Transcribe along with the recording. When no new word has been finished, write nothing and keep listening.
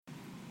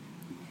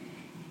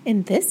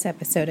In this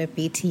episode of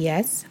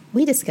BTS,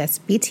 we discuss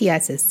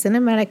BTS's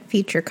cinematic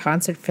feature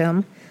concert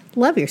film,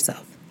 Love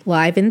Yourself,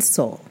 live in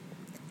Seoul.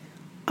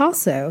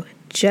 Also,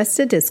 just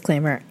a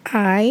disclaimer,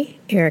 I,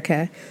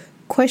 Erica,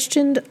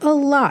 questioned a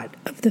lot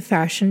of the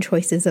fashion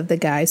choices of the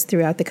guys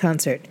throughout the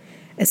concert,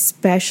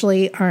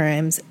 especially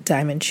RM's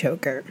diamond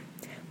choker.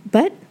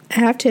 But I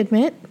have to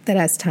admit that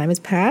as time has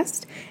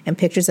passed and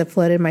pictures have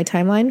flooded my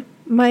timeline,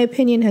 my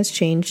opinion has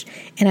changed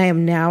and I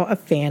am now a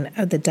fan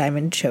of the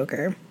diamond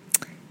choker.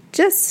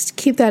 Just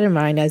keep that in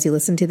mind as you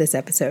listen to this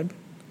episode.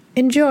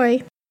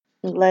 Enjoy!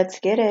 Let's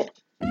get it.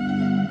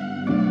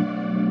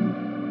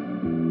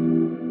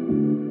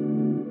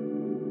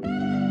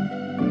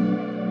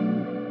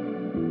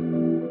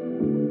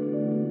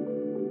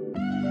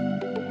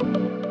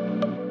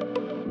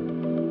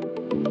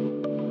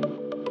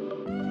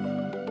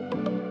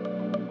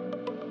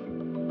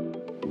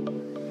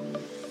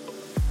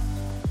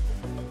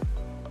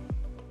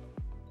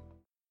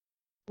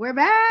 We're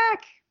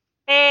back.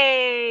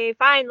 Hey,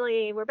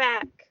 finally, we're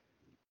back.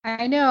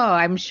 I know.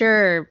 I'm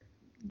sure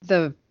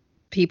the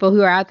people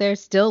who are out there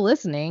still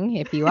listening,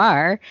 if you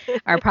are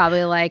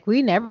probably like,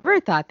 we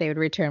never thought they would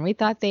return. We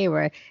thought they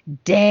were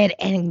dead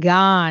and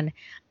gone.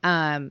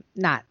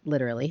 Not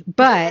literally,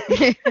 but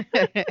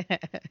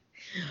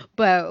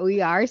but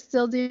we are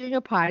still doing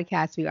a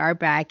podcast. We are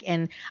back,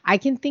 and I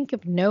can think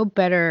of no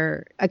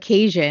better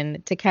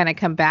occasion to kind of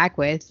come back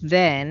with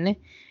than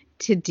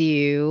to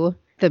do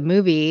the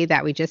movie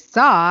that we just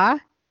saw,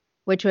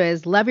 which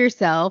was Love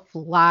Yourself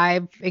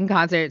live in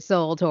concert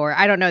Seoul tour.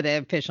 I don't know the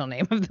official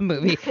name of the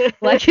movie.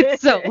 Like,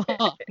 it's so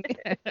long.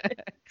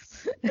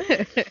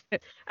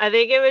 I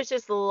think it was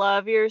just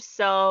Love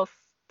Yourself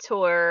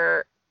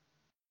tour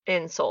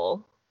in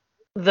Seoul,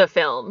 the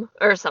film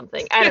or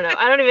something. I don't know.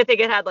 I don't even think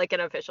it had like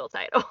an official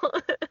title.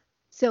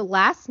 So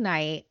last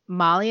night,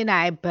 Molly and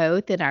I,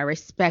 both in our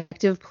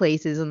respective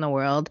places in the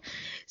world,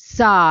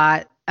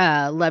 saw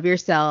Love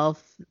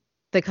Yourself,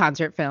 the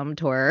concert film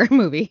tour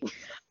movie.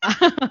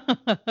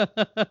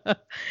 I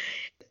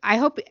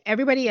hope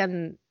everybody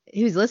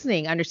who's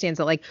listening understands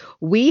that, like,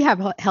 we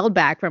have held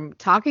back from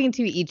talking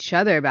to each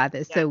other about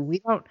this. Yes. So we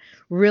don't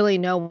really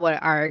know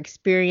what our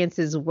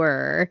experiences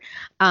were.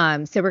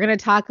 So we're going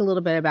to talk a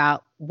little bit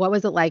about what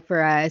was it like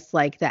for us,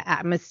 like the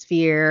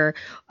atmosphere,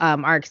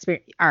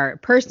 our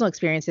personal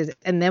experiences,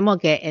 and then we'll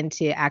get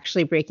into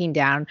actually breaking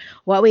down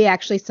what we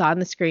actually saw on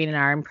the screen and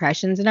our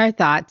impressions and our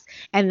thoughts.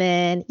 And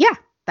then, yeah,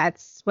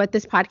 that's what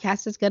this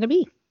podcast is going to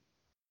be.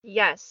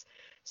 Yes.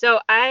 So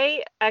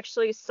I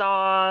actually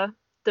saw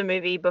the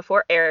movie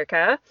before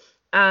Erica.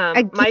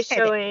 My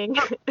showing.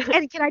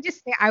 And can I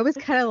just say, I was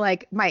kind of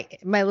like my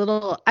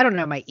little, I don't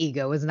know, my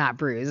ego was not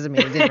bruised. I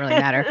mean, it didn't really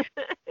matter.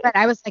 But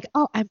I was like,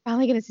 oh, I'm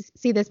finally going to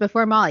see this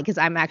before Molly, because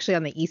I'm actually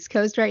on the East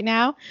Coast right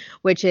now,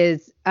 which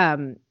is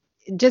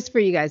just for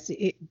you guys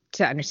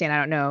to understand. I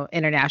don't know,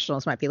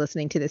 internationals might be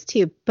listening to this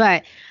too,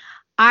 but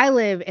I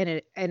live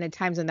in a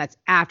time zone that's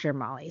after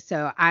Molly.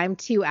 So I'm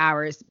 2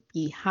 hours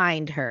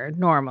behind her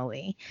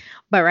normally.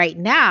 But right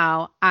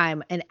now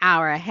I'm an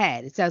hour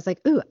ahead. So I was like,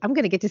 ooh, I'm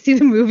going to get to see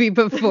the movie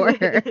before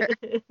her.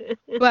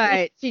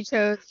 But she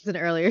chose an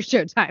earlier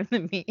show time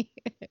than me.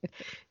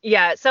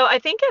 Yeah. So I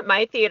think at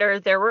my theater,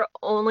 there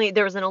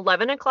was an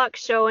 11 o'clock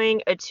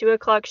showing, a 2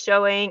 o'clock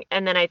showing,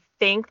 and then I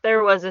think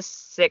there was a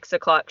 6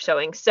 o'clock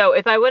showing. So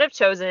if I would have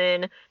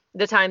chosen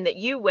the time that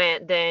you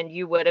went, then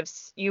you would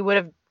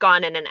have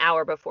gone in an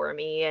hour before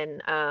me,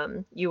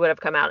 and you would have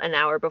come out an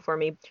hour before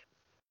me.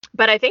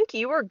 But I think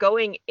you were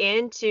going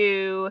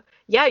into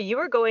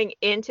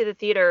the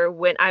theater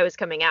when I was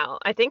coming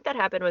out. I think that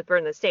happened with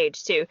Burn the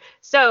Stage too.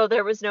 So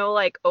there was no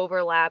like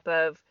overlap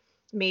of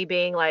me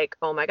being like,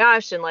 oh my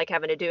gosh, and like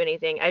having to do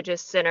anything. I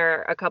just sent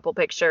her a couple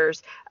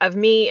pictures of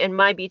me in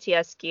my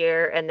BTS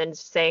gear and then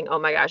saying, oh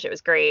my gosh, it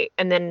was great.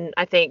 And then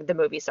I think the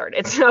movie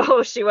started.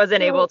 So she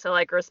wasn't able to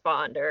like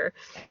respond or.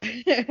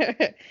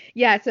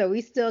 Yeah. So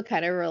we still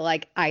kind of were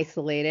like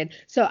isolated.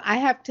 So I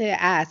have to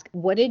ask,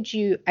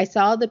 I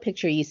saw the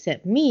picture you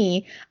sent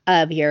me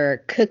of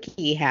your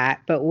cookie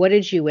hat, but what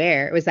did you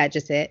wear? Was that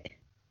just it?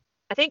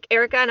 I think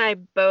Erica and I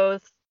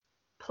both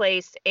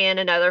placed, and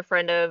another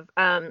friend of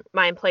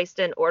mine placed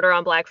an order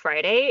on Black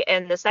Friday,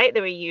 and the site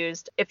that we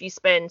used, if you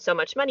spend so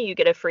much money, you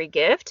get a free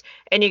gift,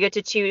 and you get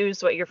to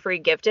choose what your free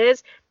gift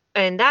is.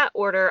 And that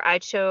order, I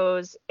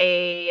chose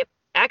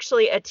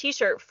actually a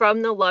t-shirt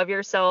from the Love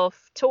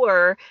Yourself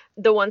tour,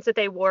 the ones that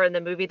they wore in the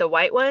movie, the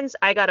white ones.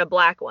 I got a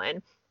black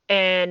one,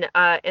 and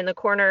in the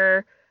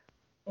corner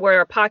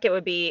where a pocket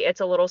would be, it's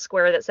a little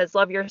square that says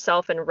Love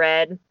Yourself in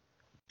red,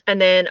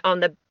 and then on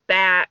the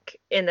back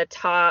in the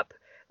top,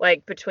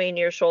 like between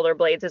your shoulder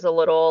blades, is a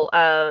little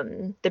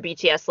the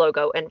BTS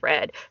logo in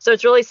red. So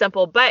it's really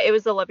simple, but it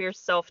was the Love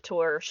Yourself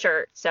tour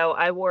shirt. So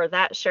I wore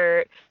that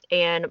shirt,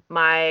 and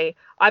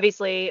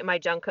obviously my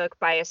Jungkook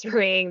bias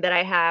ring that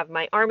I have,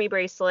 my army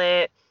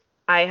bracelet.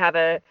 I have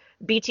a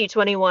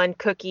BT21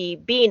 cookie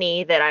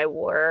beanie that I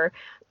wore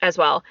as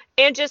well.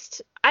 And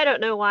just, I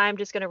don't know why, I'm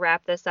just going to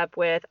wrap this up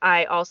with,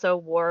 I also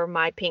wore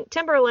my pink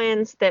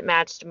Timberlands that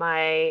matched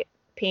my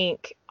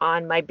pink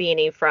on my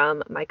beanie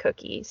from my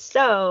cookies.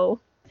 So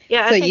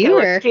yeah, So I think it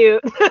looks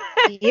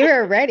cute. you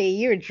were ready.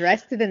 You were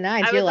dressed to the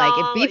nines. I You're was like,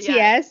 if all,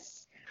 yeah.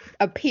 BTS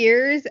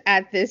appears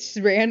at this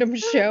random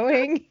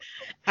showing,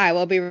 I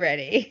will be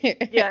ready.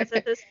 Yes,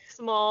 at this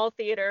small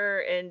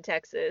theater in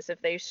Texas,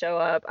 if they show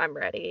up, I'm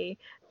ready.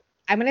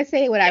 I'm gonna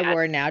say what I Yes,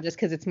 wore now just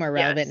because it's more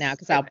relevant now yes.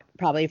 because I'll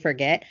probably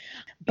forget.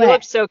 You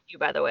look But so cute,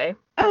 by the way.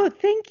 oh,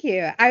 thank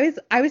you. I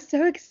was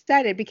so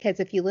excited because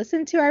if you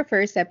listen to our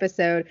first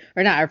episode,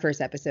 or not our first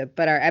episode,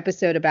 but our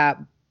episode about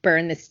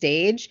Burn the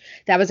Stage,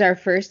 that was our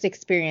first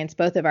experience,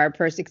 both of our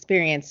first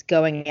experience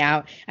going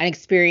out and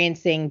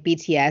experiencing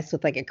BTS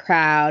with like a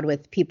crowd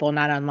with people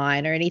not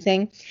online or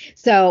anything.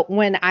 So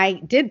when I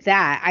did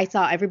that, I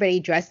saw everybody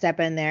dressed up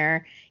in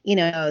their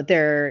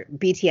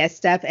BTS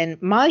stuff,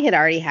 and Molly had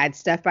already had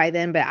stuff by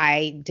then, but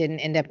I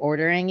didn't end up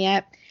ordering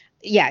yet.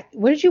 Yeah,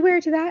 what did you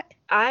wear to that?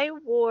 I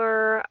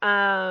wore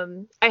I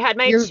had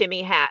my Your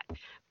chimmy hat.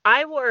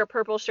 I wore a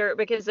purple shirt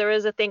because there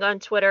was a thing on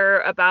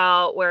Twitter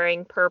about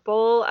wearing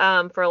purple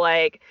for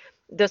like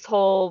this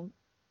whole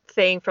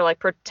thing for like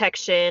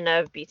protection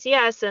of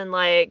BTS and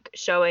like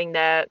showing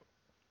that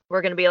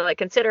we're going to be like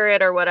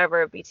considerate or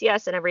whatever of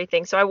BTS and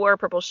everything. So I wore a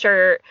purple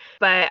shirt,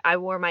 but I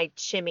wore my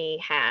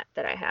chimmy hat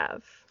that I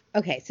have.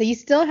 Okay, so you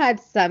still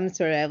had some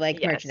sort of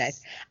like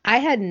merchandise. Yes. I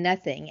had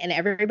nothing, and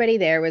everybody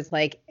there was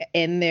like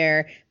in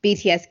their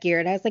BTS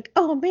gear, and I was like,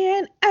 oh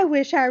man, I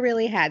wish I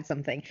really had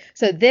something.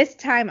 So this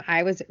time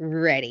I was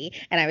ready,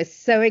 and I was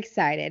so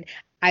excited.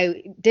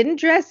 I didn't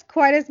dress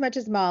quite as much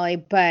as Molly,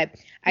 but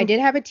I did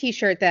have a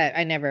t-shirt that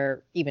I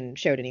never even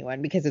showed anyone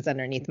because it's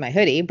underneath my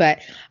hoodie, but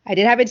I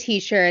did have a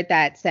t-shirt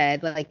that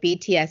said like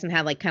BTS and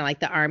had like kind of like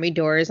the army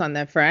doors on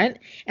the front,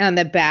 and on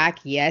the back,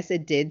 yes,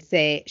 it did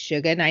say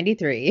Suga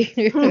 93.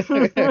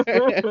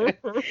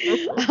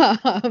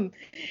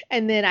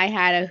 And then I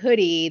had a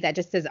hoodie that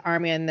just says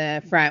Army on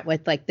the front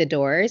with like the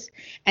doors.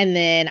 And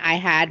then I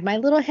had my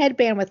little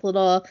headband with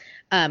little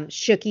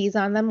shookies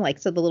on them, like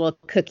so the little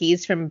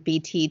cookies from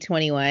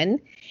BT21.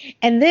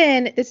 And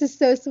then this is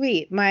so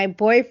sweet. My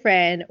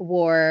boyfriend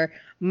wore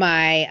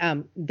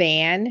my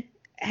van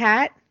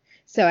hat.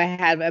 So I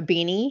had a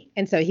beanie,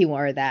 and so he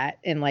wore that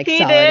in like He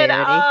did.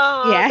 solidarity.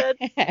 Oh, Yeah.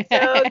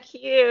 that's so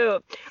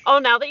cute. Oh,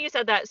 now that you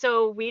said that,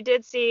 so we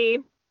did see,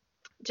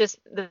 just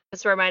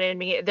this reminded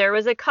me, there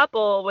was a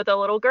couple with a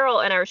little girl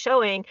in our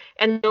showing,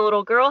 and the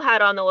little girl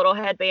had on the little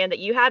headband that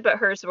you had, but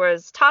hers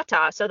was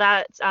Tata. So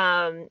that's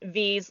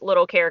V's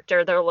little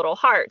character, their little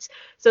hearts.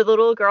 So the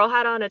little girl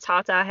had on a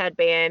Tata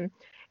headband,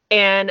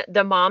 and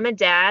the mom and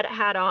dad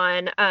had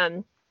on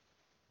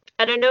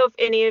I don't know if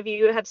any of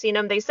you have seen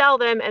them. They sell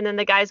them, and then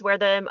the guys wear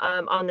them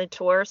on the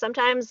tour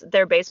sometimes.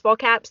 They're baseball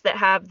caps that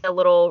have the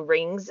little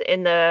rings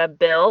in the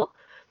bill.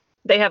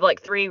 They have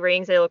like 3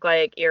 rings. They look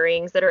like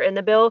earrings that are in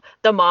the bill.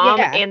 The mom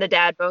Yeah. and the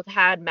dad both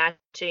had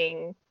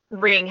matching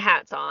ring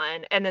hats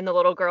on, and then the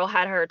little girl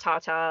had her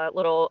Tata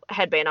little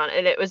headband on,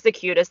 and it was the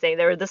cutest thing.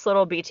 They were this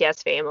little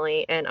BTS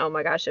family, and oh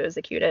my gosh, it was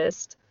the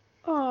cutest.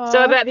 So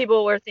I Aw. bet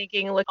people were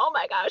thinking, like, oh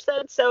my gosh,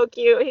 that's so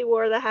cute. He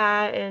wore the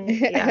hat, and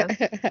yeah.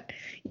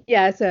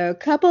 Yeah, so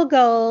couple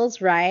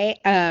goals, right?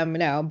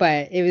 No,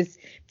 but it was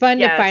fun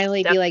to Yes,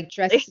 finally be like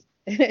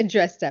definitely.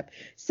 dressed up.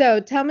 So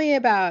tell me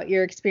about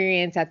your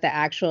experience at the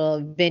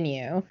actual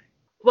venue.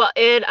 Well,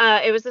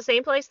 it was the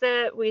same place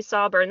that we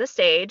saw Burn the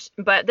Stage,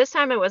 but this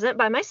time I wasn't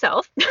by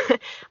myself.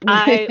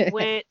 I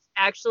went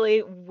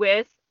actually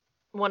with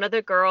one of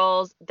the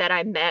girls that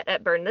I met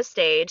at Burn the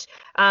Stage.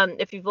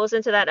 If you've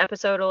listened to that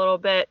episode a little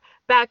bit,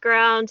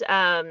 background,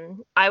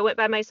 I went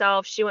by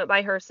myself, she went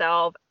by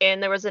herself,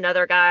 and there was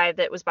another guy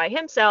that was by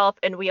himself,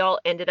 and we all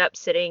ended up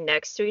sitting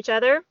next to each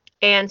other.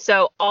 And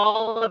so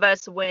all of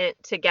us went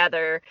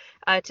together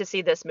to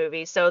see this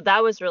movie. So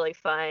that was really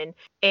fun.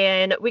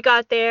 And we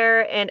got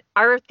there, and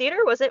our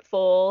theater wasn't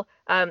full.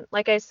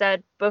 Like I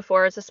said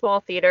before, it's a small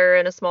theater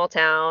in a small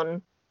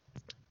town.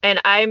 And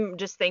I'm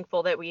just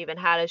thankful that we even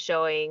had a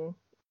showing.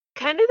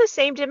 Kind of the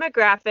same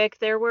demographic.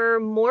 There were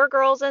more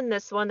girls in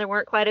this one. There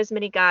weren't quite as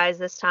many guys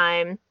this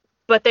time,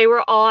 but they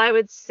were all, I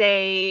would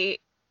say,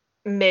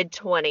 mid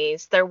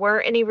 20s. There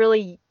weren't any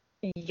really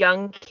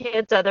young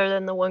kids other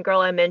than the one girl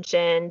I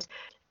mentioned.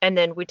 And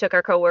then we took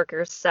our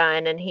coworker's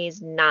son, and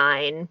he's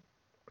 9.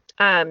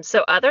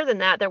 So other than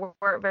that, there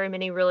weren't very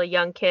many really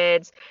young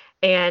kids.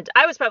 And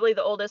I was probably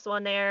the oldest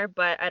one there,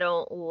 but I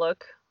don't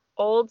look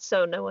old,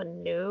 so no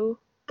one knew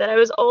that I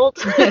was old.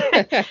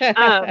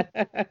 um,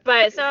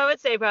 but so I would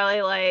say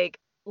probably like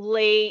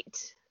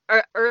late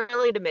or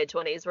early to mid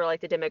 20s were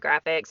like the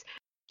demographics.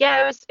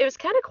 Yeah, it was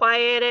kind of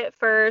quiet at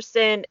first,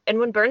 and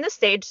when Burn the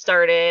Stage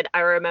started, I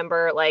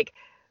remember like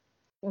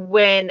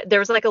when there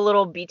was like a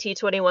little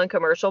BT21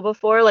 commercial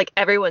before, like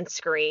everyone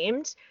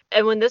screamed.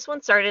 And when this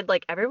one started,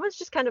 like everyone's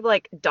just kind of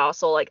like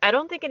docile. Like I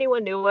don't think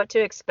anyone knew what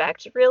to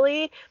expect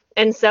really.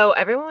 And so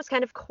everyone was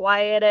kind of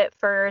quiet at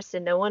first,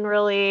 and no one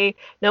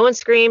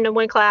screamed, no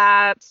one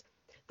clapped.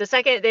 The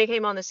second they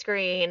came on the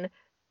screen,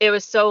 it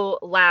was so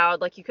loud,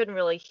 like you couldn't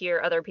really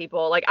hear other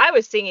people. Like I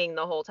was singing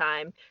the whole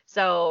time.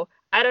 So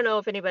I don't know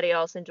if anybody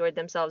else enjoyed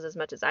themselves as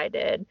much as I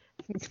did.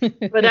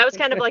 But that was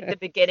kind of like the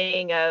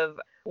beginning of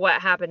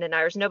what happened in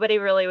Irish. Nobody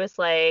really was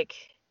like,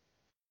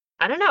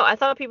 I don't know. I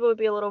thought people would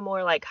be a little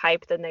more like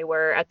hyped than they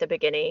were at the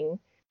beginning.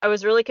 I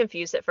was really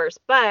confused at first,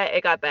 but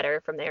it got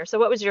better from there. So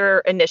what was your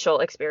initial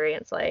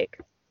experience like?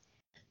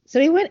 So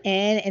we went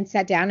in and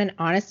sat down, and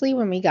honestly,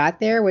 when we got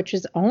there, which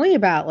was only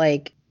about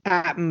like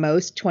at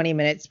most 20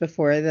 minutes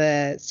before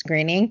the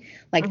screening,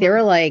 like there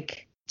were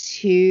like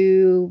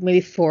 2, maybe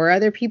 4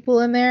 other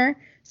people in there.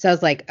 So I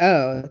was like,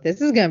 oh,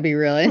 this is going to be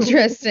real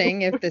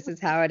interesting if this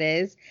is how it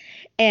is.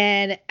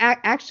 And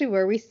actually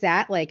where we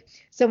sat, like,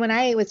 so when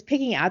I was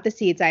picking out the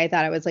seats, I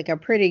thought it was like a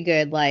pretty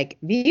good like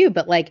view,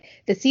 but like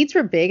the seats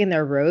were big and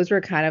their rows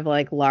were kind of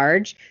like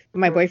large.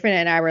 My boyfriend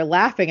and I were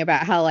laughing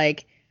about how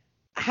like,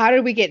 how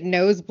did we get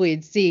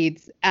nosebleed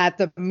seats at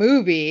the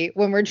movie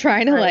when we're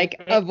trying to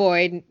like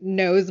avoid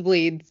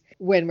nosebleeds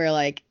when we're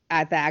like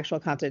at the actual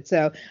concert?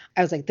 So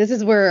I was like, this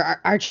is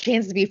where our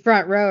chance to be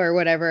front row or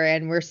whatever,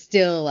 and we're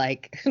still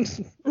like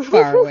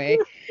far away.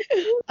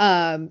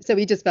 So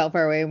we just felt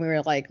far away and we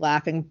were like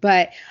laughing.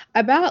 But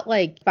about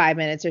like 5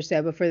 minutes or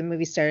so before the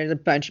movie started, a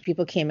bunch of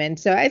people came in.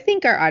 So I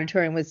think our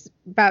auditorium was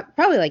about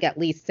probably like at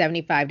least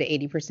 75 to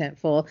 80%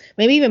 full,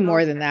 maybe even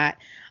more than that.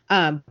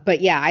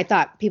 But yeah, I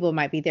thought people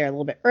might be there a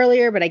little bit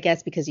earlier, but I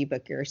guess because you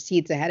book your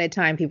seats ahead of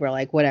time, people are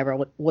like, whatever,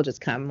 we'll just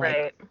come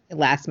like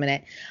last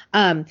minute.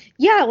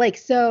 Yeah, like,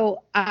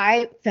 so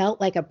I felt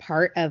like a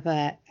part of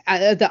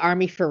the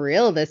Army for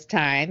real this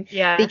time.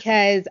 Yeah.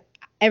 Because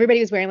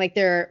everybody was wearing like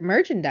their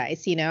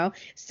merchandise, you know?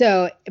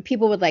 So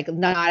people would like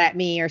nod at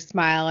me or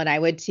smile, and I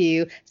would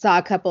too. Saw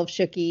a couple of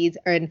Shookies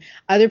and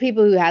other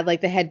people who had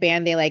like the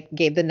headband, they like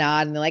gave the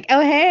nod and they're like, oh,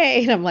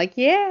 hey. And I'm like,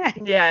 yeah.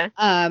 Yeah.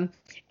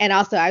 And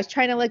also I was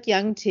trying to look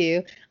young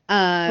too.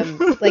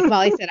 Like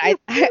Molly said,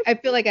 I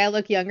feel like I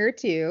look younger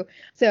too.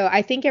 So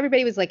I think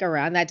everybody was like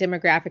around that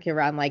demographic,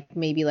 around like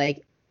maybe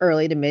like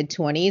early to mid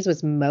 20s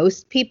was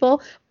most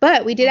people,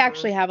 but we did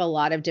actually have a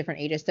lot of different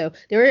ages. So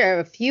there were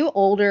a few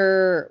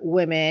older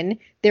women,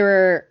 there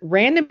were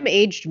random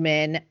aged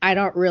men. I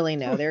don't really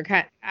know. They were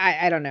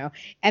I don't know.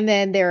 And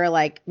then there were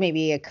like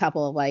maybe a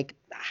couple of like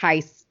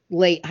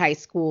late high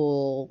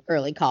school,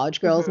 early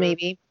college girls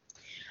maybe.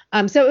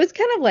 So it was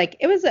kind of like,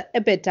 it was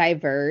a bit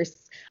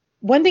diverse.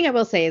 One thing I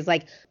will say is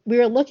like, we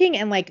were looking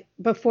and like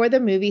before the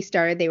movie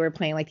started, they were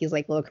playing like these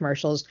like little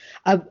commercials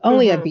of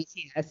only of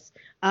BTS.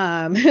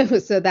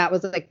 So that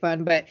was like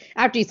fun. But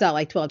after you saw it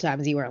like 12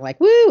 times, you weren't like,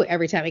 woo,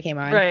 every time it came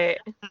on. Right.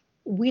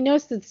 We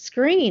noticed the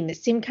screen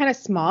seemed kind of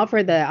small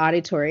for the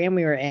auditorium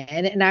we were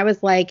in. And I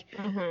was like,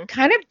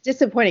 kind of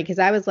disappointed because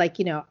I was like,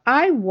 you know,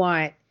 I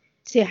want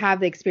to have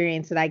the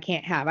experience that I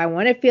can't have. I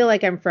want to feel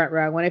like I'm front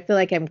row. I want to feel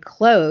like I'm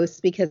close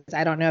because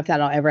I don't know if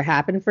that'll ever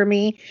happen for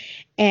me.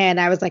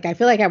 And I was like, I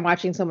feel like I'm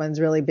watching someone's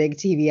really big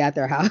TV at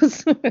their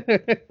house.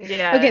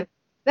 Yeah. Okay,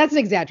 that's an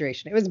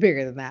exaggeration. It was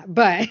bigger than that,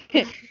 but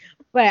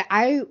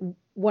I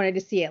wanted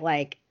to see it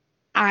like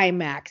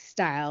IMAX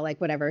style, like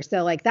whatever.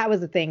 So like that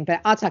was the thing, but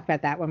I'll talk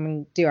about that when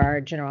we do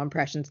our general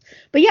impressions.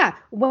 But yeah,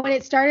 when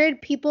it started,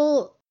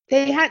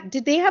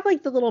 did they have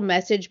like the little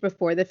message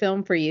before the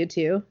film for you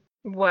too?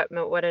 What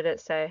did it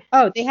say?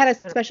 Oh, they had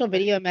a special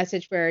video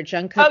message where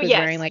Jungkook was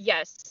wearing like.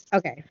 Yes.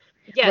 Okay.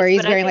 Yes. Where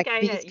he's wearing like a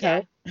beast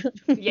coat.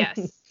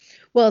 Yes.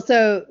 Well,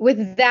 so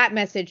with that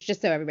message,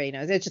 just so everybody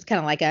knows, it's just kind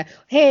of like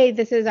hey,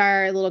 this is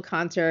our little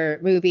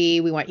concert movie.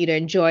 We want you to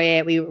enjoy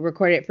it. We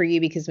recorded it for you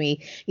because we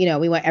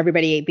want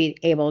everybody to be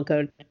able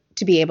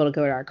to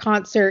go to our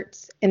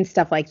concerts and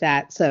stuff like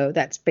that. So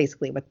that's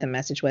basically what the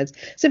message was.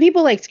 So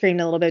people like screamed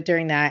a little bit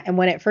during that. And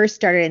when it first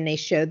started and they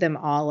showed them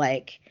all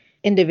like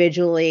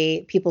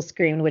individually, people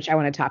screamed, which I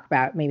want to talk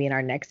about maybe in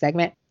our next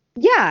segment.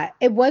 Yeah,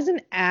 it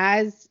wasn't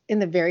in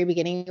the very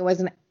beginning, it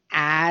wasn't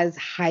as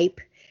hype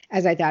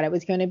as I thought it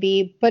was going to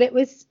be, but it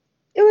was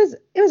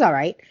all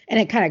right. And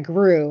it kind of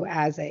grew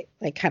as it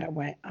like kind of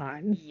went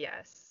on.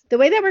 Yes. The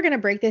way that we're going to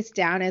break this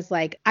down is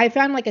like, I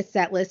found like a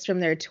set list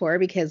from their tour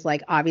because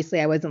like, obviously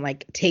I wasn't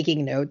like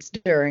taking notes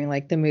during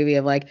like the movie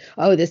of like,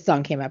 oh, this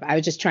song came up. I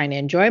was just trying to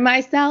enjoy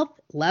myself,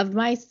 love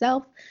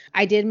myself.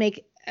 I did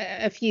make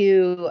a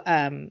few,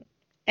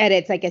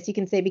 edits, I guess you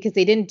can say, because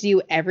they didn't do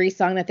every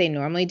song that they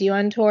normally do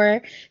on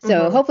tour.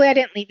 So hopefully I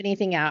didn't leave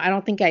anything out. I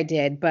don't think I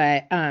did,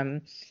 but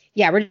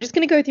yeah, we're just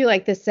going to go through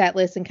like the set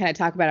list and kind of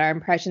talk about our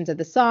impressions of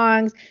the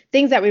songs,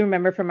 things that we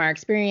remember from our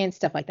experience,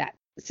 stuff like that.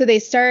 So they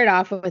started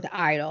off with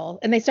Idol,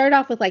 and they started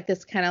off with like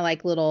this kind of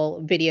like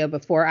little video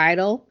before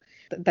Idol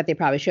that they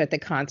probably show at the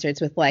concerts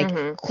with like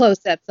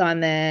close-ups on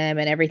them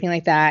and everything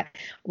like that,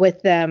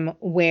 with them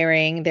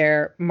wearing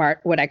their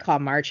what I call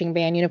marching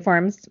band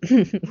uniforms,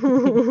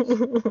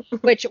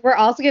 which we're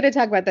also going to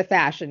talk about the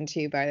fashion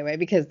too, by the way,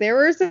 because there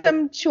were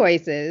some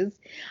choices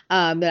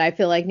that I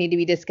feel like need to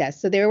be discussed.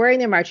 So they were wearing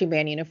their marching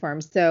band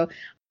uniforms. So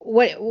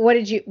what were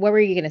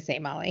you going to say,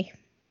 Molly?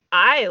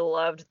 I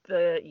loved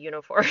the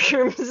uniforms.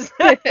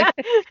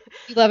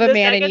 You love a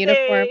man in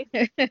uniform?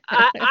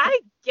 I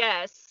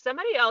guess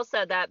somebody else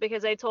said that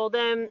because I told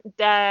them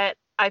that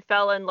I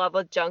fell in love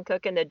with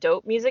Jungkook in the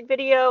Dope music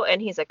video,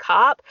 and he's a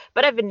cop,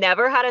 but I've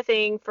never had a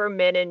thing for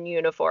men in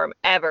uniform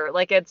ever.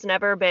 Like, it's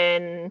never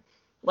been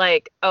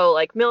like, oh,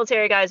 like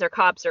military guys or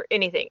cops or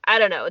anything. I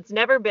don't know. It's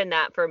never been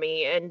that for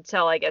me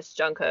until I guess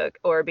Jungkook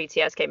or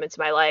BTS came into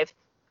my life.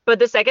 But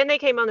the second they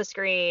came on the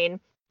screen,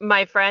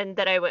 my friend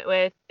that I went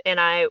with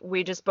and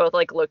we just both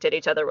like looked at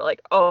each other. We're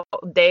like, oh,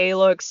 they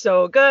look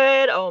so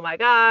good. Oh my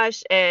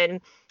gosh.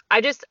 And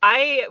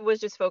I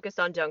was just focused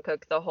on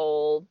Jungkook the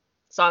whole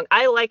song.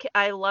 I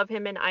love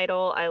him in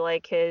Idol. I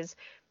like his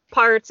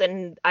parts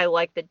and I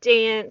like the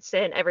dance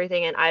and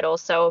everything in Idol.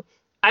 So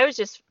I was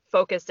just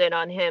focused in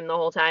on him the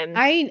whole time.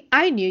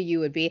 I knew you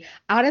would be.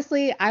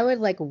 Honestly, I would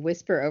like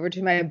whisper over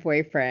to my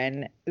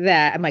boyfriend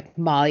that I'm like,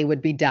 Molly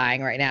would be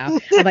dying right now.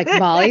 I'm like,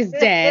 Molly's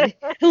dead.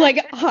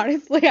 Like,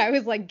 honestly, I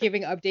was like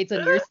giving updates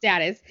on your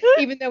status,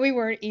 even though we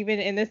weren't even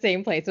in the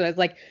same place. So I was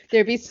like,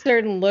 there'd be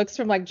certain looks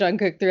from like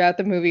Jungkook throughout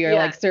the movie, or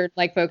like certain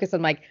like focus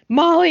on like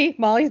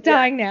Molly's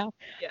dying now.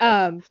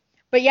 Yeah.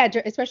 But yeah,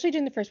 especially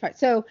during the first part.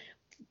 So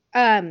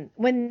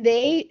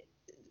when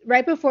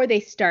right before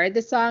they started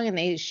the song and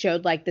they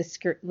showed like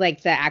the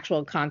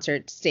actual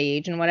concert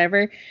stage and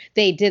whatever,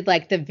 they did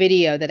like the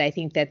video that I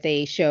think that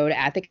they showed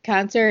at the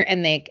concert,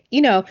 and they,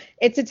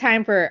 it's a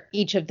time for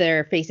each of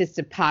their faces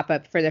to pop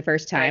up for the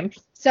first time. Right.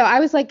 So I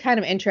was like kind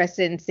of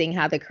interested in seeing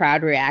how the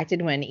crowd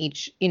reacted when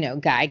each,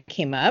 guy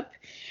came up.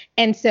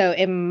 And so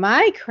in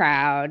my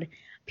crowd,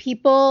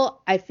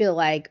 people, I feel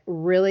like,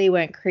 really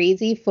went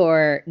crazy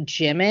for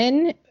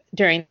Jimin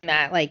during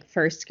that like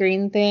first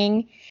screen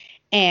thing.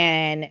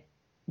 And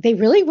they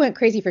really went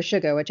crazy for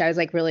Suga, which I was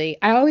like,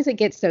 I always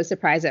get so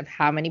surprised at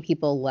how many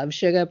people love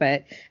Suga,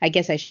 but I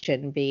guess I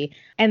shouldn't be.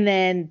 And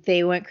then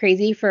they went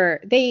crazy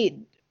they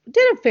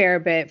did a fair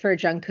bit for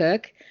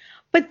Jungkook.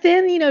 But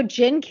then,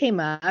 Jin came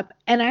up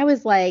and I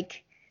was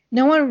like,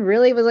 no one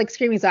really was like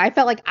screaming. So I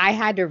felt like I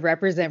had to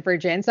represent for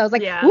Jin. So I was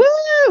like,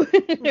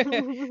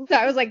 woo! So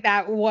I was like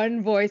that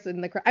one voice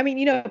in the crowd. I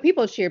mean,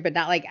 people cheer, but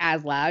not like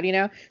as loud,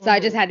 So I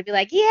just had to be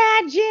like,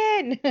 yeah,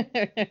 Jin.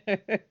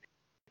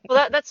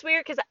 Well, that's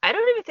weird because I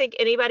don't even think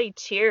anybody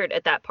cheered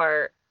at that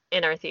part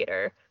in our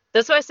theater.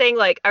 That's why I was saying,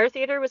 like, our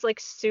theater was like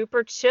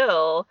super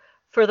chill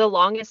for the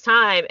longest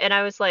time. And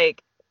I was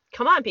like,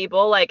 come on,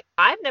 people. Like,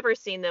 I've never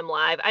seen them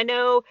live. I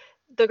know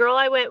the girl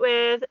I went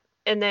with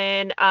and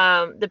then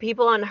the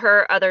people on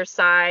her other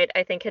side,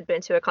 I think, had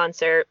been to a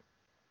concert.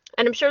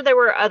 And I'm sure there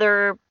were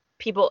other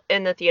people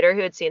in the theater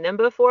who had seen them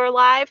before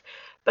live.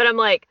 But I'm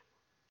like,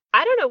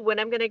 I don't know when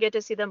I'm going to get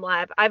to see them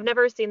live. I've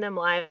never seen them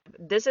live.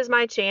 This is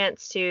my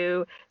chance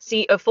to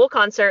see a full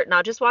concert,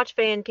 not just watch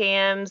fan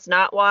cams,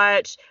 not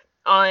watch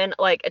on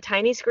like a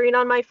tiny screen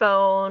on my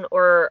phone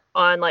or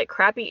on like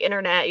crappy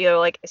internet,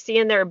 like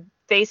seeing their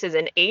faces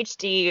in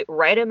HD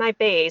right in my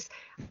face.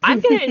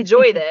 I'm going to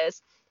enjoy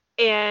this.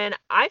 And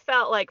I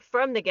felt like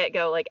from the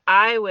get-go, like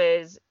I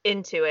was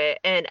into it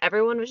and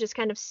everyone was just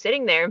kind of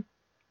sitting there.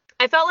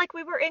 I felt like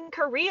we were in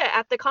Korea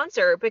at the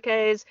concert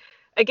because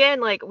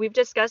again, like we've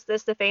discussed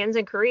this, the fans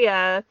in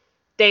Korea,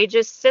 they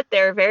just sit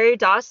there very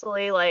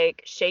docilely,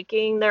 like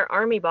shaking their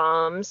army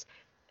bombs.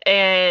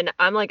 And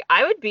I'm like,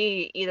 I would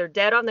be either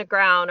dead on the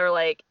ground or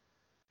like,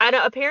 I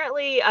don't,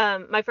 apparently,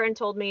 my friend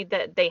told me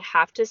that they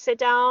have to sit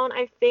down,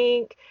 I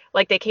think,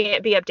 like they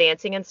can't be up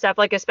dancing and stuff,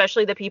 like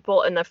especially the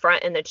people in the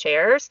front in the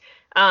chairs.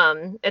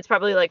 It's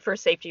probably like for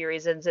safety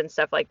reasons and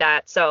stuff like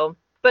that. So,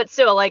 but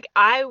still, like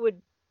I would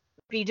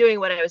be doing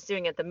what I was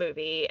doing at the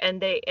movie,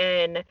 and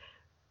I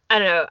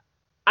don't know.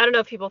 I don't know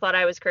if people thought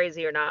I was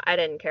crazy or not. I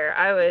didn't care.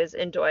 I was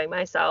enjoying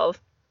myself.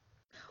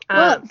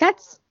 Well,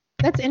 that's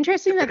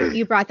interesting that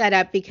you brought that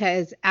up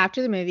because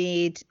after the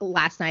movie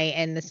last night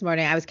and this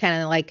morning, I was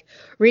kind of like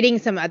reading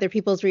some other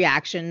people's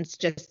reactions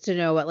just to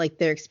know what like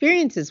their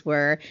experiences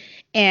were.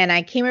 And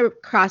I came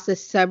across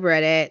this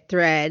subreddit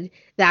thread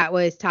that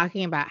was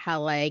talking about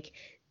how like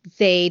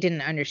they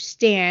didn't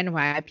understand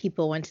why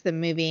people went to the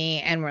movie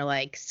and were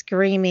like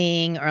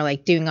screaming or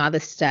like doing all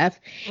this stuff.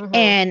 Mm-hmm.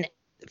 And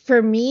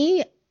for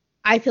me,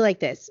 I feel like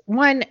this.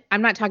 One,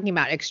 I'm not talking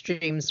about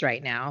extremes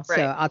right now, so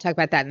I'll talk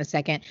about that in a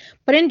second.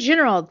 But in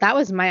general, that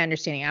was my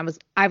understanding.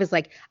 I was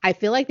like, I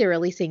feel like they're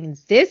releasing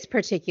this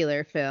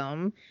particular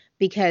film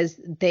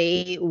because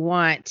they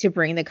want to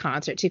bring the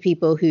concert to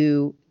people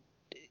who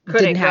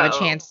didn't have a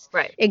chance.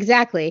 Right.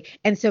 Exactly.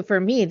 And so for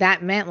me,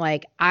 that meant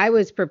like I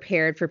was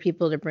prepared for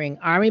people to bring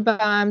army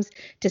bombs,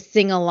 to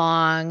sing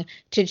along,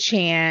 to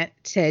chant,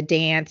 to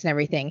dance and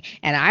everything.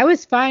 And I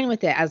was fine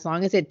with it as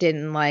long as it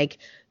didn't like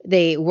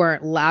they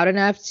weren't loud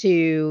enough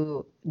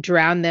to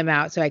drown them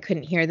out so I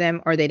couldn't hear them,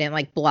 or they didn't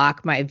like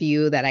block my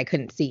view that I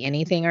couldn't see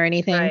anything or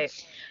anything.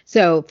 Right.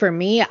 So for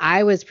me,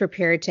 I was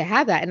prepared to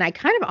have that. And I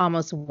kind of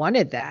almost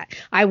wanted that.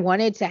 I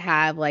wanted to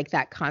have like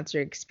that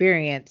concert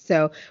experience.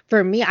 So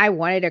for me, I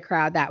wanted a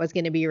crowd that was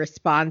going to be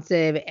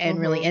responsive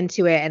and really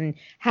into it and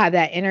have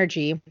that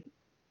energy.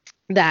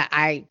 that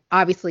I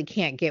obviously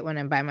can't get when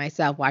I'm by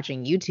myself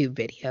watching YouTube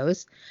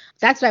videos.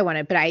 That's what I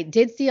wanted. But I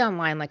did see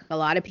online, like a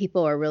lot of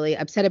people are really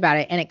upset about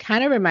it. And it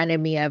kind of reminded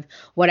me of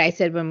what I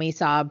said when we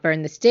saw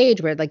Burn the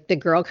Stage, where like the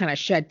girl kind of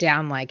shut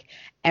down like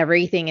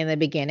everything in the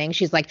beginning.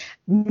 She's like,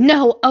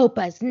 no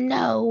opas,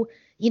 no,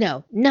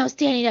 no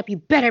standing up. You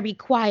better be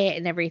quiet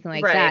and everything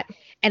like that.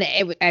 And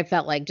I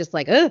felt like just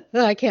like, oh,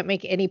 I can't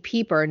make any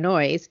peep or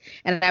noise.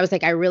 And I was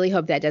like, I really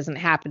hope that doesn't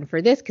happen for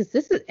this, because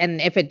this is,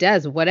 and if it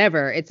does,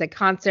 whatever, it's a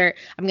concert.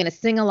 I'm going to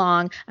sing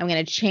along. I'm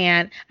going to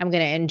chant. I'm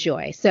going to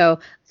enjoy. So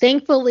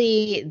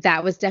thankfully,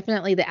 that was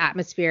definitely the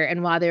atmosphere.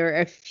 And while there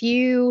were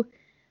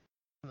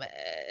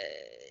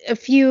a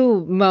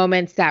few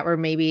moments that were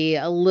maybe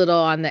a little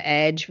on the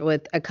edge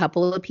with a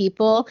couple of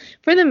people,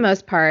 for the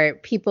most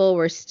part, people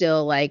were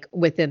still like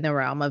within the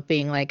realm of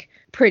being like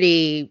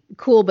pretty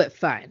cool but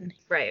fun.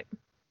 Right.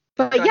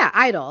 But yeah,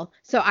 Idol.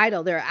 So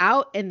Idol, they're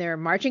out in their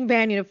marching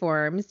band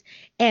uniforms.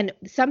 And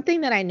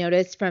something that I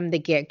noticed from the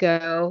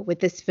get-go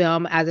with this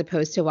film, as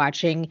opposed to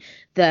watching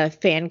the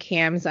fan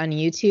cams on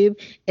YouTube,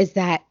 is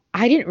that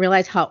I didn't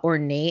realize how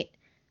ornate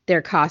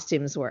their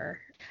costumes were.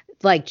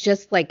 Like,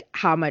 just like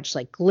how much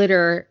like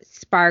glitter,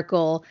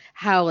 sparkle,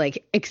 how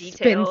like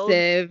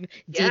expensive,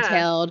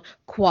 detailed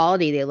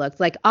quality they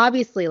looked. Like,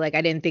 obviously, like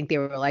I didn't think they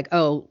were like,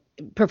 oh,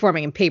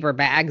 performing in paper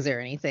bags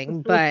or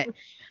anything, but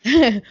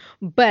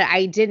but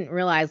I didn't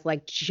realize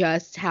like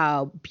just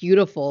how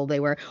beautiful they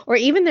were, or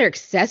even their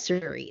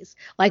accessories.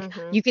 Like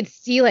you could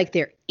see like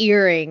their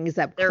earrings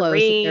up close,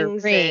 their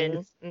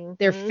rings,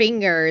 their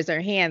fingers, their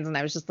hands, and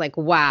I was just like,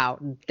 wow,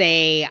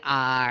 they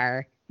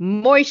are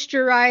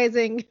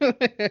moisturizing.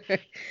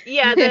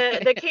 Yeah,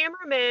 the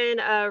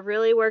cameraman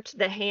really worked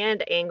the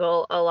hand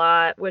angle a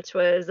lot, which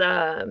was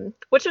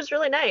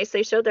really nice.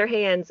 They showed their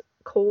hands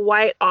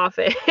quite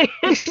often.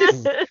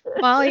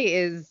 Molly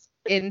is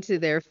into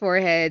their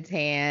foreheads,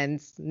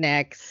 hands,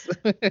 necks.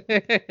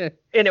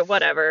 In it,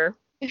 whatever.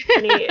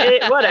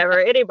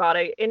 Any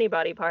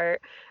body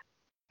part.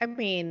 I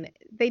mean,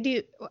 they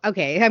do.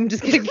 Okay, I'm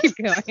just gonna keep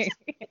going.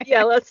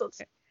 Yeah, let's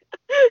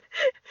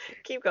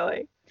keep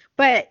going.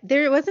 But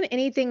there wasn't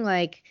anything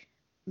like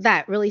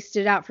that really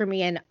stood out for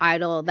me in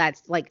Idol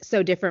that's like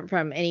so different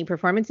from any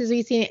performances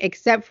we've seen,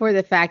 except for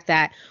the fact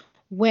that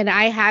when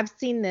I have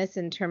seen this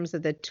in terms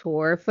of the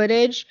tour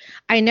footage,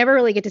 I never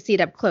really get to see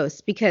it up close,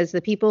 because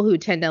the people who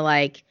tend to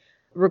like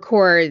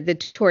record the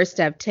tour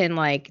stuff tend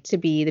like to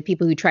be the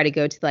people who try to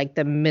go to like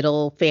the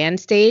middle fan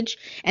stage,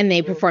 and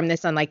they perform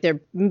this on like their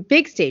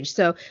big stage.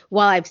 So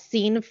while I've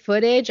seen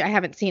footage, I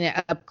haven't seen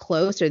it up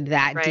close or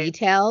that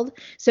detailed.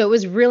 So it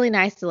was really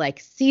nice to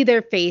like see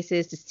their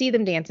faces, to see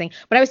them dancing.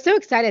 But I was so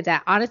excited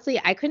that honestly,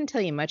 I couldn't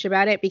tell you much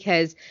about it,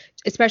 because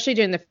especially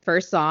during the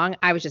first song,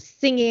 I was just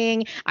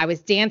singing, I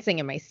was dancing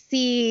in my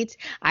seat.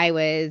 I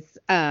was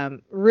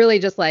really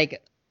just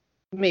like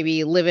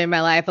maybe living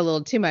my life a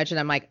little too much, and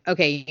I'm like,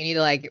 okay, you need to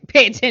like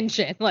pay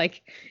attention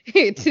like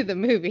to the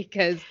movie,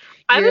 because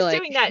I was like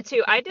doing that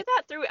too. I did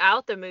that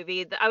throughout the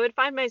movie. I would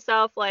find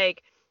myself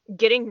like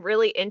getting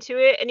really into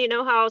it, and you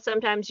know how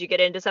sometimes you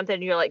get into something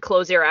and you're like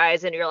close your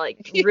eyes and you're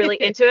like really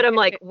into it. I'm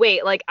like,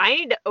 wait, like I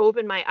need to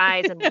open my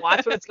eyes and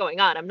watch what's going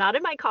on. I'm not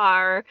in my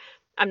car,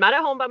 I'm not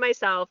at home by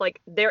myself,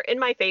 like they're in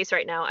my face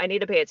right now. I need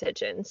to pay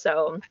attention.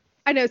 So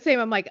I know, same.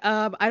 I'm like,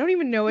 I don't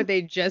even know what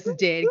they just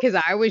did, because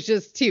I was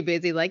just too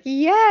busy, like,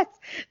 yes,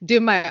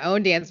 doing my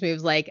own dance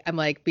moves. Like, I'm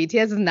like,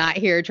 BTS is not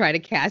here trying to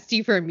cast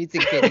you for a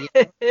music video.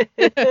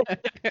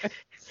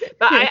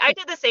 But I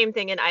did the same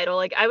thing in Idol.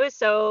 Like, I was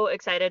so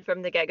excited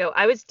from the get-go.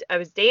 I was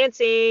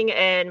dancing,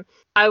 and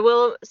I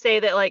will say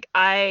that like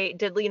I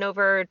did lean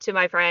over to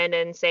my friend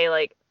and say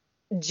like,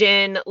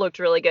 Jin looked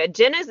really good.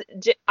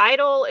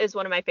 Idol is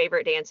one of my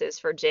favorite dances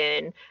for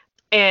Jin.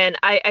 And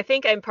I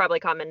think I probably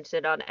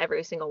commented on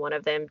every single one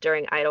of them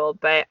during Idol,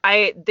 but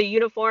the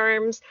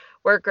uniforms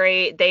were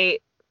great. I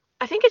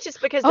think it's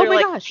just because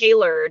they're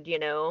tailored, you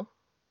know?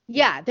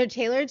 Yeah, they're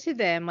tailored to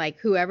them. Like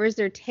whoever's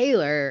their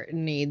tailor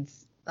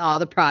needs all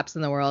the props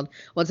in the world.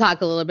 We'll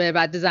talk a little bit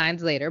about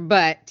designs later,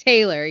 but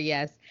Taylor,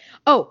 yes.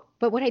 Oh,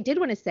 but what I did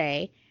want to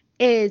say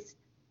is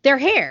their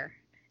hair.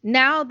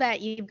 Now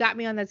that you've got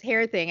me on this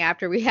hair thing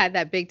after we had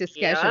that big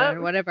discussion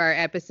on one of our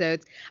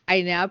episodes,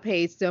 I now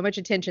pay so much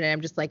attention, and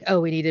I'm just like, oh,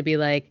 we need to be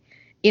like,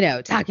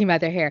 talking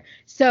about their hair.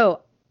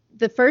 So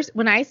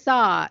when I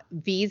saw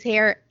V's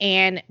hair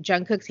and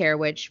Jungkook's hair,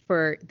 which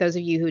for those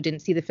of you who didn't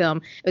see the film,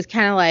 it was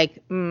kind of like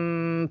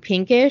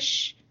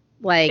pinkish.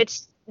 Like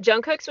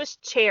Jungkook's was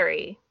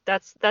cherry.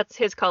 That's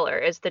his color.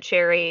 Is the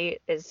cherry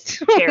is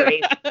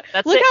cherry.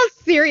 That's Look how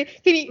serious.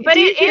 Can you? But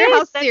it hear is.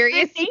 How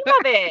serious that's the thing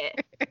of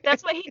it.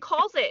 That's what he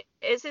calls it.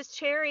 Is his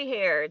cherry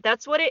hair.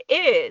 That's what it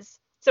is.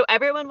 So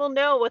everyone will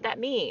know what that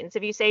means.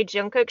 If you say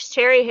Jungkook's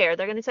cherry hair,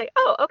 they're gonna say,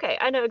 "Oh, okay,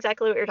 I know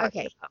exactly what you're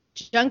talking about."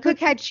 Jungkook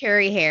had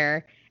cherry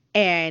hair,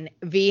 and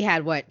V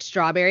had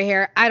strawberry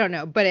hair. I don't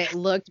know, but it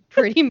looked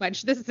pretty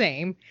much the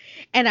same.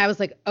 And I was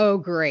like, "Oh,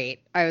 great!"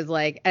 I was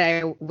like, and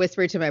I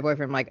whispered to my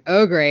boyfriend, I'm like,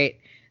 "Oh, great."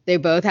 They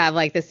both have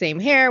like the same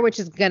hair, which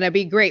is going to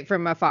be great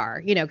from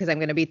afar, because I'm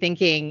going to be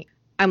thinking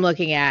I'm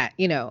looking at,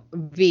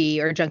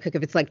 V or Jungkook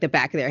if it's like the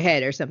back of their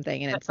head or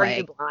something, and it's Are like,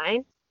 you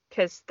blind?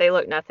 Because they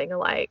look nothing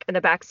alike, and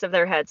the backs of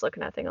their heads look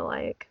nothing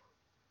alike.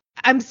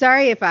 I'm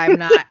sorry if I'm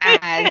not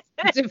as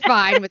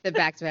defined with the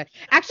backs of my head.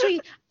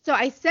 Actually, so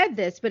I said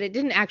this, but it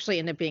didn't actually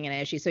end up being an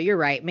issue. So you're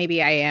right.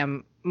 Maybe I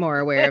am more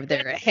aware of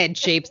their head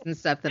shapes and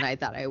stuff than I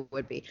thought I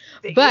would be.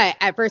 See? But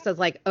at first I was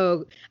like,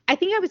 oh, I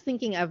think I was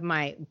thinking of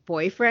my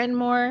boyfriend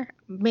more,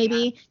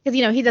 maybe, because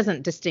he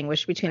doesn't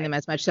distinguish between them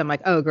as much. So I'm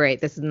like, oh,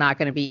 great, this is not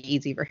going to be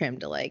easy for him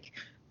to like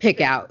pick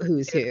out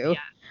who's who.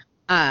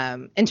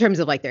 In terms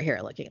of like their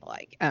hair looking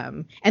alike.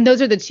 And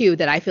those are the two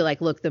that I feel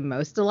like look the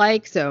most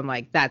alike. So I'm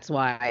like, that's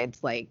why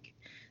it's like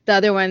the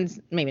other ones,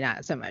 maybe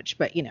not so much,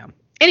 but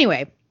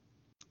anyway,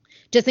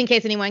 just in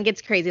case anyone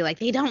gets crazy, like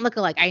they don't look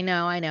alike. I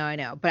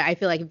know. But I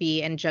feel like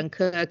V and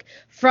Jungkook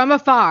from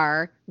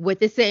afar with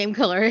the same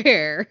color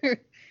hair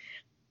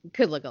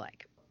could look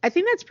alike. I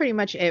think that's pretty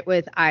much it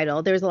with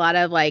Idol. There's a lot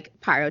of like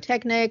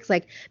pyrotechnics,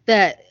 like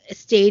the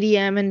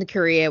stadium in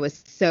Korea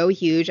was so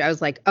huge. I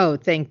was like, oh,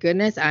 thank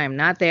goodness I am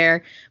not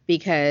there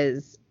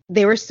because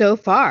they were so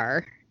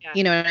far. Yeah.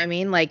 You know what I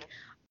mean? Like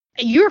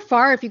you're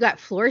far if you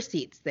got floor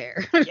seats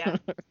there.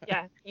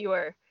 Yeah, you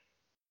were.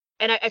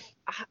 And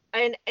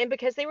and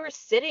because they were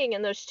sitting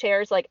in those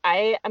chairs, like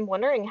I'm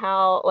wondering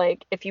how,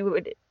 like, if you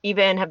would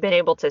even have been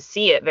able to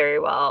see it very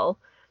well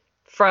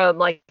from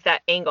like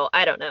that angle.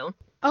 I don't know.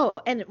 Oh,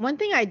 and one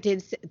thing I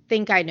did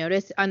think I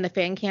noticed on the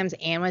fan cams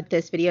and with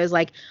this video is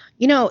like,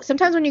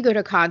 sometimes when you go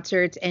to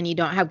concerts and you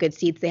don't have good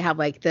seats, they have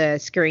like the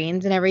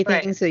screens and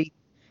everything. Right. So you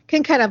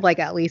can kind of like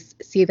at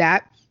least see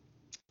that.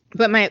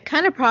 But my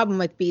kind of problem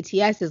with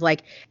BTS is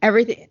like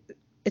everything,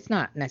 it's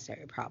not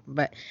necessarily a problem,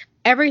 but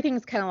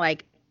everything's kind of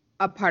like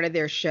a part of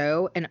their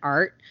show and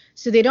art.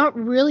 So they don't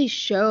really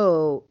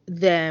show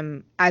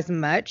them as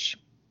much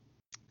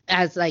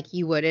as like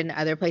you would in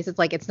other places.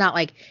 Like it's not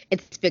like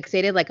it's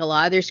fixated. Like a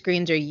lot of their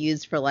screens are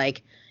used for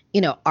like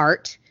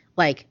art,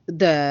 like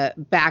the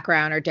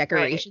background or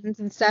decorations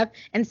and stuff,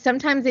 and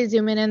sometimes they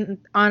zoom in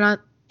on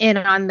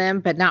them,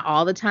 but not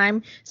all the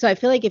time. So I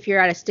feel like if you're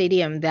at a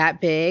stadium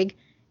that big,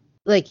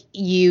 like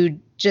you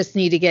just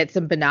need to get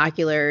some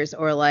binoculars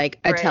or like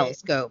a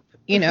telescope,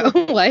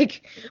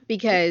 like,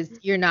 because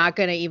you're not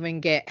going to even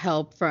get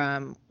help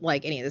from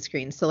like any of the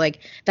screens. So like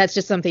that's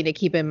just something to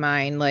keep in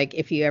mind, like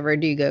if you ever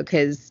do go,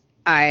 because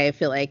I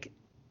feel like,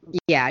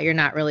 yeah, you're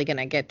not really going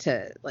to get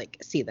to like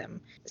see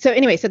them. So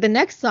anyway, so the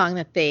next song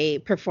that they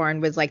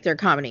performed was like their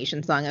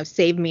combination song of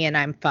Save Me and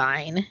I'm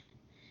Fine,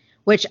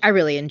 which I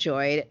really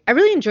enjoyed. I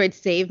really enjoyed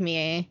Save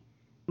Me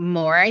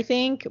more, I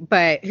think,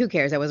 but who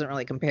cares? I wasn't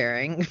really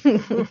comparing.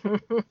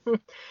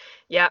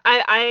 Yeah,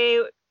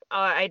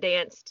 I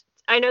danced.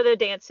 I know the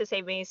dance to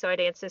Save Me, so I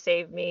danced to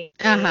Save Me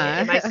in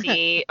my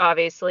seat,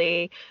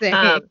 obviously.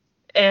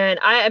 And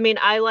I mean,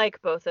 I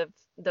like both of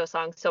those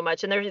songs so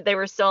much, and they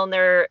were still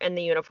in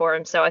the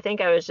uniform, so I think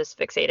I was just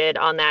fixated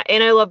on that.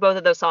 And I love both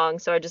of those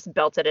songs, so I just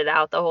belted it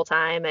out the whole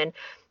time. And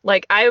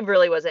like I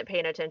really wasn't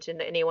paying attention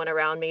to anyone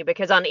around me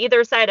because on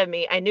either side of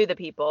me, I knew the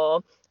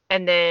people,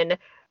 and then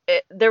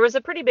there was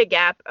a pretty big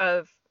gap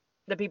of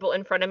the people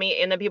in front of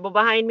me and the people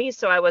behind me,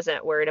 so I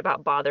wasn't worried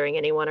about bothering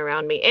anyone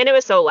around me. And it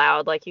was so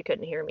loud, like you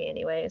couldn't hear me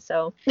anyway.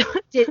 So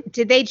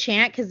did they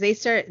chant? Because they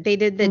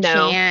did the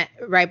chant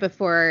right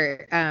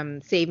before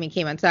Save Me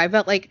came on. So I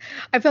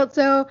felt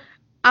so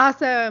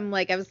awesome.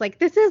 Like I was like,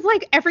 this is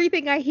like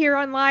everything I hear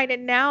online,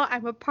 and now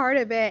I'm a part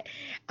of it.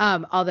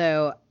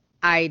 Although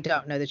I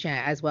don't know the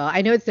chant as well.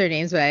 I know it's their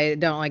names, but I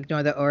don't like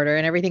know the order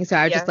and everything. So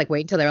I was just like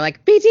waiting until they were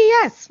like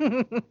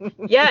BTS.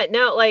 Yeah,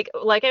 no, like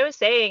I was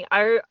saying,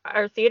 our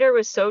theater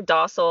was so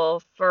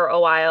docile for a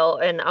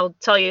while, and I'll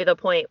tell you the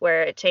point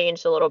where it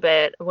changed a little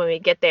bit when we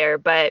get there.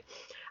 But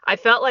I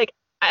felt like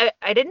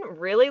I didn't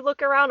really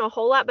look around a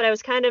whole lot, but I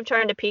was kind of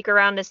trying to peek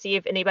around to see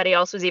if anybody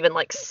else was even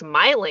like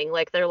smiling.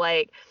 Like they're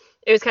like,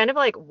 it was kind of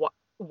like,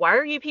 why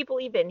are you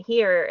people even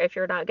here if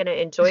you're not going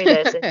to enjoy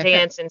this and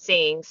dance and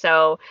sing?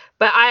 So,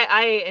 but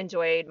I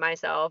enjoyed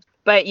myself.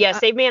 But yeah,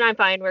 Save Me and I'm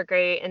Fine were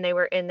great, and they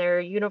were in their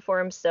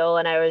uniform still,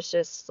 and I was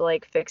just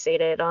like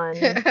fixated on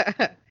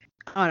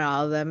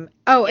all of them.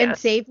 Oh, yes. And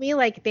Save Me,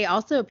 like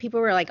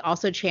people were like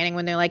also chanting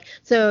when they're like,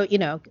 so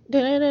save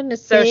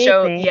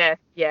me.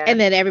 Yeah. And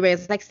then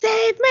everybody's like,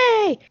 save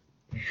me.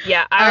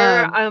 Yeah,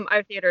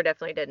 our theater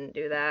definitely didn't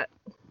do that.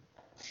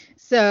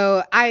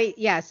 So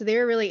so they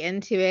were really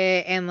into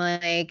it, and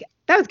like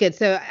that was good.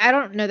 So I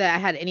don't know that I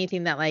had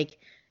anything that like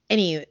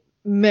any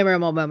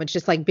memorable moments,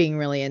 just like being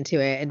really into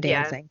it and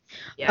dancing.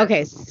 Yeah.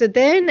 Okay, so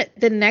then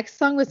the next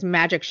song was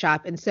Magic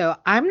Shop, and so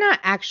I'm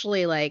not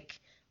actually like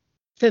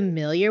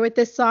familiar with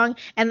this song.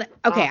 And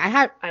okay,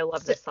 I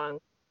love this song.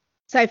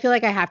 So I feel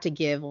like I have to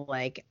give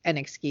like an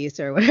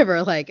excuse or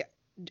whatever, like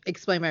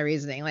explain my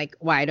reasoning, like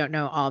why I don't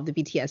know all of the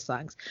BTS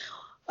songs.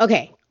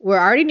 Okay, we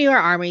already knew our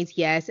armies.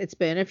 Yes, it's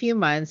been a few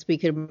months. We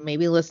could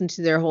maybe listen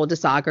to their whole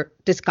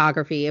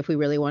discography if we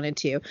really wanted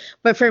to.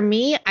 But for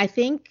me, I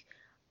think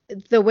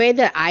the way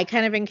that I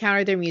kind of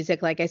encounter their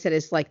music, like I said,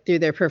 is like through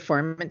their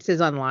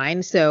performances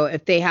online. So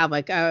if they have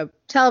like a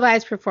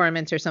televised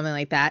performance or something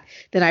like that,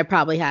 then I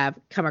probably have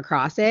come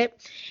across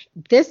it.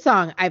 This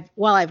song,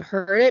 while I've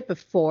heard it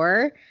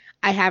before,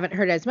 I haven't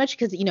heard it as much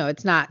because,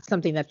 it's not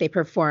something that they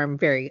perform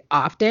very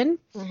often.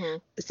 Mm-hmm.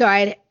 So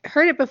I'd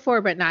heard it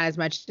before, but not as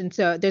much. And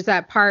so there's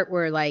that part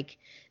where like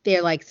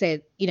they're like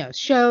said,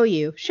 show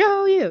you,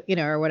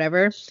 or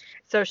whatever.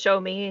 So show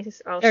me,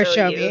 I'll Or show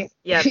show you. me.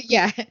 Yep.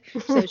 Yeah.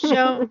 So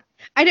show.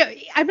 I'm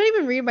not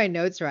even reading my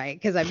notes right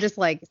because I'm just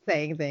like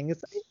saying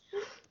things.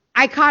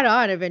 I caught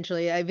on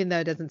eventually, even though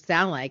it doesn't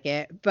sound like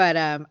it. But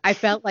I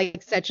felt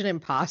like such an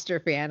imposter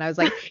fan. I was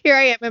like, here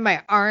I am in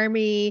my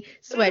army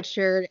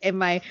sweatshirt and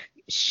my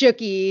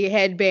Shooky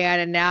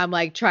headband, and now I'm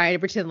like trying to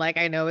pretend like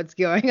I know what's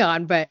going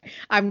on, but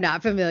I'm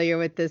not familiar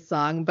with this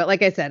song. But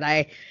like I said,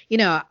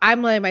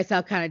 I'm letting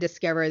myself kind of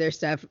discover their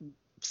stuff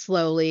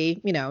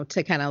slowly,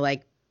 to kind of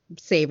like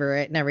savor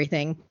it and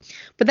everything.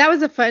 But that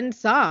was a fun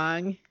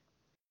song.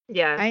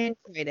 Yeah. I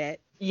enjoyed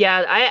it.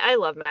 Yeah, I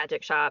love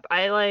Magic Shop.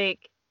 I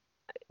like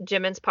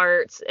Jimin's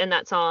parts in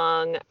that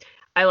song.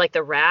 I like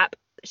the rap.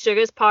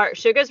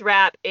 Suga's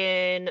rap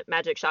in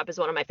Magic Shop is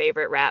one of my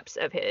favorite raps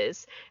of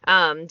his.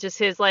 Just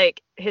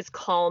his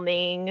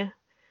calming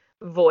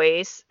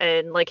voice,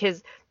 and like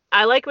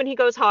I like when he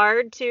goes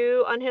hard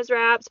too on his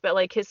raps, but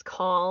like his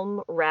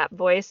calm rap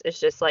voice is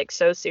just like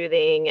so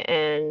soothing,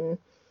 and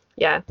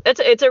yeah,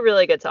 it's a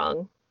really good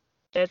song.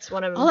 It's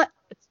one of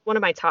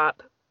my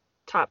top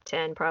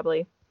 10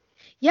 probably.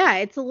 Yeah,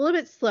 it's a little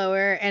bit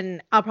slower,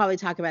 and I'll probably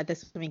talk about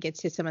this when we get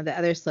to some of the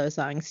other slow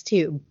songs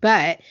too.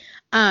 But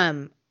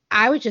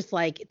I was just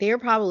like, they were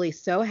probably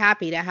so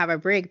happy to have a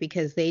break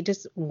because they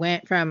just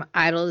went from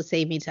Idol to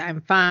Save Me to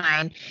I'm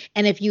Fine.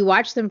 And if you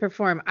watch them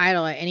perform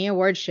Idol at any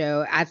award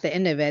show, at the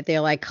end of it, they're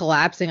like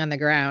collapsing on the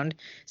ground.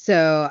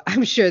 So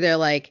I'm sure they're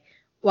like,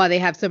 while they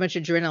have so much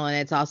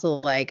adrenaline, it's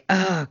also like,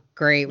 oh,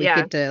 great, we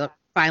get to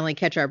finally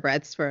catch our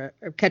breath for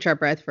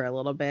a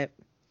little bit.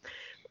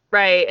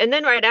 Right. And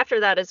then right after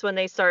that is when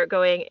they start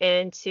going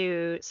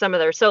into some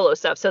of their solo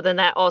stuff. So then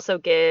that also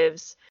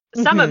gives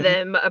some of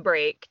them a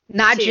break.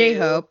 Not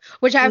J-Hope,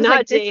 which I was not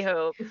like,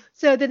 J-Hope.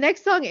 So the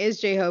next song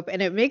is J-Hope,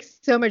 and it makes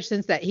so much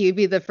sense that he would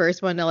be the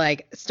first one to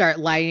like start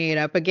lighting it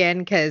up again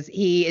because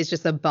he is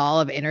just a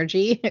ball of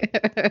energy.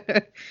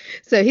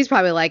 So he's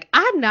probably like,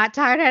 I'm not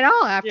tired at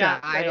all after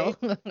Idol.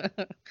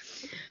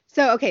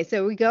 Right.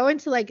 So we go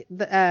into like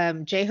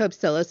the J-Hope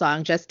solo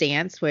song, Just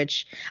Dance,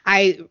 which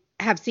I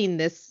have seen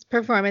this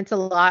performance a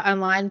lot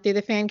online through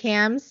the fan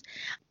cams,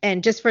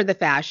 and just for the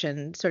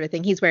fashion sort of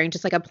thing, he's wearing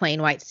just like a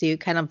plain white suit,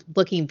 kind of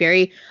looking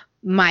very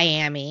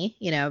Miami,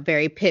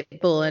 very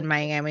Pitbull in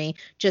Miami,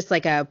 just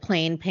like a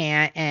plain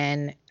pant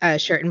and a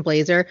shirt and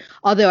blazer.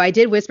 Although I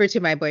did whisper to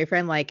my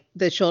boyfriend, like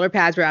the shoulder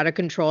pads were out of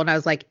control, and I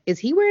was like, is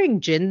he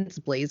wearing Jin's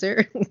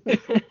blazer?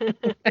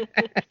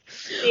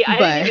 See,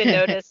 I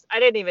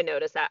didn't even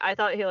notice that. I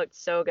thought he looked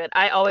so good.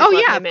 I always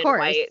love him in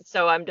white,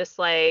 so I'm just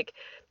like,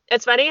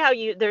 it's funny how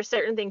there's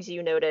certain things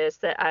you notice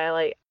that I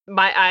like.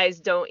 My eyes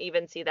don't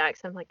even see that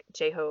because I'm like,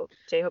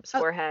 J-Hope's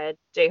forehead,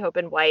 J-Hope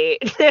in white.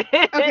 Okay,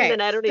 and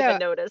then I don't even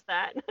notice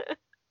that.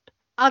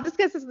 I'll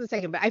discuss this in a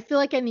second, but I feel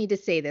like I need to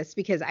say this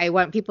because I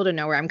want people to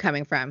know where I'm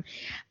coming from.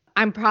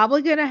 I'm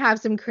probably going to have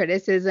some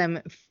criticism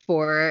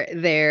for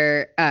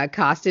their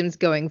costumes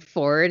going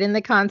forward in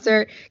the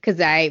concert because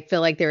I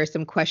feel like there are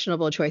some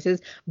questionable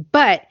choices,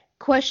 but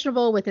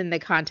questionable within the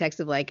context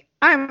of like,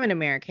 I'm an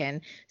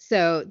American.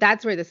 So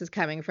that's where this is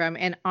coming from.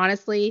 And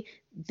honestly,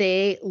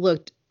 they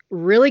looked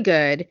really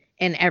good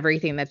in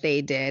everything that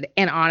they did.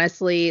 And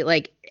honestly,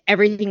 like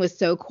everything was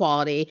so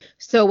quality,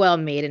 so well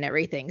made and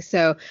everything.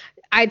 So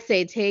I'd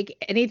say take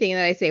anything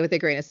that I say with a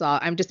grain of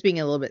salt. I'm just being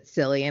a little bit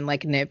silly and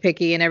like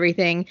nitpicky and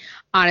everything.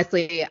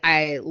 Honestly,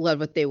 I love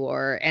what they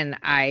wore and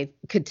I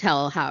could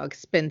tell how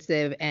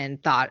expensive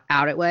and thought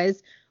out it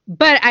was.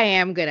 But I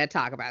am going to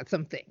talk about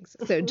some things.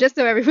 So just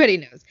so everybody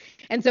knows.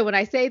 And so when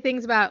I say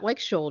things about like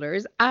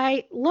shoulders,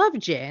 I love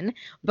Jin.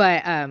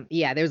 But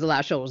there's a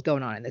lot of shoulders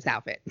going on in this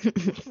outfit.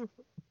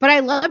 But I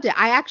loved it.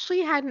 I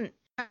actually hadn't.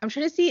 I'm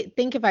trying to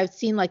think if I've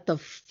seen like the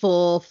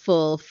full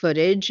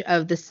footage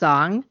of the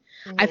song.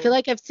 Mm-hmm. I feel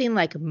like I've seen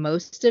like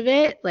most of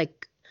it,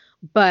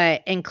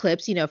 but in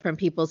clips, from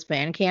people's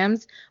fan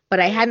cams. But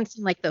I hadn't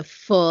seen like the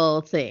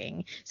full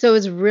thing. So it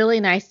was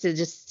really nice to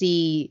just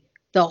see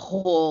the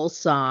whole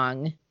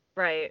song.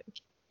 Right.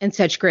 In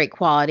such great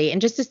quality. And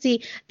just to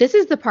see, this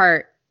is the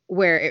part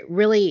where it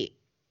really,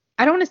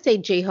 I don't want to say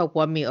J-Hope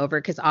won me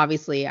over because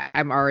obviously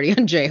I'm already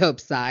on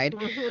J-Hope's side.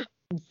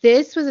 Mm-hmm.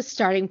 This was a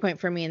starting point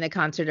for me in the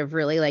concert of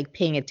really like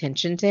paying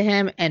attention to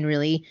him and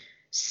really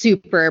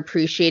super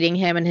appreciating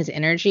him and his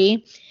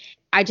energy.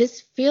 I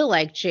just feel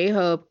like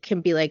J-Hope can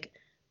be like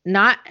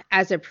not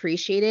as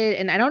appreciated.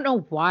 And I don't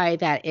know why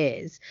that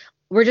is.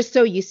 We're just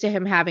so used to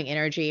him having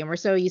energy and we're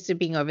so used to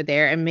being over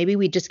there. And maybe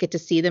we just get to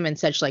see them in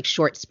such like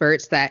short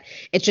spurts that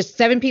it's just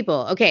 7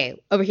 people. Okay,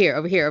 over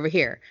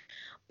here.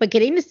 But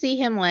getting to see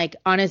him like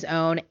on his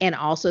own and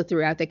also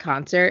throughout the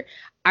concert,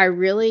 I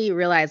really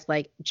realized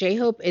like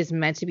J-Hope is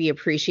meant to be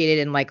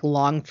appreciated in like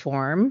long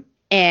form.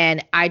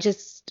 And I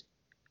just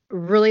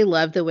really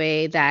love the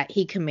way that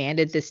he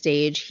commanded the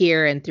stage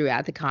here and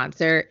throughout the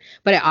concert.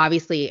 But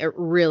it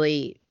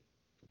really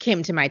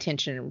came to my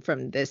attention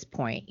from this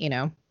point, you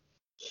know?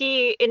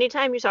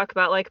 Anytime you talk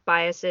about like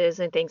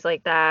biases and things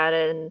like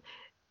that,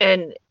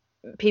 and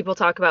people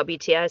talk about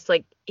BTS,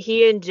 like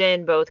he and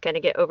Jin both kind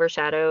of get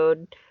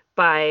overshadowed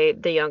by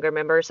the younger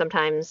members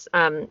sometimes.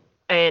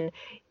 And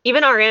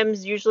even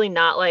RM's usually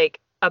not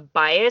like a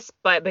bias,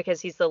 but because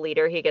he's the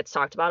leader, he gets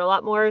talked about a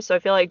lot more. So I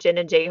feel like Jin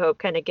and J-Hope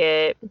kind of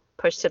get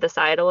pushed to the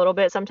side a little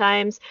bit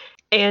sometimes.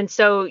 And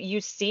so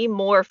you see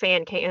more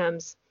fan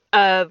cams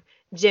of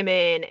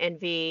Jimin and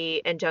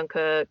V and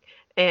Jungkook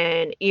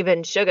and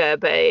even Suga,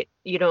 but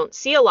you don't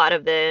see a lot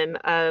of them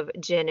of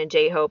Jin and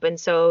J-Hope. And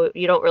so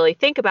you don't really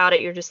think about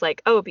it. You're just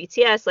like, oh,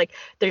 BTS, like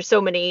there's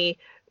so many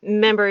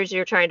members,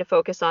 you're trying to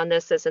focus on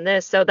this, and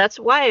this. So that's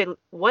why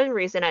one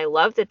reason I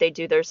love that they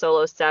do their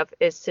solo stuff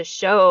is to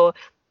show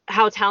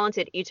how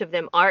talented each of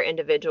them are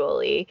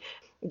individually,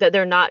 that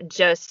they're not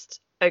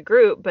just a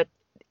group, but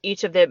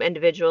each of them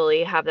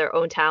individually have their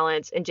own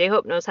talents. And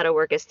J-Hope knows how to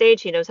work a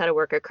stage. He knows how to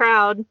work a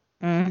crowd.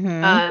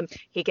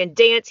 He can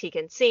dance, he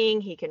can sing,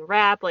 he can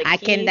rap. Like I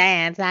can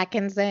dance, I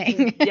can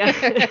sing.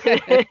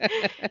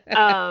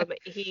 Yeah.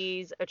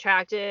 He's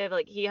attractive.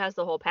 Like he has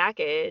the whole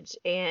package,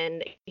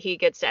 and he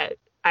gets to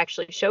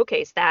actually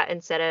showcase that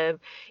instead of,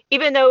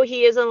 even though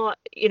he isn't,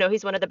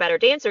 he's one of the better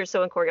dancers.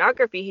 So in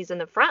choreography, he's in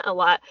the front a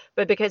lot,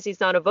 but because he's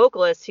not a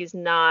vocalist, he's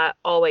not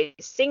always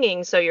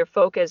singing. So your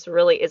focus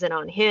really isn't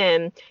on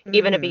him.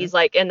 Even if he's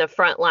like in the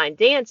front line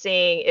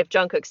dancing, if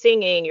Jungkook's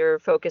singing, you're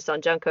focused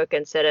on Jungkook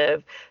instead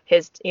of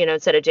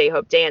instead of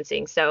J-Hope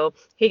dancing. So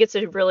he gets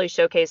to really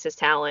showcase his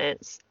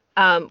talents.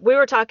 We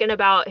were talking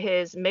about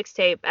his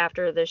mixtape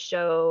after the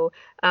show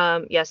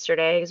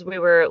yesterday, because we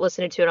were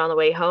listening to it on the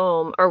way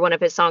home, or one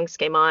of his songs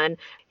came on.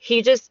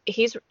 He's just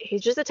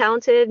a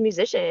talented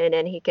musician,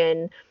 and he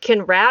can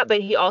rap,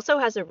 but he also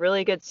has a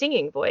really good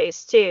singing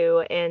voice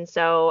too. And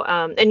so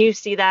and you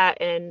see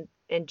that in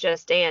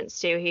Just Dance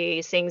too.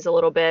 He sings a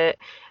little bit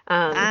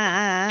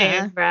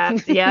and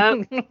raps.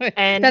 Yep.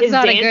 And that's his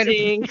not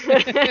dancing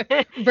a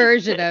good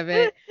version of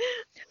it.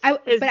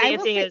 His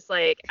dancing is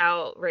like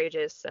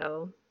outrageous.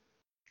 So.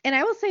 And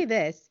I will say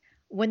this,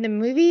 when the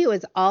movie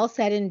was all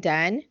said and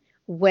done,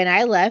 when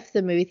I left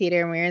the movie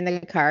theater and we were in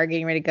the car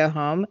getting ready to go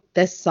home,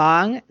 the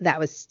song that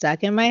was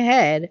stuck in my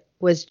head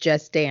was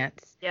Just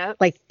Dance. Yep.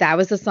 Like that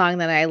was the song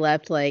that I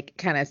left like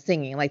kind of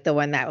singing, like the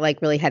one that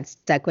like really had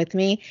stuck with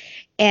me.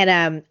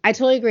 And I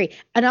totally agree.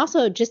 And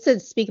also just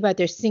to speak about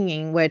their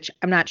singing, which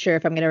I'm not sure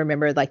if I'm going to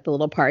remember like the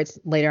little parts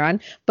later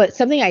on, but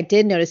something I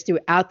did notice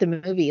throughout the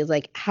movie is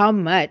like how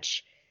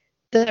much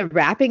the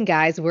rapping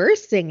guys were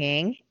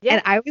singing. Yeah.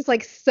 And I was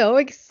like so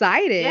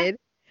excited. Yeah.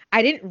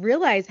 I didn't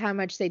realize how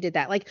much they did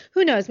that. Like,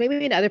 who knows,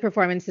 maybe in other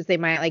performances they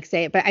might like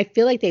say it, but I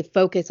feel like they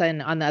focus on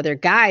the other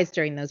guys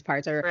during those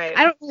parts, or right.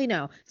 I don't really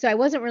know. So I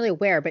wasn't really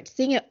aware, but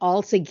seeing it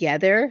all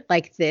together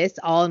like this,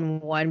 all in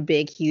one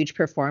big, huge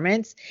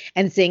performance,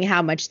 and seeing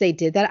how much they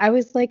did that, I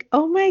was like,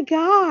 oh my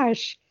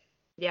gosh.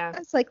 Yeah. I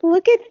was like,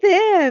 look at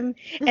them.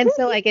 And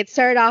so like it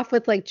started off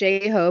with like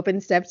J-Hope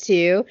in step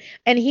 2,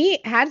 and he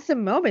had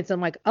some moments.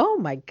 I'm like, oh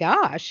my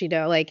gosh,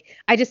 like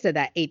I just said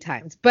that 8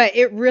 times, but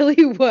it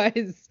really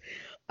was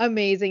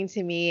amazing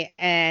to me.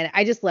 And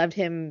I just loved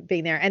him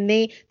being there. And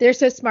they're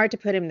so smart to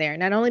put him there,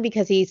 not only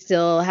because he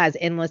still has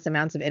endless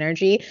amounts of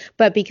energy,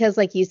 but because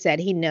like you said,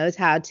 he knows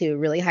how to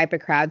really hype a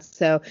crowd.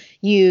 So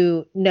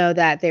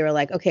that they were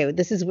like, okay,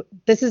 this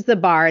is the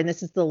bar and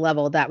this is the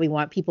level that we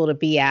want people to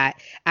be at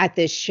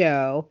this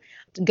show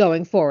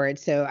going forward.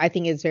 So I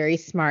think it's very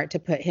smart to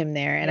put him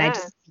there. And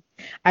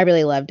yeah. I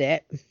really loved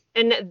it.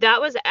 And that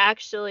was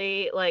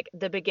actually like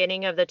the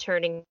beginning of the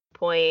turning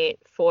point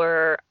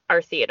for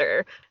our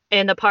theater.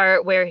 And the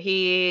part where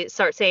he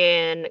starts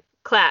saying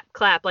clap,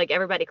 clap, like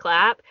everybody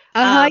clap.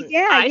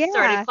 I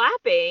started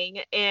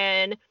clapping,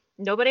 and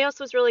nobody else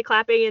was really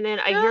clapping. And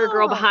then I hear a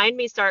girl behind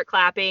me start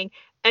clapping,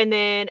 and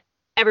then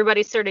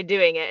everybody started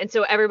doing it. And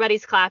so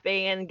everybody's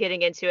clapping and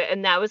getting into it.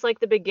 And that was like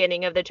the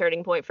beginning of the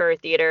turning point for our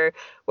theater,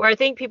 where I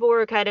think people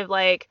were kind of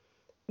like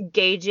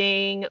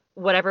gauging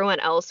what everyone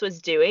else was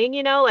doing,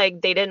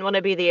 like they didn't want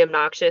to be the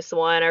obnoxious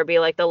one or be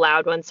like the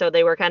loud one. So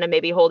they were kind of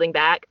maybe holding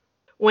back.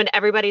 When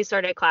everybody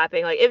started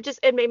clapping, like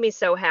it made me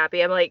so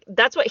happy. I'm like,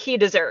 that's what he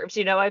deserves.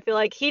 I feel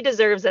like he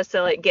deserves us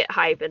to like get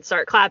hype and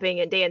start clapping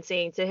and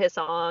dancing to his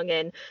song.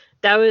 And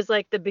that was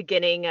like the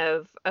beginning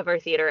of our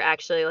theater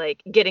actually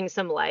like getting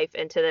some life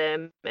into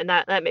them. And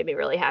that made me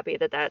really happy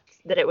that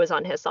it was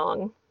on his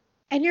song.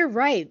 And you're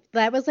right.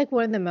 That was like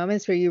one of the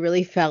moments where you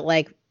really felt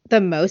like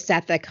the most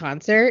at the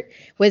concert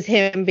was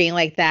him being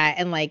like that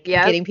and like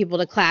getting people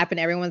to clap and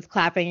everyone's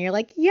clapping. And you're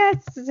like,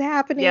 yes, this is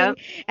happening. Yep.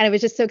 And it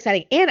was just so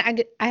exciting.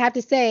 And I have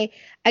to say,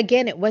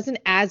 again, it wasn't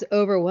as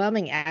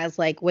overwhelming as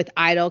like with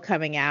Idol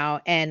coming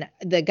out and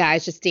the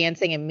guys just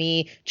dancing and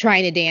me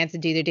trying to dance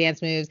and do their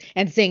dance moves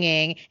and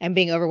singing and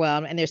being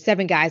overwhelmed. And there's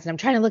 7 guys and I'm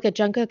trying to look at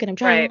Jungkook and I'm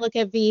trying to look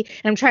at V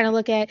and I'm trying to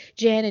look at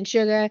Jin and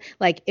Suga.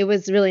 Like it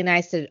was really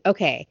nice to,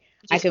 okay,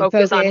 just I can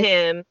focus on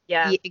him.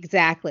 Yeah,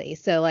 exactly.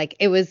 So like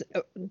it was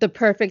the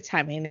perfect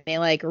timing. They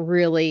like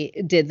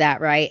really did that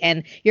right.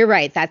 And you're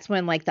right. That's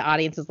when like the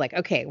audience is like,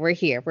 okay, we're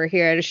here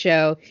at a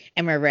show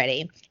and we're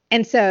ready.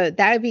 And so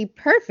that would be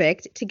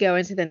perfect to go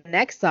into the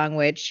next song,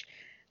 which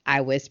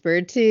I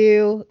whispered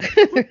to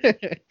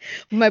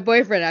my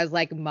boyfriend. I was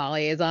like,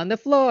 Molly is on the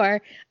floor.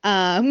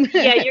 Yeah,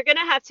 you're going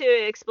to have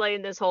to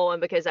explain this whole one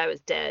because I was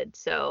dead.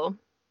 So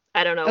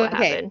I don't know what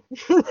happened.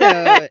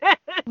 So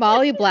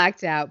Molly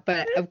blacked out,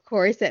 but of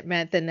course it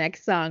meant the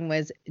next song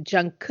was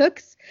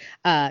Jungkook,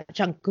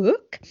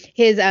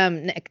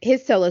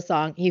 his solo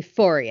song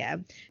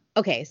Euphoria.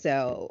 Okay,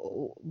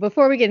 so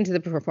before we get into the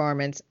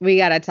performance, we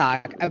gotta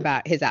talk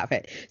about his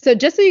outfit. So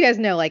just so you guys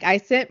know, like I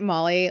sent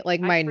Molly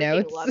like my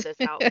notes. I love this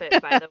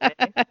outfit, by the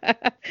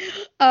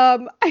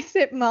way. I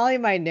sent Molly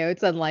my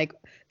notes on like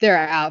their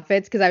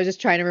outfits because I was just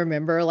trying to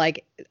remember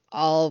like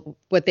all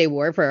what they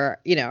wore for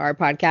our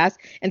podcast.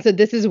 And so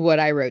this is what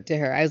I wrote to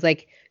her. I was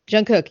like,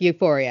 Jungkook,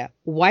 Euphoria,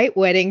 white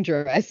wedding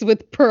dress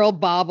with pearl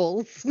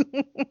baubles.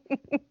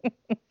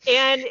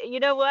 And you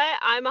know what?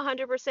 I'm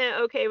 100%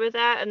 okay with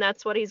that. And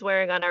that's what he's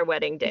wearing on our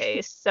wedding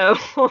day. So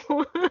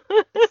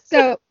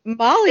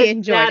Molly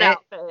enjoyed that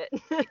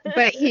it. Outfit.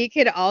 But he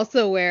could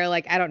also wear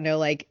like, I don't know,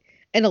 like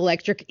an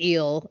electric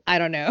eel. I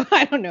don't know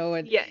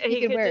what. Yeah, he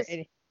could wear just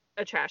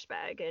a trash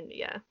bag and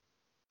yeah.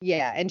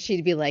 Yeah, and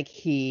she'd be like,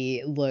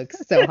 he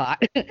looks so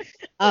hot.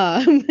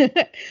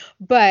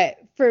 But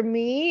for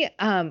me,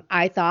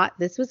 I thought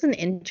this was an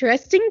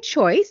interesting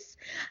choice.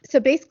 So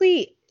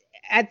basically,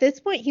 at this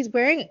point, he's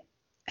wearing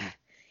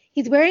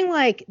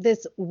like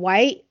this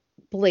white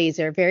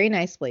blazer, very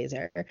nice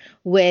blazer,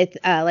 with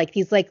like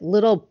these like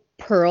little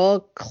pearl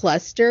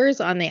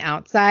clusters on the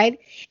outside,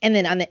 and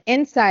then on the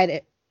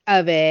inside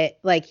of it,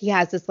 like he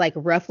has this like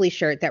ruffly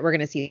shirt that we're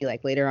gonna see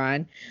like later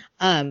on,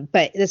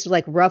 but this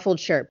like ruffled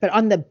shirt. But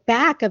on the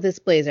back of this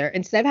blazer,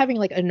 instead of having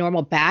like a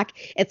normal back,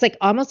 it's like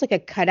almost like a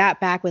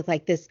cutout back with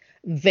like this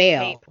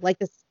veil, cape. Like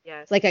this,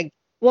 yes. Like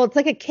it's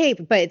like a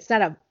cape, but it's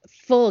not a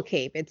full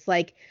cape. It's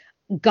like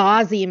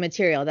gauzy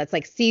material that's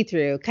like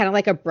see-through, kind of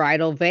like a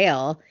bridal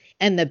veil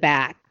in the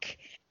back.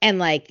 And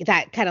like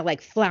that kind of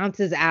like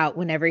flounces out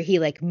whenever he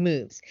like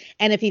moves.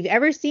 And if you've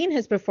ever seen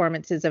his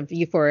performances of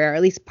Euphoria, or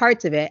at least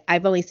parts of it,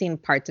 I've only seen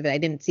parts of it. I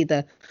didn't see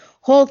the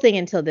whole thing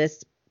until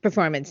this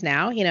performance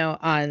now,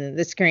 on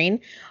the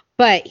screen.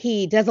 But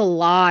he does a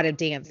lot of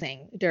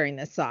dancing during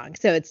this song.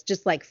 So it's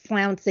just like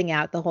flouncing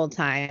out the whole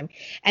time.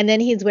 And then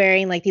he's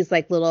wearing like these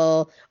like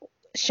little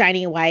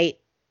shiny white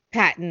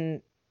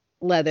patent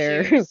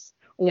leather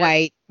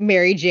white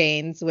Mary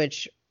Janes,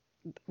 which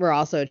were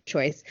also a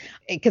choice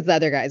because the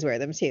other guys wear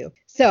them too.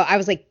 So I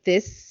was like,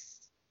 this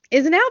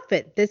is an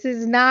outfit. This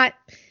is not,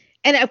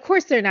 and of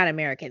course they're not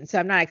American, so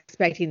I'm not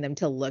expecting them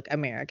to look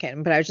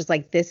American, but I was just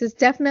like, this is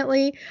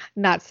definitely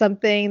not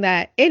something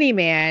that any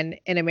man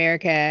in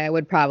America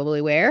would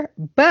probably wear,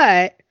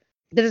 but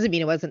that doesn't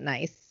mean it wasn't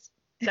nice.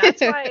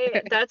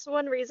 That's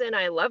one reason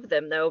I love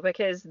them though,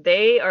 because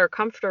they are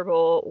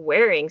comfortable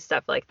wearing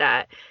stuff like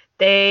that.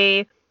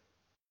 They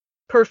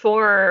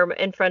perform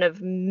in front of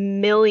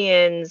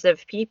millions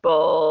of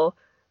people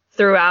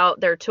throughout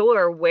their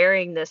tour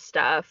wearing this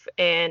stuff,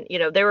 and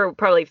there were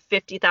probably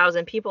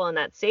 50,000 people in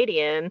that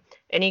stadium,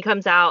 and he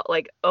comes out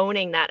like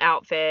owning that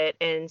outfit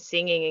and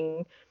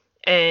singing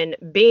and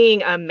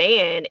being a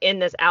man in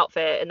this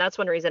outfit. And that's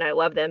one reason I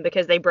love them,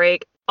 because they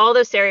break all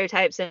the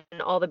stereotypes and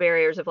all the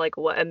barriers of like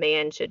what a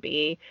man should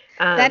be.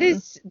 That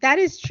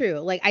is true.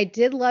 Like I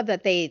did love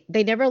that they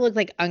never looked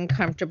like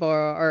uncomfortable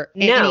or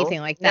anything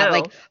like that. No.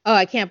 Like, oh,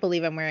 I can't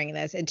believe I'm wearing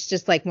this. It's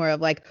just like more of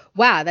like,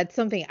 wow, that's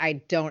something I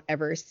don't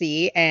ever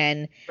see.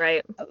 And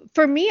right.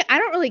 For me, I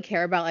don't really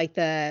care about like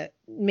the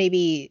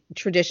maybe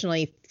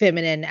traditionally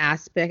feminine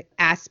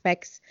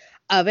aspects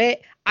of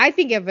it. I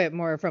think of it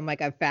more from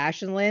like a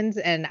fashion lens,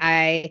 and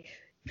I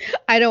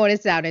don't want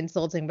to sound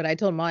insulting, but I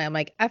told Molly, I'm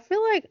like, I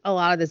feel like a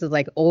lot of this is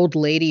like old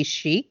lady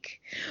chic,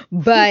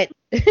 but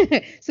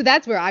so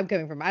that's where I'm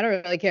coming from. I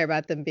don't really care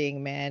about them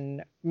being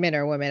men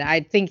or women.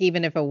 I think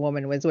even if a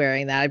woman was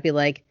wearing that, I'd be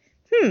like,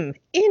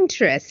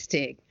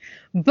 interesting.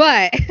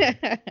 But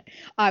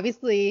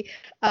obviously,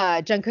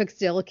 Jungkook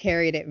still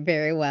carried it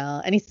very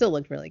well, and he still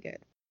looked really good.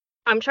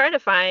 I'm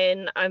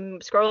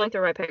scrolling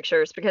through my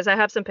pictures because I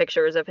have some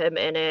pictures of him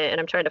in it, and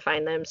I'm trying to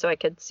find them so I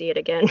could see it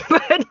again.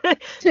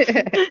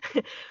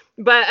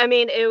 But I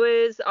mean, it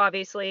was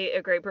obviously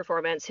a great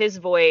performance. His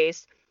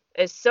voice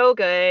is so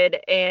good,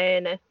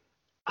 and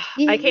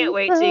I can't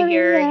wait to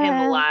hear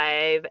him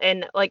live.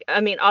 And like,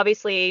 I mean,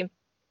 obviously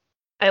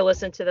I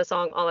listen to the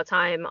song all the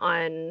time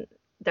on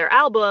their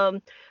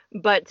album,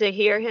 but to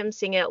hear him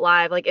sing it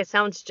live, like it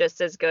sounds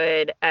just as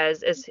good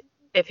as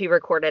if he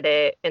recorded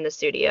it in the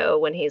studio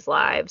when he's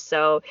live.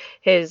 So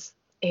his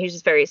he's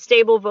just very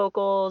stable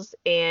vocals,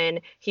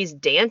 and he's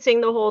dancing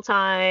the whole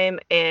time,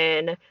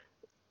 and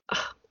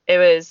it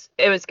was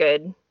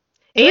good.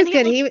 It And was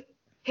good.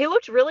 he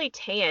looked really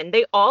tan.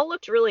 They all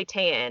looked really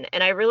tan,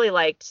 and I really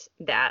liked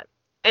that.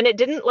 And it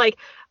didn't like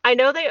I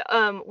know they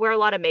wear a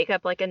lot of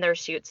makeup like in their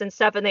shoots and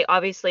stuff, and they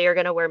obviously are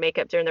gonna wear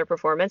makeup during their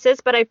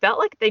performances, but I felt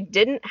like they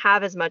didn't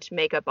have as much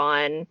makeup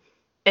on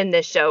in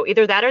this show.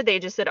 Either that or they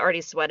just had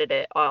already sweated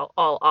it all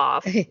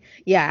off.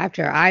 Yeah,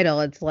 after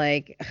Idol, it's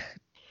like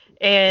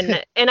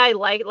And I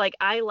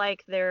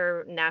like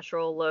their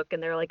natural look,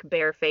 and they're like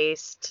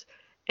barefaced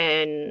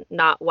and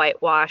not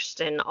whitewashed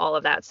and all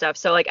of that stuff.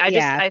 So like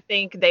yeah. I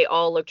think they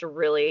all looked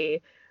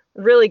really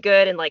really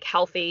good and like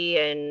healthy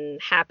and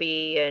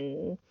happy.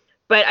 And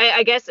but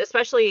I guess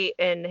especially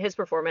in his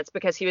performance,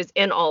 because he was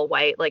in all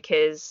white, like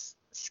his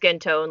skin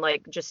tone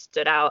like just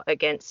stood out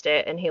against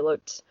it, and he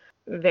looked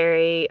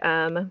very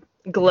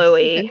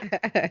glowy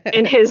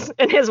in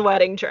his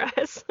wedding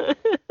dress.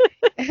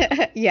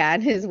 Yeah,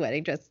 in his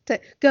wedding dress to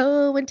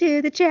go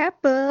into the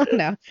chapel.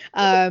 No.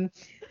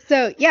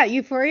 So yeah,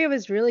 Euphoria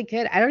was really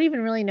good. I don't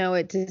even really know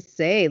what to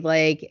say.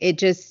 Like it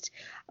just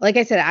like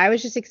I said, I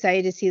was just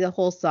excited to see the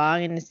whole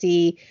song and to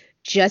see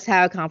just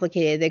how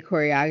complicated the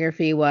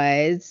choreography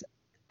was.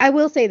 I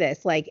will say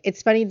this, like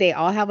it's funny they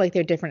all have like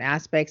their different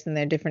aspects and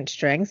their different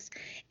strengths.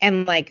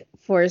 And like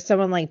for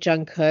someone like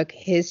Jungkook,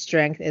 his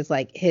strength is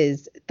like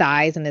his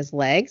thighs and his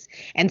legs.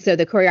 And so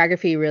the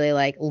choreography really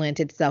like lent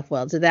itself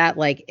well to that.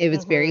 Like it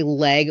was very Mhm.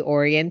 leg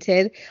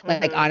oriented.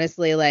 Like Mhm.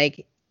 honestly,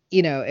 like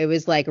it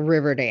was like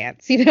river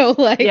dance,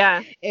 like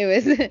Yeah.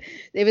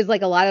 it was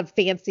like a lot of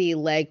fancy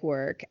leg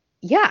work.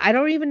 Yeah, I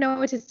don't even know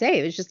what to say.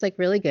 It was just like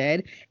really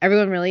good.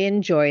 Everyone really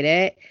enjoyed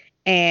it.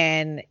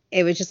 And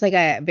it was just like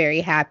a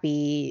very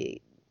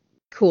happy,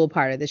 cool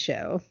part of the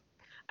show.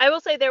 I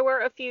will say there were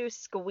a few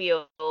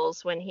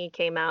squeals when he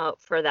came out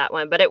for that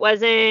one, but it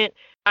wasn't.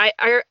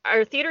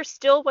 Our theater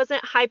still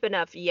wasn't hype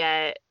enough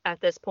yet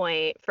at this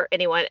point for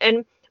anyone.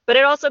 And but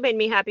it also made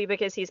me happy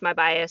because he's my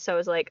bias. So I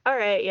was like, all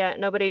right, yeah,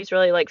 nobody's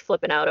really like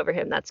flipping out over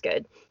him. That's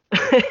good.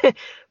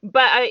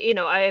 But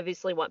I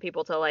obviously want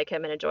people to like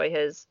him and enjoy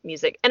his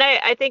music. And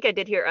I think I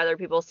did hear other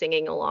people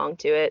singing along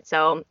to it.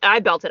 So I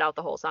belted out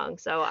the whole song.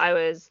 So I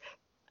was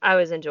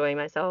enjoying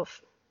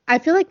myself. I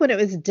feel like when it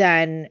was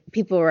done,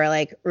 people were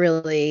like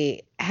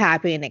really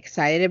happy and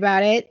excited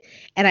about it.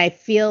 And I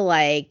feel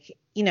like,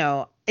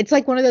 it's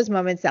like one of those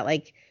moments that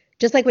like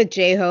just like with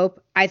J-Hope,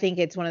 I think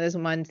it's one of those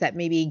ones that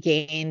maybe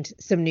gained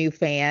some new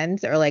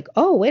fans or like,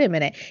 oh, wait a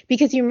minute.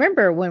 Because you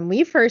remember when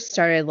we first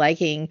started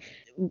liking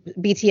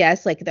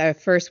BTS, like the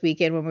first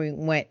weekend when we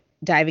went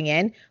diving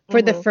in,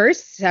 for the Hmm.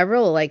 first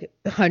several like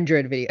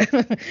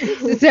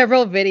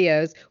several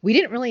videos, we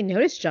didn't really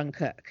notice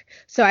Jungkook.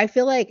 So I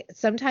feel like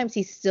sometimes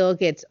he still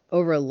gets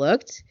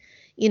overlooked,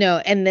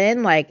 and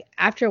then like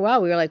after a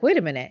while we were like, wait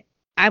a minute.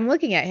 I'm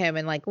looking at him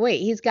and like, wait,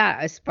 he's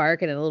got a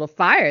spark and a little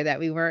fire that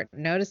we weren't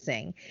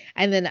noticing.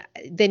 And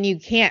then you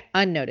can't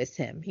unnotice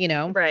him.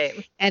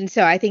 Right. And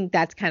so I think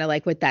that's kind of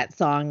like what that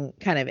song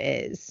kind of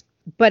is.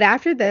 But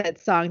after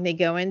that song, they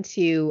go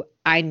into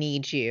I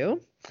Need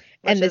You.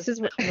 And Which this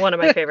is is one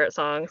of my favorite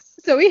songs.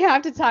 so we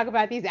have to talk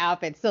about these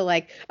outfits. So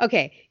like,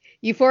 okay,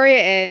 Euphoria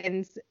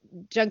ends.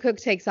 Jungkook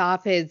takes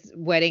off his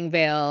wedding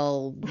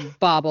veil,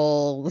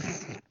 bauble,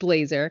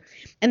 blazer,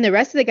 and the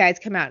rest of the guys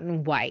come out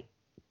in white.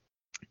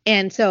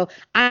 And so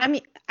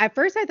at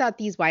first I thought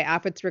these white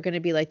outfits were going to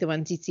be like the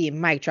ones you see in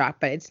Mic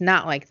Drop, but it's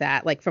not like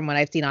that. Like from what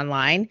I've seen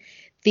online,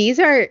 these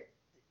are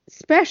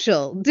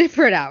special,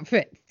 different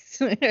outfits.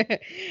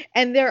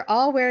 And they're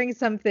all wearing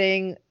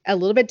something a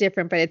little bit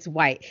different, but it's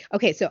white.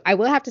 Okay, so I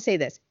will have to say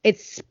this.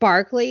 It's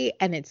sparkly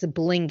and it's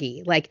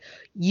blingy. Like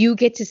you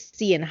get to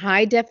see in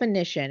high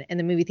definition in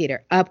the movie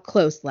theater up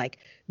close, like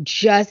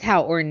just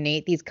how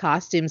ornate these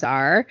costumes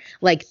are.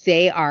 Like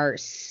they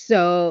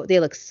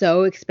look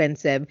so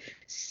expensive,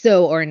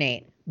 so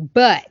ornate.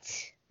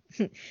 But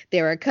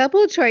there were a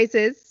couple of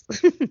choices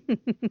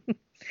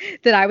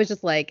that I was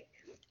just like,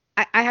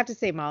 I have to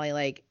say, Molly,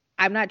 like,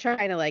 I'm not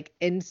trying to like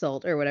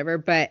insult or whatever,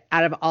 but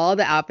out of all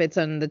the outfits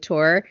on the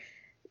tour,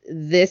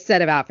 this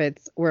set of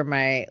outfits were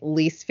my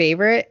least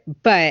favorite.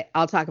 But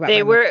I'll talk about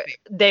They my most were favorite.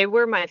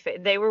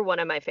 they were one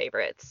of my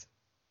favorites.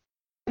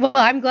 Well,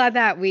 I'm glad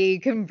that we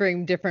can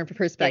bring different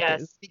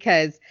perspectives Yes.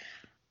 because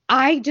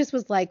I just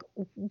was like,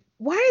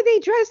 why are they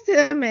dressed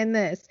him in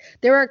this?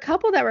 There were a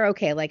couple that were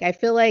okay. Like I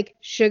feel like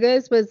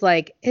Suga's was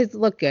like his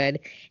look good.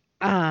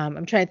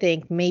 I'm trying to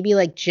think, maybe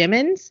like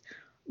Jimin's,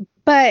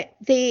 but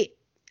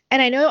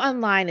and I know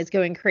online is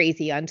going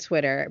crazy on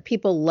Twitter.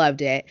 People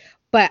loved it,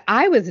 but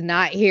I was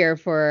not here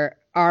for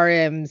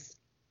RM's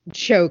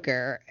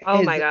choker,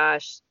 Oh my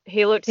gosh.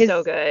 He looked so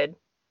his good.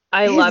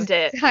 I his loved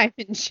it.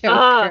 diamond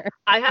choker.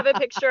 I have a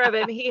picture of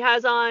him. He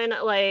has on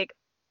like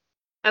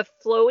a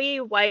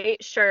flowy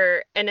white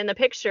shirt, and in the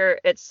picture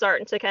it's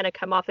starting to kind of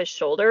come off his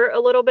shoulder a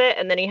little bit,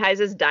 and then he has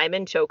his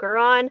diamond choker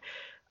on.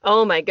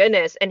 Oh my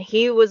goodness. And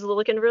he was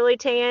looking really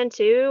tan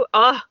too.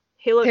 Oh,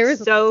 he looked There was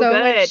so so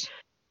good. much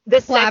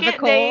The second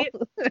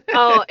clavicle.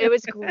 oh, it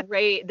was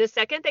great. The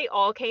second they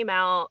all came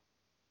out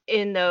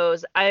in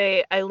those,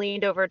 I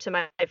leaned over to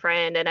my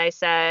friend and I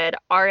said,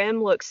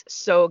 RM looks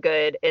so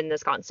good in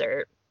this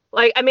concert.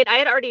 Like, I mean, I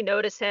had already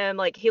noticed him,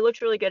 like he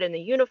looked really good in the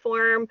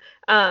uniform,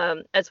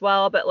 as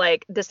well, but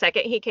like the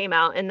second he came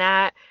out in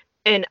that,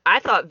 and I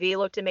thought V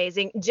looked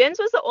amazing. Jin's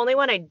was the only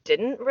one I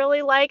didn't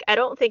really like. I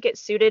don't think it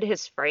suited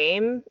his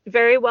frame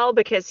very well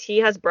because he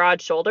has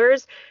broad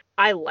shoulders.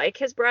 I like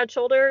his broad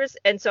shoulders,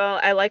 and so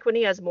I like when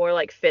he has more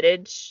like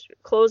fitted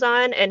clothes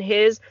on, and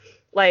his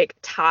like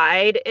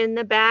tied in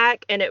the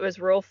back and it was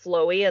real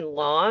flowy and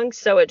long,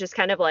 so it just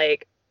kind of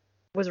like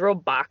was real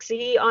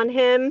boxy on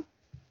him.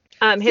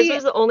 His See,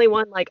 was the only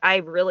one like I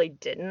really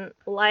didn't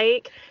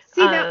like.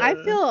 See now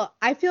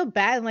I feel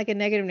bad and like a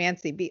negative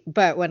Nancy,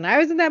 but when I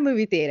was in that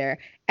movie theater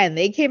and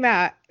they came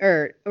out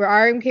or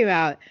RM came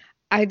out,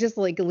 I just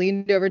like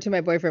leaned over to my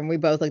boyfriend. We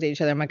both looked at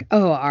each other. I'm like,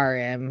 oh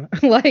RM,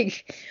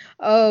 like,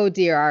 oh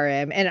dear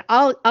RM. And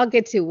I'll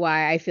get to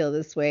why I feel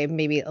this way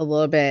maybe a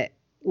little bit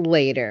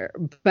later,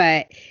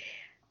 but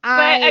But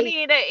I I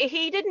mean,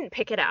 he didn't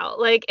pick it out.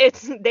 Like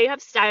it's they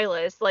have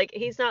stylists. Like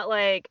he's not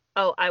like,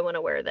 oh, I want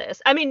to wear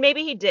this. I mean,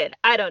 maybe he did.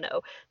 I don't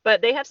know.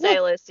 But they have well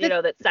stylists, the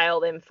that style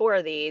them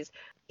for these.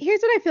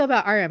 here's what I feel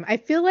about RM. I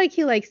feel like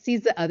he like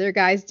sees the other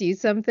guys do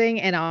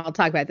something, and I'll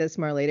talk about this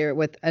more later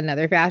with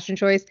another fashion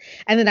choice.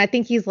 And then I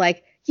think he's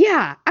like,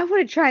 yeah, I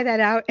want to try that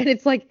out. And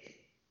it's like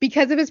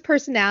because of his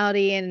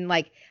personality and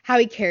like how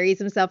he carries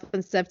himself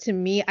and stuff, to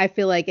me, I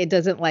feel like it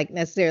doesn't like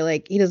necessarily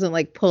like he doesn't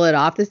like pull it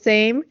off the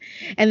same.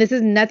 And this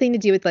is nothing to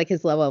do with like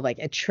his level of like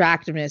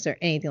attractiveness or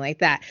anything like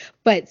that.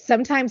 But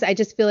sometimes I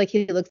just feel like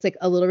he looks like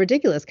a little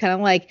ridiculous, kind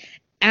of like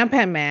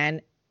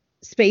Ant-Man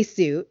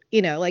spacesuit,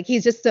 like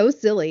he's just so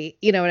silly,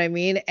 you know what I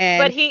mean? But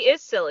And he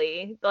is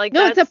silly. Like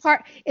no, that's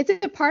it's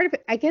a part of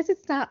it. I guess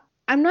it's not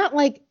I'm not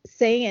like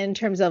saying it in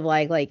terms of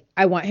like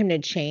I want him to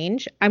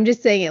change. I'm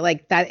just saying it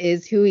like that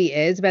is who he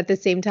is, but at the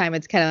same time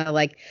it's kind of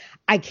like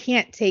I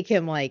can't take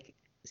him like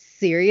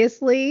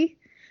seriously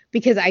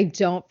because I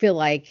don't feel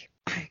like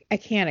I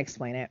can't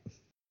explain it.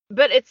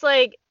 but it's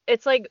like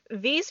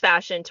V's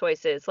fashion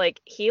choices. Like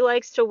he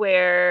likes to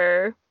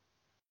wear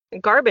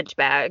garbage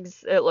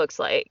bags, it looks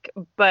like,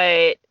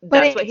 but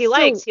But that's what it's he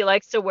likes. still He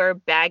likes to wear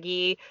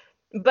baggy,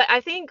 but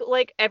I think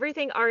like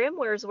everything RM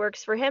wears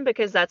works for him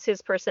because that's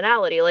his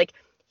personality. Like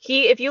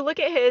if you look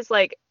at his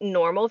like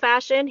normal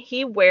fashion,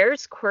 he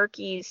wears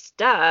quirky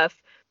stuff.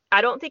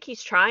 I don't think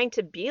he's trying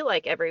to be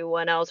like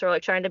everyone else or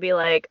like trying to be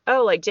like,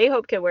 oh, like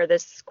J-Hope can wear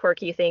this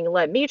quirky thing,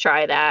 let me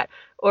try that.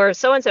 Or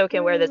so and so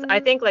can wear this. I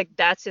think mm, like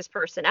that's his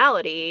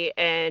personality,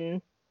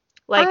 and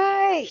like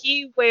I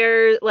he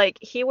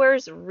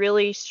wears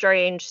really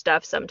strange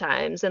stuff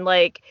sometimes, and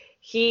like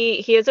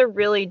he has a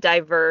really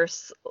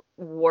diverse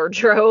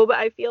wardrobe,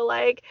 I feel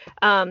like.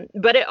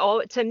 But it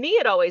all to me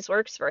it always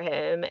works for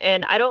him,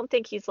 and I don't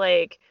think he's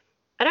like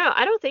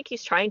I don't think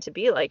he's trying to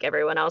be like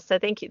everyone else. I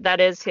think that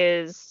is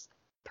his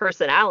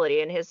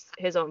personality and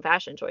his own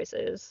fashion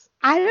choices.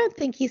 I don't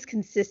think he's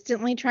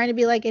consistently trying to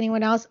be like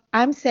anyone else.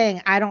 I'm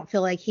saying I don't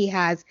feel like he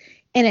has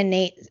an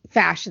innate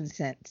fashion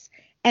sense.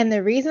 And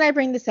the reason I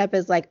bring this up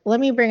is like, let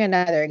me bring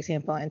another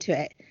example into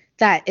it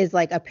that is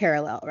like a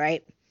parallel,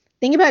 right?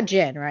 Think about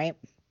Jin, right?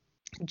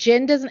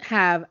 Jin doesn't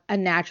have a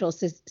natural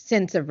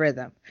sense of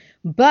rhythm,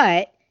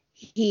 but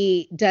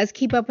he does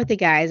keep up with the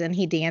guys and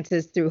he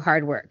dances through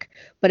hard work.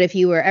 But if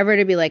you were ever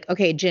to be like,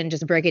 okay, Jin,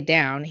 just break it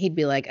down, he'd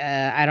be like,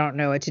 I don't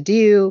know what to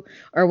do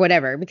or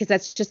whatever, because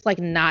that's just like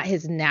not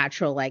his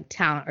natural like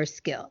talent or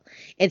skill.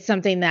 It's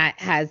something that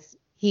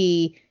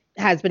he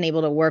has been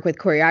able to work with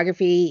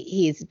choreography.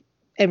 He's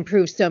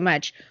improved so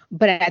much.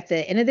 But at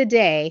the end of the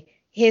day,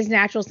 his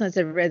natural sense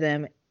of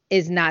rhythm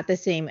is not the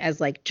same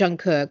as like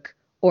Jungkook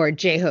or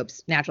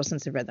J-Hope's natural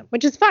sense of rhythm,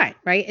 which is fine,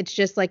 right? It's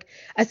just like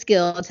a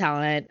skill,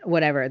 talent,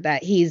 whatever,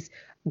 that he's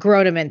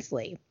grown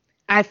immensely.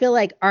 I feel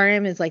like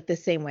RM is like the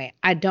same way.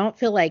 I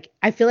feel like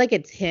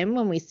it's him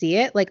when we see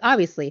it. Like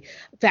obviously,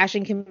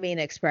 fashion can be an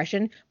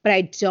expression, but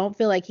I don't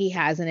feel like he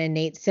has an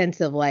innate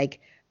sense of like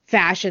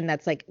fashion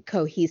that's like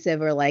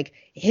cohesive or like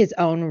his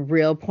own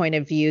real point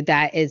of view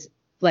that is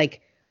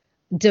like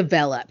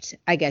developed,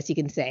 I guess you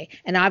can say.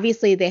 And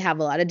obviously they have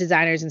a lot of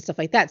designers and stuff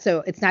like that.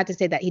 So it's not to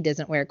say that he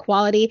doesn't wear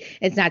quality.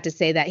 It's not to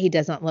say that he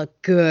doesn't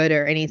look good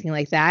or anything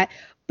like that.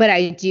 But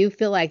I do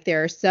feel like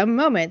there are some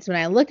moments when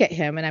I look at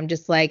him and I'm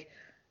just like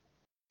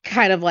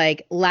kind of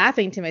like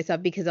laughing to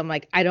myself because I'm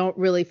like, I don't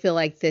really feel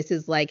like this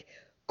is like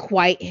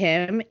quite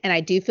him. And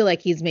I do feel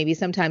like he's maybe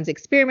sometimes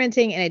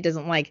experimenting and it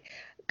doesn't like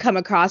come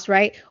across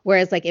right.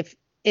 Whereas like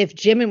if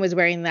Jimin was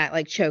wearing that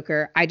like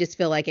choker, I just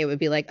feel like it would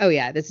be like, oh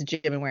yeah, this is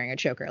Jimin wearing a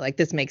choker. Like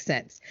this makes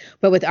sense.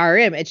 But with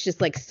RM, it's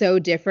just like so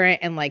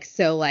different and like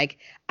so like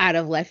out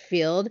of left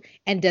field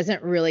and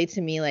doesn't really to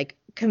me like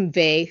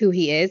convey who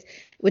he is,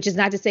 which is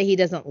not to say he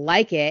doesn't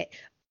like it.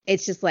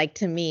 It's just like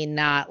to me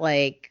not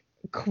like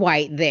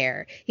quite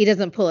there. He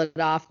doesn't pull it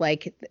off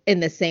like in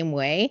the same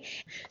way.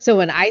 So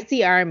when I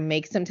see RM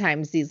make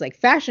sometimes these like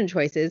fashion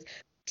choices,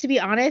 to be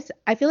honest,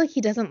 I feel like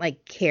he doesn't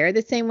like care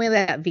the same way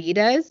that V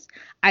does.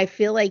 I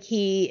feel like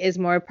he is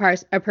more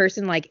a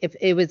person like if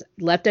it was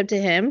left up to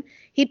him,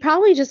 he'd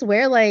probably just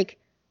wear like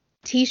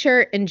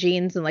t-shirt and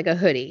jeans and like a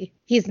hoodie.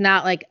 He's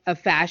not like a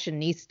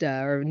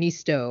fashionista or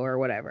nisto or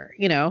whatever,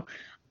 you know.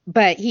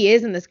 But he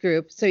is in this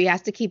group, so he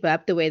has to keep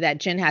up the way that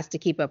Jin has to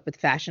keep up with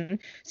fashion.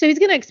 So he's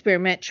going to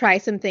experiment, try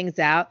some things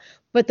out.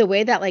 But the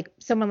way that like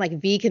someone like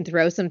V can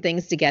throw some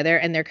things together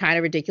and they're kind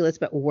of ridiculous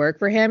but work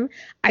for him,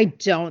 I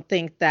don't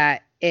think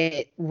that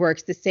it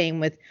works the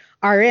same with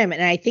RM.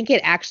 And I think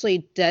it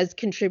actually does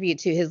contribute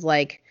to his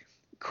like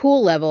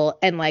cool level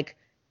and like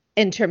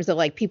in terms of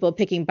like people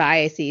picking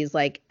biases,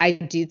 like I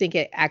do think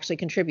it actually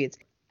contributes.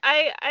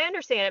 I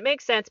understand. It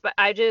makes sense, but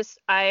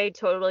I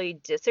totally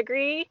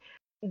disagree.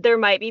 There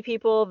might be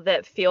people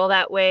that feel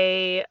that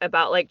way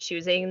about like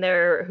choosing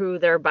who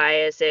their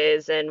bias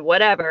is and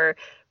whatever,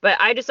 but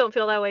I just don't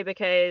feel that way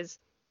because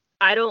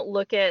I don't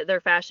look at their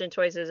fashion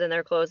choices and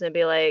their clothes and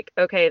be like,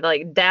 okay,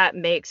 like that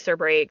makes or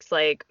breaks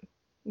like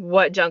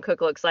what Jungkook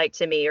looks like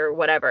to me or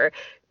whatever.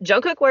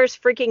 Jungkook wears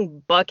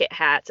freaking bucket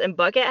hats, and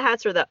bucket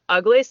hats are the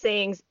ugliest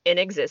things in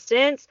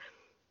existence.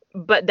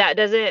 But that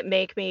doesn't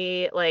make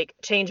me like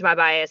change my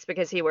bias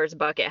because he wears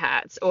bucket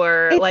hats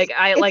or like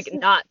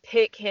not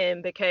pick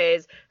him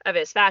because of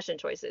his fashion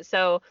choices.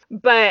 So,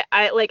 but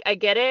I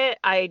get it.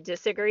 I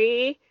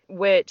disagree,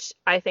 which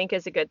I think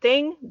is a good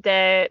thing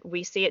that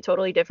we see it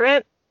totally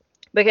different.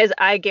 Because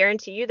I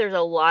guarantee you there's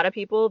a lot of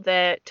people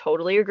that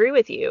totally agree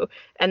with you.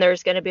 And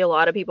there's going to be a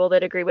lot of people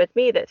that agree with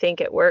me that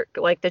think it worked,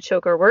 like the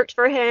choker worked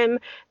for him,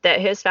 that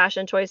his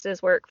fashion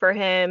choices work for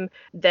him,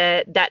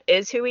 that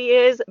is who he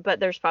is. But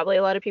there's probably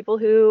a lot of people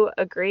who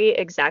agree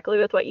exactly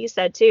with what you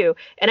said too.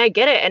 And I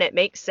get it. And it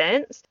makes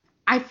sense.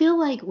 I feel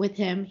like with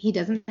him, he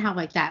doesn't have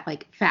like that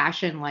like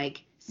fashion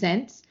like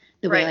sense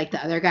the way like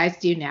the other guys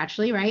do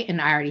naturally, right? And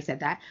I already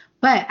said that.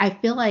 But I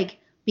feel like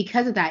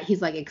because of that,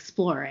 he's like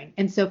exploring.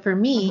 And so for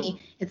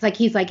me, it's like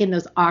he's like in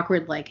those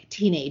awkward like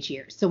teenage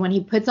years. So when he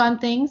puts on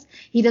things,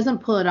 he doesn't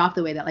pull it off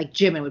the way that like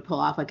Jimin would pull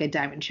off like a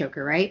diamond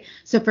choker, right?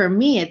 So for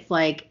me, it's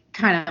like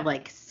kind of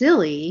like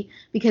silly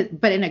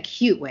but in a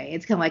cute way.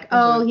 It's kind of like,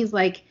 oh, he's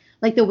like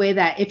the way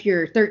that if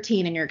you're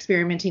 13 and you're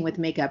experimenting with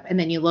makeup and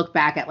then you look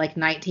back at like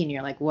 19,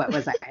 you're like, what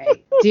was I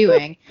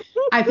doing?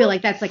 I feel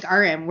like that's like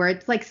RM, where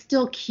it's like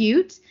still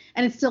cute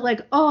and it's still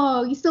like,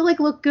 oh, you still like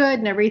look good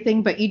and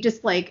everything, but you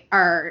just like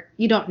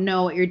you don't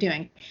know what you're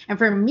doing. And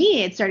for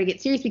me, it started to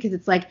get serious because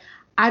it's like,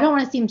 I don't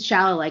want to seem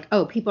shallow, like,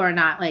 oh, people are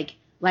not like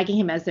liking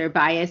him as their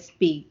bias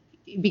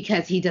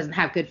because he doesn't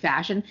have good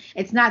fashion.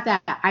 It's not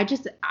that.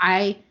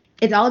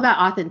 It's all about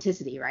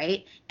authenticity,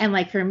 right? And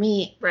like for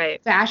me,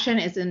 fashion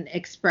is an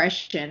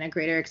expression, a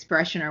greater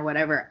expression or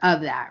whatever of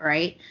that,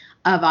 right?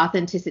 Of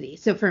authenticity.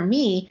 So for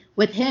me,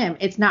 with him,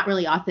 it's not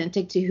really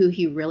authentic to who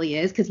he really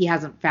is because he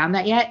hasn't found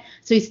that yet.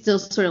 So he's still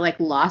sort of like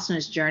lost on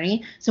his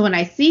journey. So when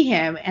I see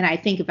him and I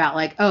think about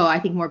like, oh, I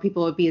think more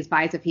people would be as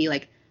biased if he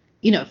like,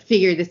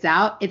 figured this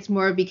out. It's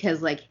more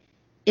because like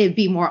it'd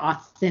be more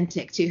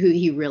authentic to who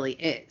he really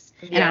is.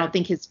 And I don't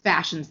think his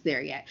fashion's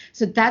there yet.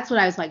 So that's what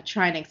I was like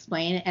trying to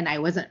explain. And I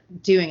wasn't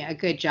doing a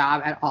good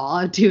job at all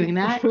of doing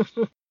that.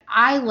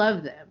 I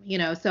love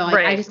them, so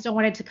like, I just don't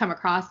want it to come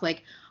across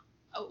like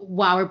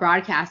while we're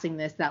broadcasting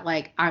this, that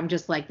like, I'm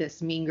just like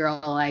this mean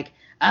girl, like,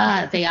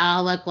 they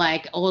all look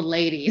like old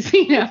ladies,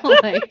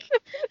 like,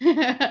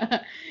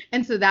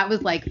 and so that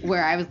was like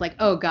where I was like,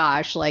 oh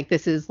gosh, like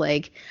this is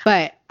like,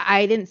 but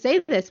I didn't say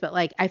this, but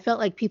like, I felt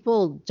like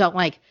people don't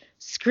like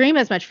scream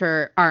as much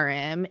for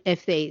RM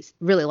if they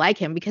really like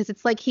him because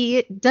it's like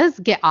he does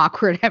get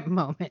awkward at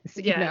moments,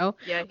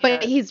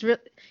 but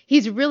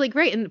he's really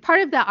great. And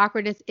part of that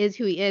awkwardness is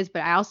who he is,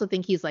 but I also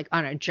think he's like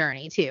on a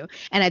journey too.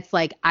 And it's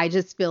like, I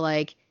just feel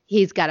like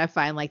he's got to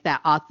find like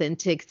that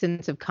authentic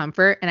sense of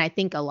comfort. And I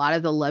think a lot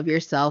of the love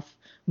yourself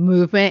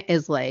movement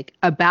is like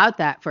about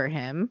that for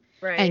him.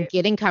 And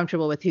getting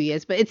comfortable with who he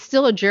is, but it's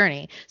still a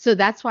journey. So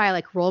that's why I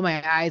like roll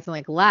my eyes and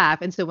like laugh.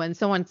 And so when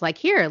someone's like,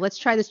 here, let's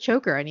try this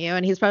choker on you,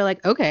 and he's probably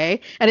like, okay.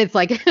 And it's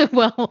like,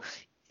 well,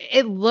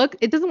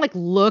 it doesn't like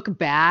look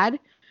bad,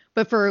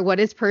 but for what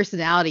his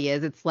personality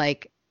is, it's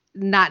like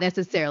not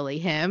necessarily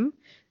him.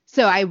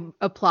 So I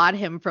applaud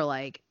him for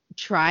like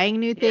trying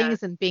new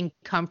things and being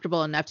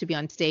comfortable enough to be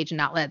on stage and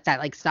not let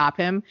that like stop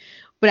him.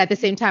 But at the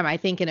same time, I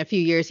think in a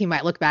few years he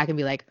might look back and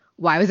be like,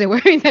 why was I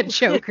wearing that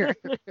choker?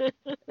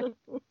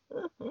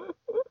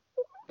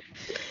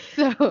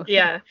 So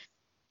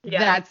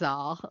that's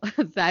all.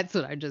 That's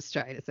what I'm just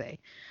trying to say.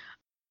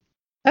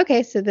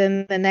 Okay, so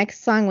then the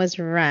next song was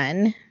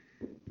Run.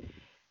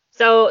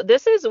 So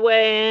this is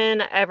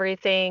when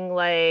everything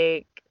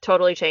like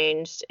totally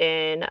changed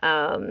in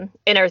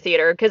our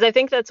theater, because I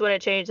think that's when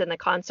it changed in the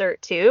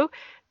concert too.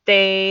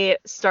 They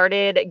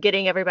started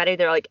getting everybody,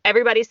 they're like,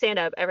 everybody stand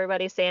up,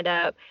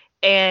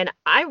 And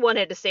I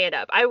wanted to stand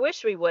up. I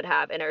wish we would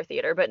have in our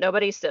theater, but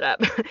nobody stood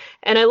up.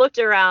 And I looked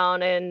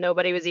around and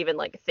nobody was even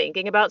like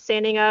thinking about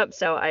standing up,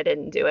 so I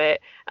didn't do it.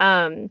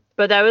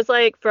 But that was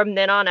like from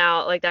then on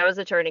out, like that was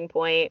a turning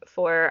point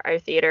for our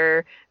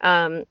theater.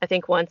 I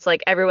think once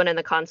like everyone in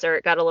the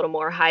concert got a little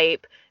more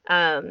hype,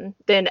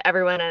 then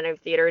everyone in our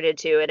theater did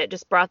too, and it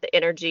just brought the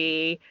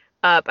energy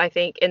up, I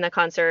think, in the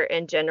concert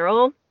in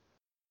general.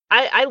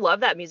 I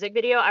love that music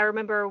video. I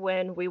remember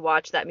when we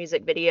watched that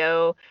music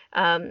video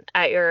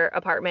at your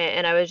apartment,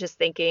 and I was just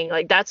thinking,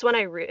 like, that's when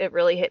it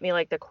really hit me,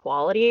 like, the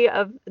quality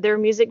of their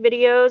music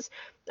videos.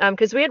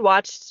 Because we had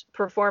watched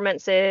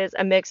performances,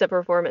 a mix of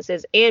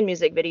performances and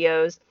music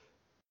videos,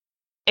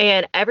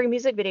 and every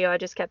music video, I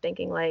just kept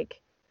thinking, like,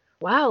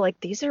 wow, like,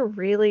 these are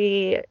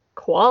really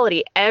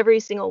quality, every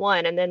single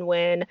one. And then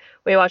when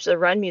we watched the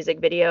Run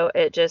music video,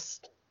 it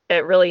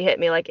really hit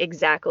me, like,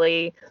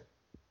 exactly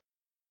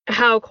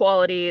how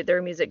quality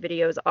their music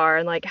videos are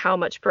and like how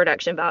much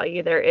production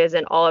value there is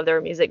in all of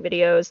their music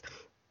videos.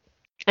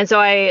 And so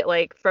I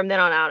like from then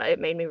on out, it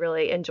made me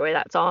really enjoy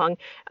that song.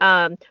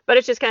 But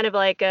it's just kind of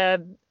like a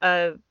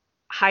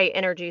high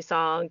energy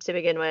song to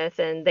begin with,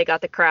 and they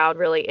got the crowd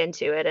really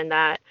into it, and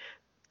that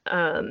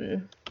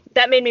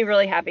made me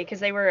really happy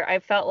because I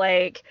felt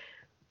like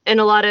in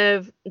a lot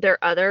of their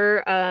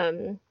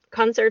other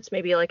concerts,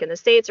 maybe like in the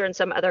States or in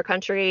some other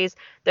countries,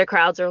 their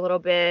crowds are a little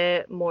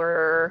bit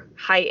more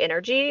high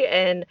energy.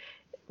 And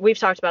we've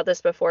talked about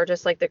this before,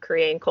 just like the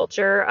Korean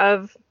culture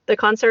of the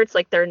concerts,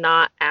 like they're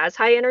not as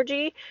high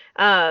energy.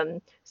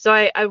 So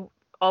I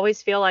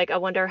always feel like I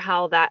wonder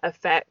how that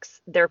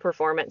affects their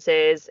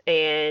performances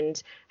and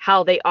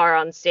how they are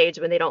on stage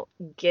when they don't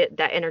get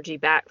that energy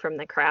back from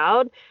the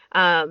crowd.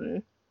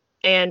 And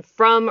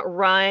from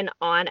Run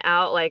on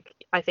out, like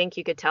I think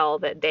you could tell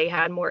that they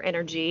had more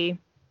energy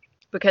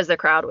because the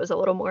crowd was a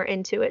little more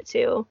into it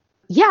too.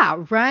 Yeah,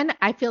 Run,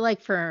 I feel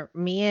like for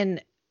me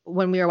and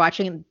when we were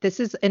watching, this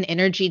is an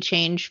energy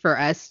change for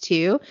us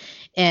too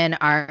in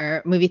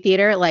our movie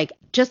theater. Like,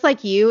 just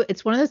like you,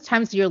 it's one of those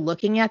times you're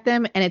looking at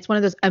them and it's one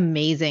of those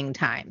amazing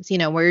times,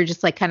 where you're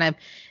just like kind of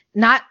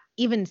not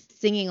even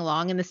singing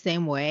along in the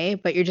same way,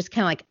 but you're just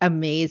kind of like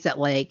amazed at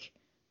like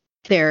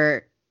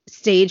their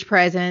stage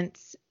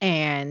presence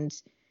and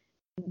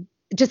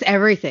just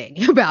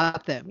everything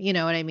about them. You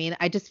know what I mean?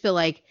 I just feel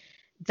like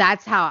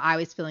that's how I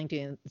was feeling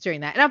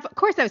during that. And of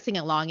course I was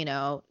singing along,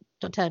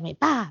 don't tell me,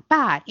 bah,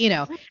 bah,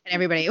 and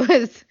everybody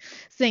was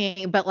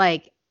singing. But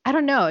like, I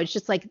don't know. It's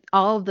just like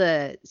all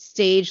the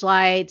stage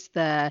lights,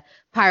 the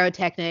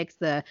pyrotechnics,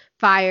 the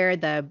fire,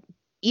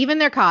 even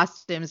their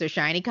costumes, their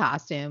shiny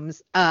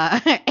costumes,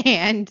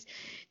 and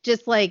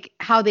just like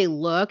how they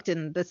looked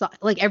and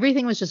like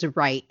everything was just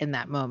right in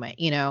that moment,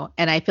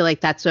 and I feel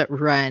like that's what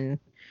Run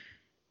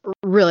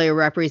really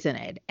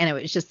represented. And it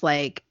was just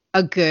like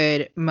a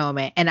good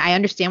moment. And I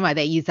understand why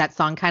they use that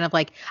song kind of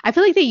like, I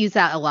feel like they use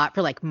that a lot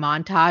for like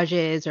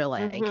montages or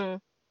like,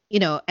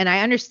 and I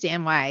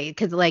understand why,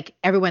 because like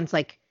everyone's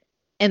like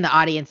in the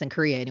audience in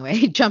Korea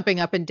anyway, jumping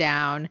up and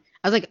down.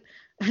 I was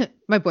like,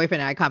 my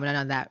boyfriend and I commented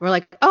on that. We're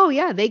like, oh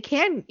yeah, they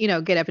can,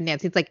 get up and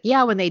dance. It's like,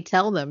 yeah, when they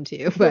tell them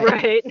to, but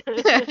right.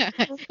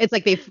 It's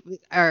like they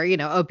are,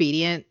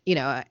 obedient,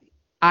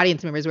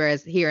 audience members,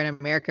 whereas here in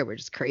America, we're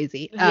just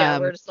crazy. Yeah,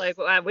 we're just like,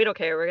 well, we don't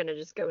care. We're gonna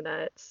just go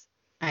nuts.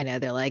 I know,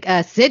 they're like,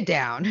 sit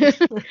down.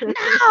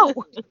 No.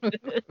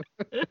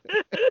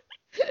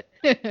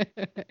 They're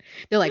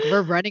like,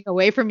 we're running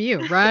away from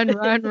you. Run,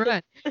 run,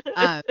 run.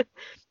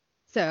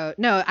 So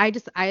no,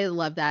 I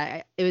love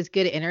that. It was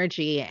good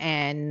energy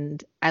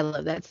and I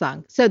love that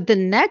song. So the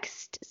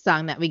next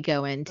song that we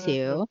go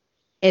into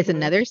is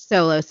another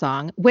solo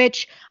song,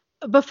 which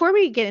before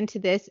we get into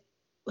this,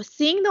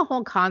 seeing the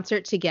whole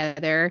concert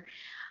together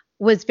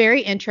was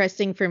very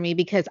interesting for me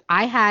because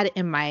I had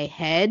in my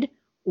head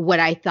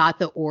what I thought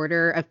the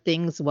order of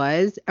things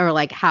was, or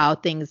like how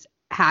things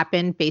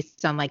happened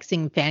based on like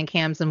seeing fan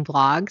cams and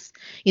vlogs,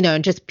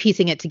 and just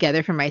piecing it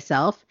together for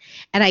myself.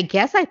 And I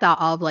guess I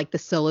thought all of like the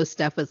solo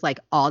stuff was like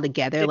all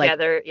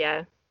together,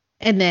 yeah.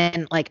 And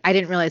then like I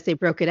didn't realize they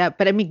broke it up,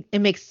 but I mean it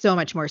makes so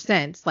much more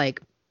sense. Like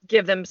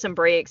give them some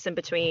breaks in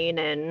between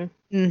and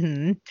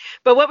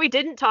But what we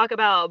didn't talk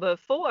about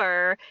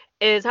before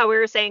is how we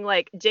were saying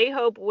like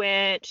J-Hope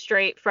went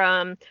straight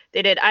from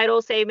they did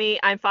Idol Save Me,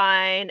 I'm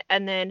Fine,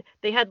 and then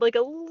they had like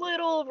a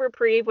little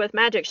reprieve with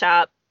Magic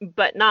Shop,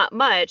 but not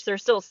much. They're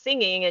still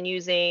singing and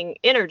using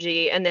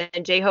energy, and then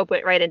J-Hope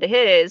went right into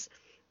his.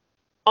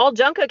 All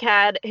Jungkook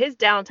had his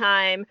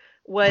downtime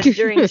was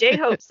during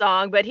J-Hope's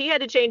song, but he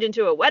had to change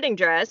into a wedding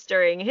dress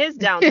during his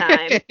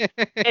downtime.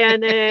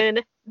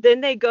 And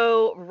then they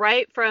go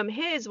right from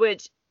his,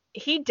 which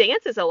he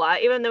dances a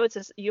lot, even though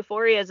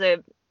Euphoria is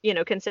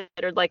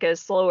considered like a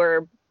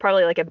slower,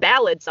 probably like a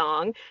ballad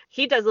song.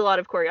 He does a lot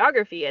of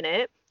choreography in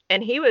it,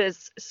 and he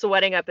was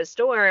sweating up a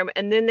storm.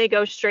 And then they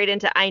go straight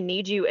into I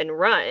Need You and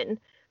Run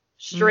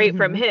straight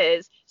from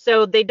his.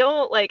 So they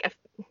don't like,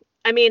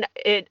 I mean,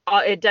 it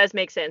does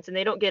make sense, and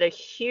they don't get a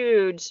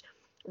huge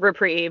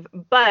reprieve,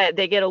 but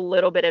they get a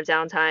little bit of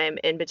downtime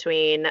in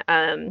between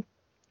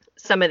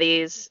some of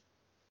these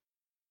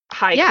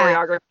high Yeah.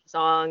 choreography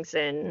songs.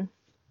 And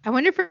I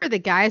wonder for the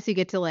guys who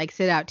get to like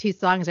sit out 2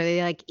 songs, are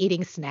they like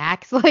eating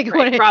snacks? Like right,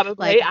 what? Like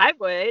probably I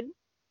would.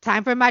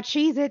 time for my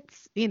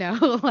Cheez-Its,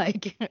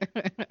 like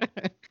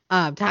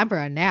time for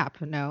a nap.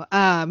 No.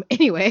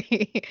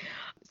 Anyway.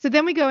 So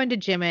then we go into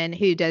Jimin,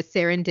 who does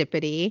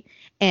Serendipity,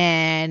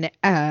 and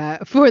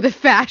for the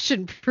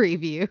fashion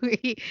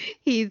preview,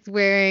 he's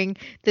wearing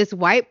this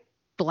white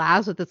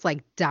blouse with this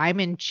like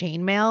diamond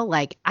chainmail.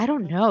 Like, I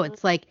don't know. Mhm.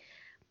 It's like,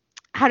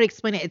 how to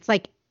explain it? It's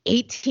like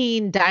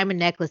 18 diamond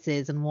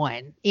necklaces in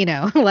one,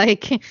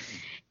 like,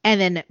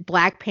 and then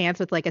black pants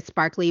with like a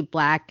sparkly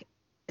black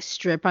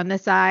strip on the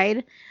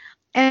side.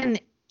 And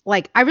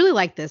like, I really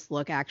like this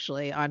look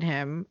actually on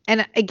him.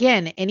 And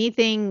again,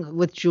 anything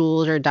with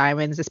jewels or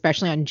diamonds,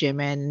 especially on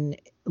Jimin,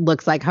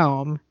 looks like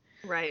home.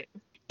 Right.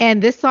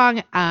 And this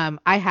song,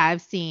 I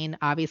have seen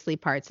obviously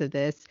parts of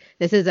this.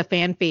 This is a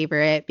fan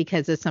favorite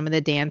because of some of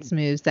the dance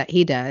moves that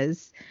he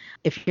does.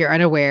 If you're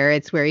unaware,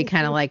 it's where he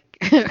kind of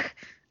like,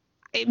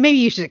 maybe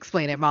you should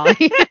explain it,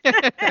 Molly.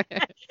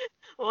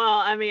 Well,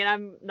 I mean,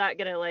 I'm not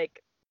gonna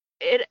like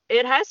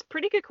it has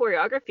pretty good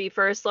choreography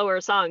for a slower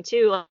song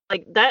too.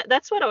 Like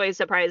that's what always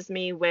surprised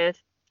me with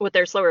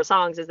their slower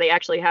songs is they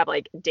actually have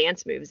like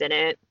dance moves in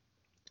it.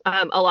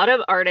 A lot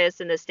of artists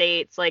in the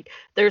States, like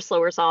their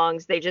slower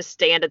songs, they just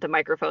stand at the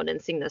microphone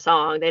and sing the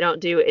song. They don't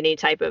do any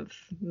type of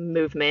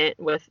movement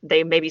with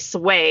they maybe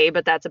sway,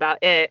 but that's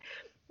about it.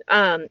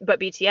 But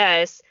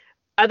BTS,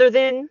 other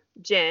than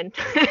Jin,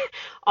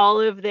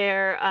 all of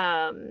their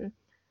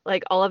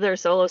all of their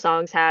solo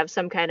songs have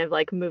some kind of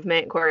like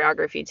movement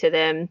choreography to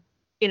them.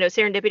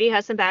 Serendipity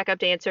has some backup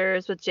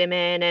dancers with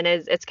Jimin, and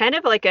it's kind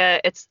of like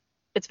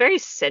it's very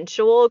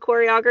sensual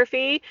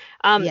choreography.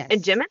 And Yes.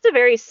 Jimin's a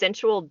very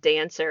sensual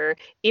dancer.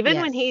 Even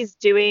when Yes. he's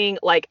doing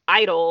like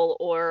Idol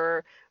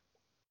or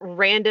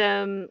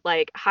random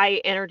like high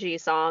energy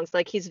songs,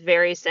 like he's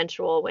very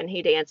sensual when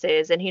he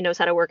dances, and he knows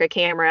how to work a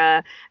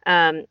camera,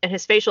 and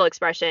his facial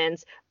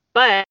expressions.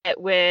 But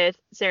with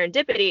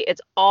Serendipity,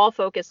 it's all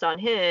focused on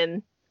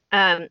him.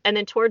 And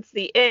then towards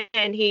the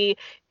end, he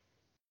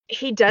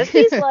does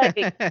these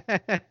like,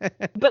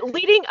 but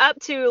leading up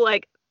to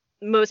like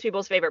most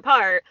people's favorite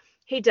part,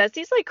 he does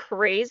these like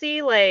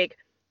crazy like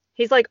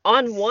he's like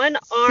on one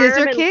Scissor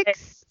arm and like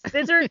kicks.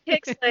 scissor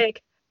kicks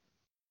like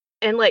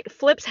and like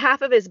flips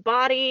half of his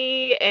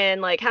body,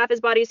 and like half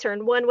his body's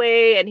turned one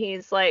way, and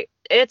he's like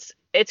it's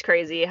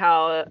crazy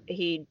how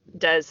he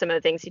does some of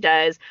the things he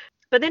does.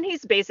 But then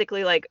he's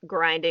basically like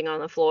grinding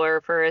on the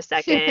floor for a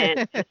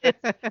second.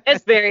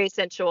 It's very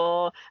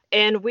sensual,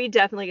 and we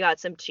definitely got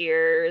some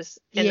cheers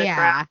in the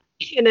crowd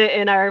Yeah.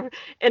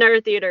 in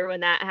our theater when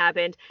that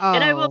happened.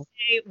 And I will Oh,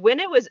 say, when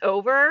it was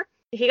over,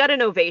 he got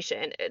an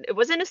ovation. It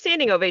wasn't a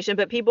standing ovation,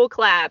 but people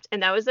clapped,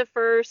 and that was the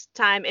first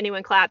time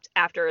anyone clapped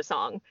after a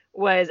song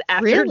was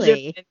after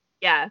really? Jimin.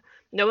 Yeah,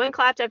 no one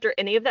clapped after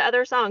any of the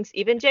other songs,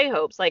 even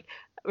J-Hope's. Like,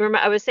 remember,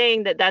 I was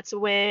saying that's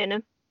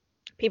when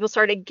people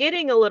started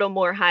getting a little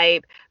more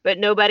hype, but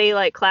nobody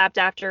like clapped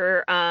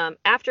after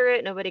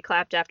it. Nobody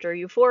clapped after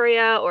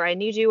Euphoria or I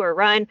Need You or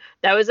Run.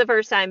 That was the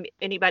first time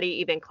anybody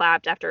even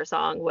clapped after a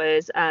song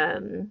was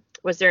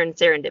there in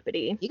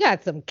Serendipity. You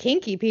got some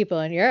kinky people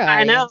in your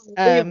I know,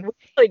 audience. we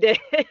really did.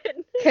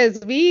 Because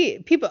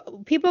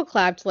people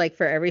clapped like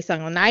for every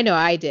song, and I know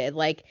I did.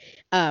 Like,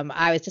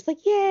 I was just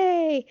like,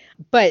 yay!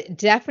 But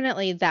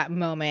definitely that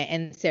moment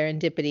in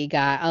Serendipity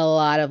got a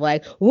lot of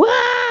like,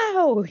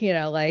 wow,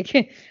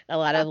 like a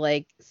lot of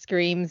like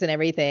screams and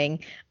everything.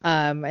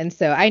 And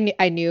so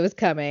I knew it was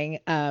coming.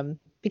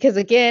 Because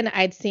again,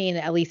 I'd seen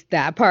at least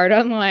that part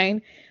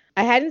online.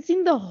 I hadn't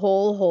seen the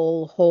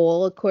whole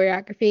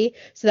choreography,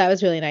 so that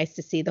was really nice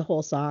to see the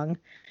whole song.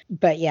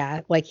 But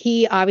yeah, like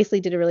he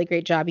obviously did a really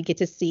great job. You get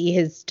to see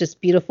his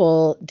just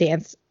beautiful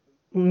dance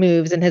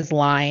moves and his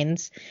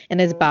lines and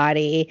his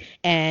body.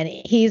 And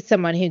he's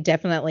someone who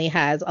definitely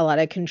has a lot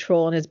of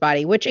control in his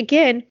body, which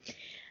again,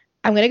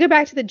 I'm going to go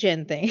back to the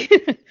Jin thing,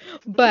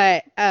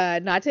 but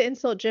not to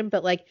insult Jin,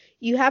 but like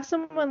you have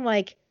someone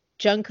like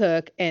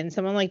Jungkook and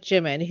someone like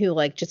Jimin who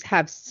like just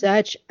have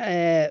such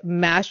a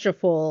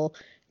masterful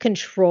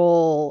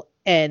control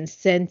and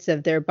sense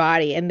of their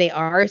body, and they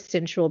are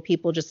sensual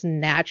people just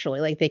naturally,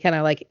 like they kind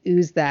of like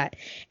ooze that.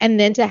 And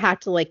then to have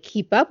to like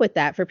keep up with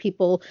that for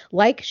people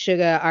like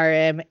Suga,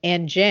 RM,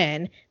 and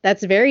Jin,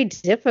 that's very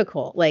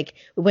difficult, like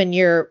when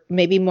you're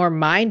maybe more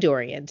mind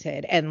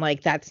oriented and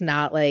like that's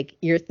not like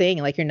your thing,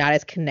 like you're not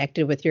as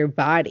connected with your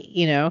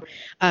body.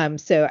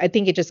 So I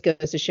think it just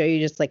goes to show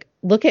you, just like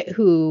look at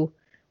who,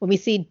 when we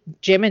see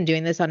Jimin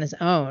doing this on his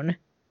own,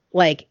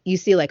 like you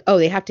see like, oh,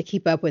 they have to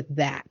keep up with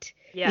that.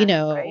 Yeah,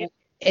 right.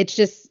 It's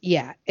just,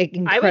 yeah, I would be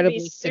incredibly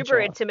super sensual.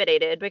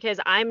 intimidated because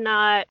I'm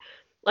not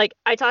like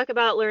I talk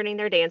about learning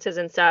their dances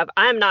and stuff.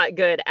 I'm not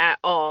good at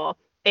all.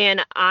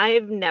 And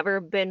I've never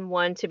been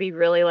one to be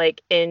really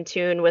like in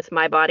tune with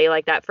my body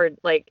like that for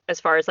like as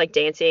far as like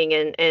dancing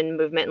and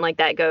movement and like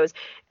that goes.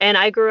 And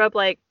I grew up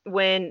like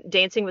when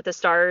Dancing with the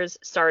Stars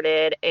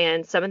started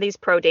and some of these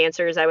pro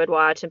dancers I would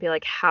watch and be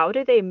like, how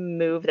do they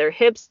move their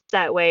hips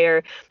that way?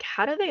 Or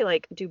how do they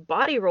like do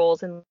body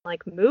rolls and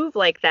like move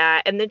like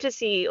that? And then to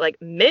see like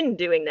men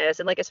doing this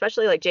and like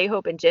especially like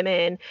J-Hope and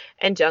Jimin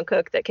and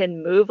Jungkook that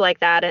can move like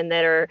that and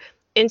that are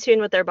in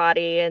tune with their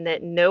body and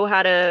that know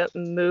how to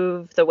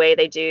move the way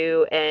they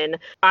do. And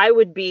I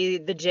would be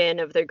the Jin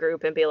of the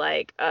group and be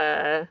like,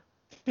 yeah,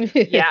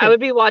 I would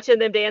be watching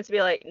them dance and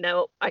be like,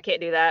 nope, I can't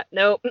do that.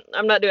 Nope,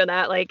 I'm not doing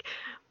that. Like,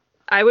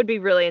 I would be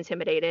really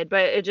intimidated,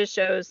 but it just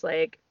shows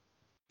like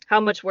how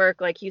much work,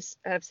 like you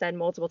have said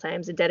multiple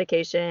times, and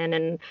dedication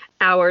and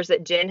hours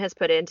that Jin has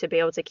put in to be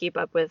able to keep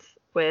up with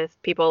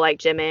people like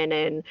Jimin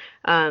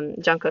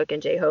and Jungkook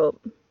and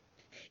J-Hope.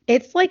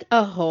 It's like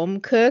a home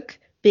cook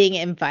being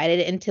invited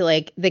into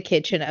like the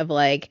kitchen of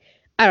like,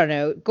 I don't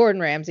know, Gordon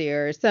Ramsay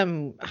or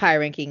some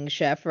high-ranking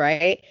chef,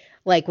 right?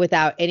 Like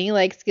without any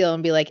like skill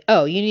and be like,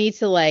 oh, you need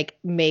to like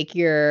make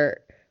your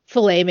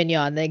filet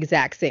mignon the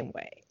exact same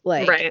way.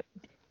 Like Right.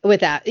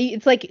 without,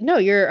 it's like, no,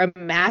 you're a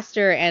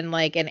master and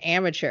like an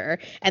amateur.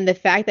 And the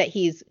fact that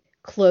he's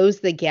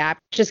closed the gap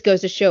just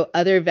goes to show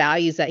other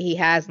values that he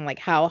has and like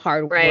how Right.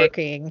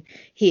 hardworking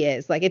he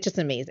is. Like it's just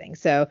amazing.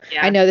 So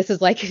I Yeah. know this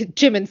is like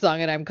Jimin's song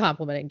and I'm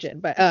complimenting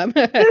Jin, but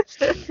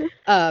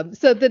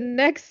so the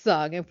next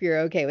song, if you're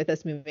okay with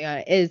us moving on,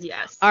 is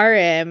Yes.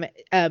 RM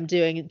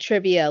doing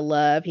Trivia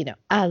Love,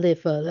 I live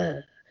for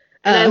love.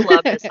 And I Um,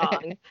 love the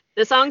song.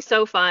 The song's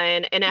so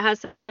fun and it has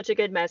such a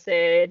good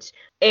message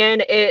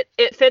and it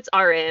fits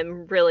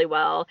RM really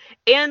well.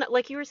 And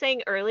like you were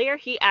saying earlier,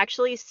 he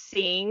actually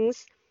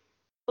sings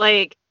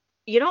like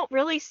you don't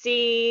really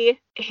see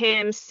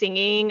him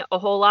singing a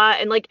whole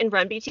lot and like in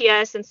Run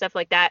BTS and stuff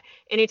like that.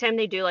 Anytime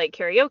they do like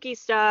karaoke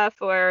stuff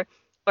or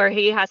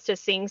he has to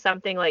sing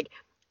something like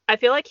I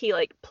feel like he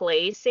like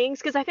plays sings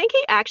because I think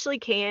he actually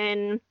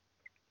can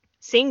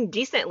sing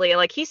decently.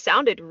 Like he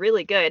sounded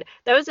really good.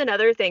 That was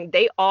another thing.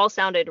 They all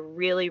sounded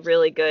really,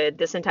 really good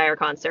this entire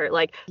concert.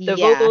 Like the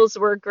yeah. vocals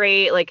were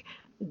great. Like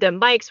the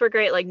mics were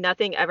great. Like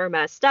nothing ever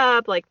messed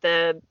up. Like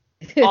the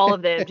all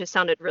of them just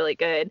sounded really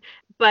good.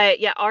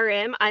 But yeah,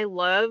 RM, I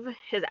love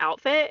his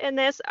outfit in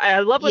this. I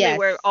love when they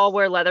Yes.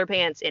 wear leather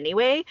pants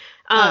anyway.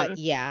 Um,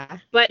 Yeah.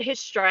 but his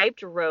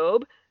striped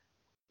robe,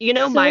 my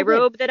So good.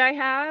 robe that I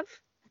have,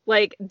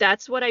 like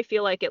that's what I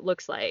feel like it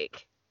looks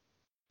like.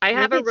 I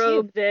have a Mine too.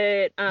 robe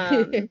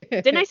that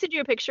didn't I send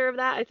you a picture of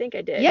that? I think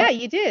I did. Yeah,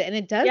 you did. And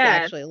it does Yeah.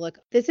 actually look.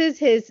 This is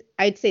his,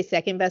 I'd say,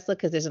 second best look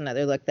because there's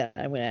another look that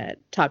I'm going to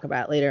talk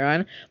about later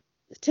on.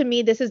 To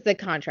me, this is the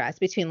contrast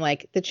between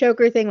like the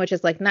choker thing, which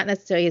is like not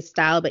necessarily his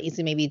style, but he's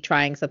maybe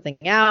trying something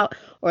out,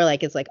 or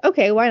like it's like,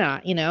 okay, why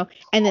not?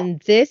 And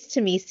then this to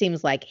me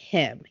seems like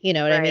him, you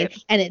know what I mean?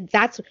 Right.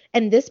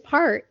 And this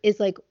part is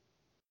like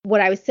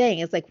what I was saying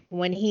is like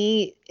when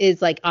he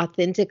is like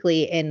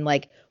authentically in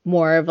like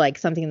more of like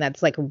something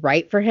that's like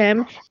right for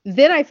him,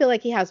 then I feel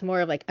like he has more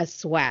of like a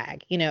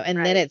swag, and then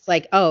Right. it's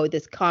like, oh,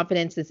 this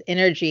confidence, this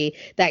energy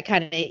that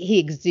kind of he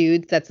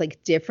exudes that's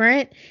like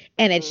different.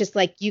 And it's Hmm. just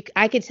like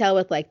I could tell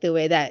with like the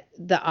way that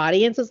the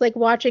audience was like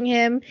watching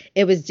him,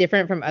 it was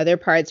different from other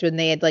parts when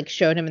they had like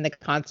shown him in the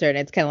concert. And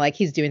it's kind of like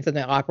he's doing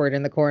something awkward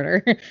in the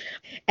corner.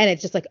 And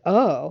it's just like,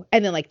 oh,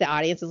 and then like the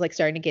audience is like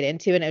starting to get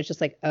into it, and it was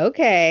just like,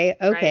 okay,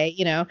 Right.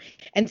 okay.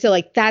 And so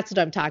like that's what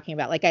I'm talking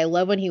about. Like I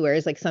love when he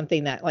wears like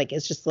something that like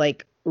is just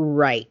like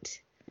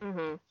right.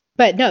 Hmm.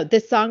 But no,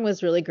 this song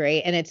was really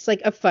great, and it's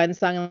like a fun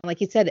song. And like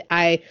you said,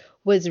 I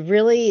was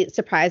really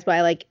surprised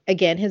by like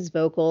again his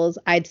vocals.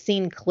 I'd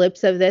seen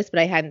clips of this, but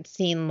I hadn't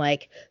seen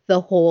like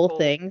the whole Cool.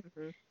 thing.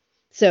 Hmm.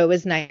 So it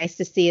was nice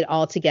to see it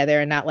all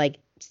together and not like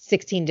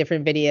 16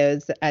 different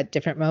videos at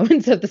different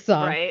moments of the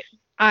song. Right.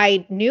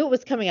 I knew it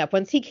was coming up.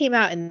 Once he came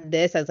out in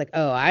this, I was like,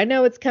 oh, I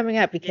know it's coming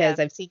up Yeah. because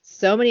I've seen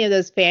so many of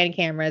those fan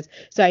cameras.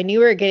 So I knew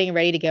we were getting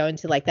ready to go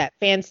into like that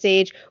fan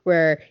stage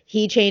where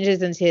he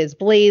changes into his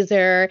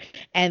blazer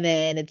and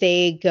then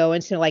they go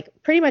into like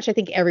pretty much, I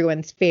think,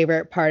 everyone's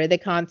favorite part of the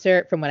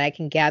concert from what I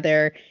can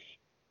gather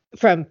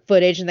from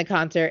footage in the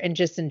concert and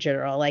just in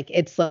general. Like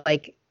it's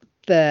like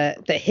the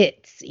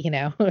hits.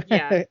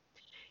 Yeah.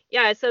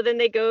 Yeah, so then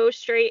they go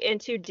straight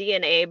into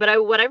DNA.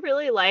 But what I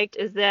really liked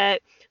is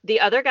that the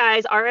other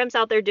guys, RM's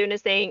out there doing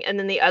his thing, and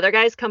then the other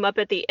guys come up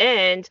at the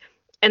end,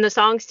 and the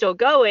song's still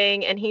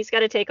going, and he's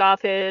got to take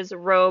off his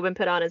robe and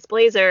put on his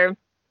blazer.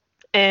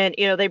 And,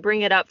 they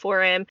bring it up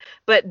for him,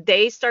 but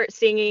they start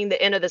singing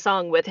the end of the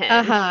song with him.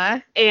 Uh-huh.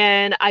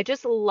 And I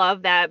just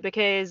love that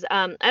because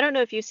I don't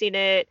know if you've seen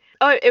it.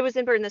 Oh, it was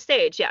in Burn the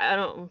Stage. Yeah, I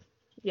don't.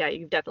 Yeah,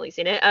 you've definitely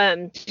seen it.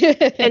 And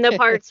the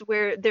parts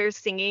where they're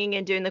singing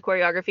and doing the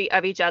choreography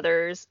of each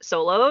other's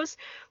solos,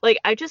 like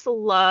I just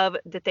love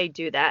that they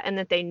do that and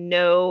that they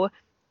know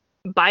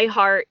by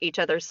heart each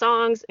other's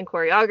songs and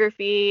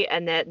choreography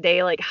and that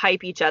they like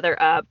hype each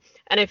other up.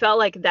 And I felt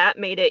like that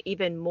made it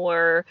even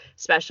more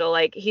special.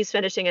 Like he's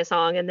finishing a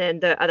song and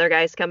then the other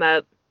guys come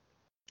up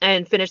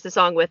and finish the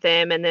song with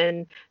him, and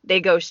then they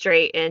go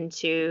straight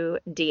into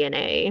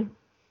DNA.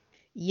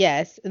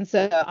 Yes. And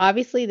so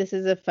obviously this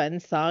is a fun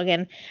song.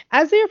 And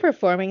as they were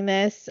performing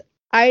this,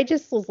 I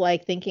just was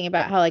like thinking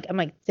about how I'm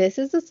like, this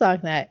is the song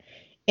that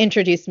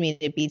introduced me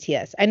to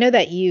BTS. I know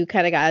that you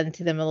kind of got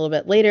into them a little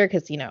bit later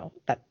because,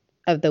 that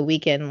of the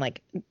weekend,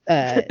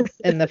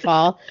 in the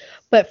fall.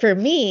 But for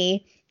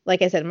me,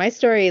 like I said, my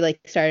story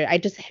started, I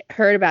just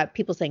heard about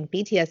people saying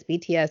BTS,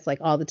 BTS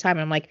all the time.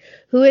 And I'm like,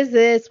 who is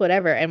this?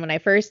 Whatever. And when I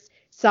first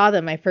saw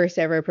them, my first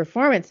ever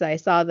performance that I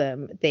saw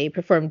them, they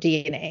performed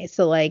DNA.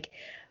 So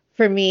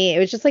for me, it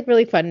was just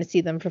really fun to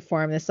see them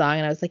perform the song.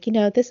 And I was like,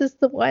 this is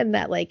the one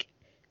that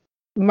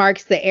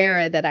marks the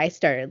era that I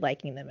started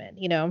liking them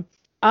in.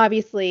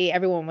 Obviously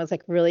everyone was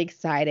really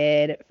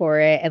excited for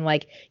it. And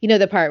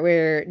the part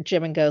where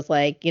Jimin goes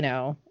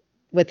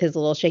with his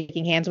little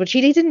shaking hands, which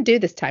he didn't do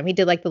this time. He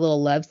did the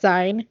little love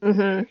sign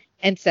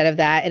instead of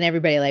that. And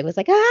everybody was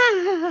like,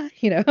 ah,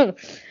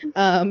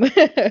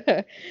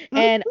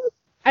 and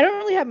I don't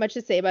really have much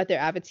to say about their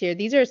outfits here.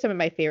 These are some of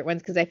my favorite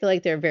ones because I feel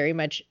like they're very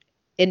much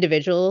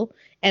individual,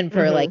 and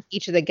for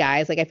each of the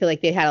guys, I feel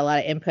like they had a lot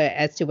of input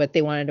as to what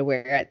they wanted to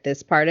wear at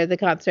this part of the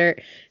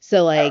concert.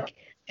 So and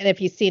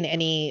if you've seen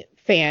any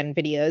fan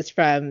videos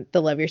from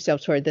the Love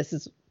Yourself tour, this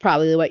is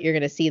probably what you're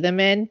going to see them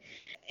in.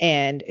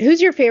 And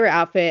who's your favorite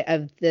outfit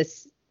of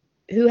this?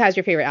 Who has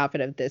your favorite outfit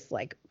of this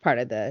part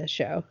of the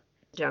show?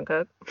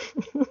 Jungkook.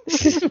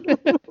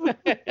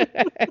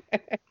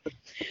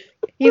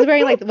 He's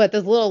wearing what,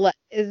 those little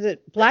is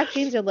it black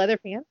jeans or leather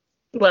pants?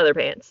 Leather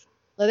pants.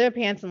 Leather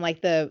pants and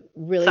the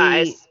really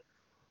thighs.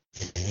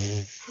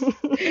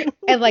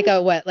 And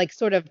a what,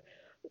 sort of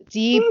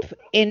deep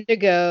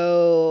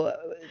indigo,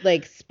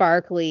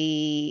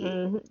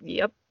 sparkly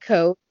yep.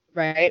 coat,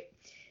 right?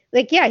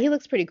 Yeah, he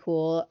looks pretty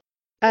cool.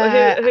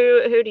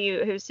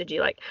 Whose did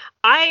you like?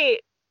 I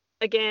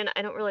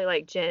don't really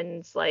like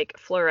Jin's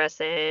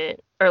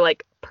fluorescent or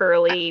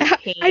pearly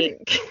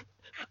pink.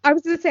 I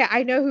was gonna say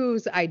I know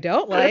whose I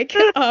don't like.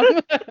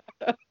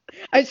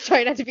 I was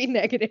trying not to be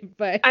negative,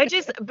 but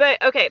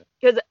okay,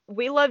 because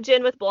we love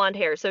Jin with blonde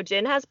hair. So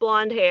Jin has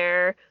blonde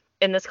hair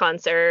in this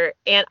concert,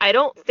 and I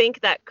don't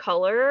think that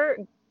color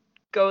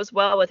goes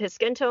well with his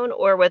skin tone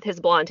or with his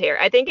blonde hair.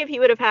 I think if he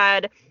would have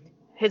had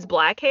his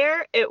black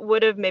hair, it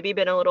would have maybe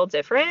been a little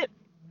different.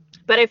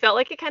 But I felt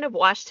like it kind of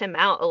washed him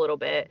out a little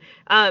bit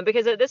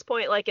because at this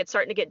point, it's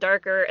starting to get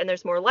darker and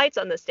there's more lights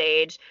on the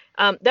stage.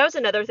 That was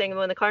another thing.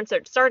 When the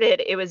concert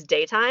started, it was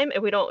daytime,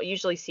 and we don't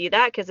usually see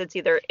that because it's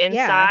either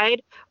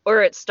inside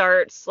or it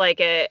starts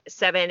at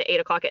 7, 8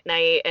 o'clock at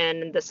night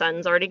and the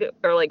sun's already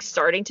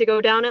starting to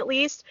go down at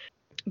least.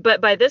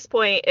 But by this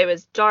point, it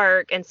was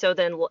dark. And so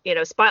then,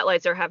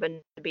 spotlights are having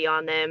to be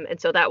on them.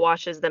 And so that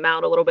washes them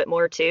out a little bit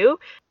more, too.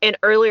 And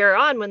earlier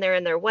on, when they're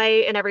in their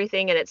way and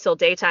everything and it's still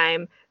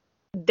daytime,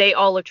 they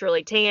all looked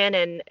really tan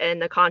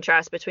and the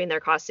contrast between their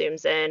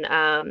costumes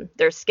and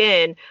their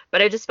skin.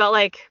 But I just felt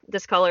like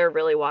this color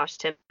really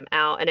washed him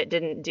out, and it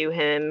didn't do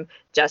him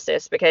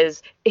justice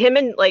because him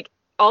and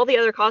all the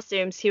other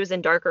costumes, he was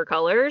in darker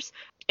colors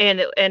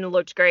and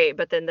looked great.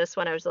 But then this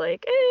one, I was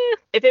like,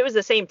 if it was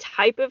the same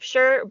type of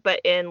shirt, but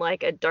in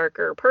a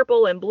darker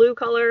purple and blue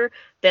color,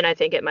 then I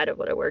think it would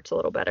have worked a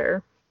little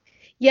better.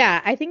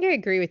 Yeah, I think I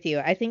agree with you.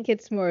 I think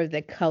it's more of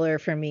the color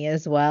for me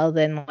as well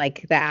than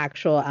the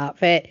actual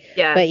outfit.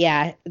 Yeah. But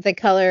yeah, the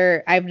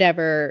color, I've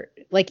never,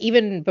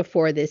 even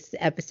before this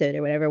episode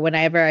or whatever,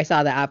 whenever I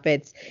saw the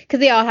outfits,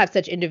 because they all have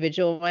such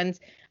individual ones,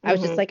 I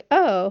was just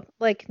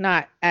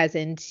not as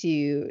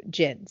into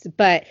Jin's.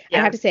 But I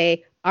have to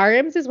say,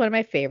 RM's is one of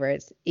my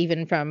favorites,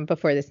 even from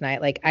before this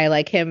night. I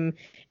like him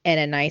in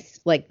a nice,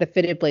 the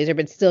fitted blazer,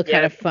 but still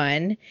kind of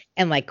fun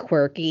and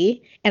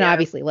quirky. And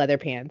obviously leather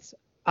pants.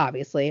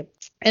 Obviously.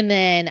 And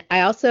then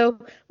I also,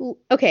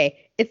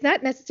 it's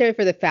not necessary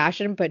for the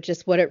fashion, but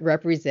just what it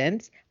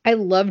represents. I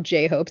love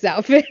J-Hope's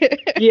outfit.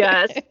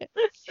 Yes.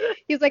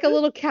 He's like a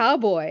little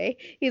cowboy.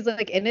 He's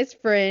in his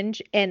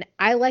fringe, and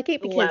I like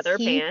it because leather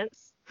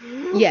pants.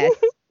 Yes.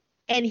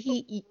 And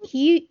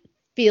he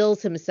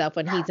feels himself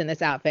when he's in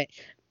this outfit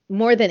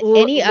more than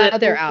any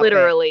other outfit.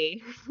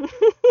 Literally.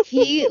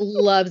 He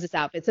loves this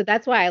outfit. So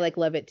that's why I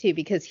love it too,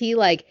 because he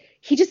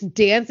just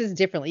dances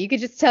differently. You could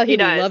just tell he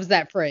loves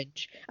that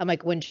fringe. I'm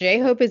when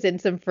J-Hope is in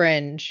some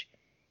fringe,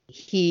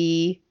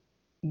 he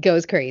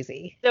goes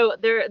crazy. So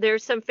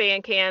there's some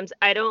fan cams.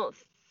 I don't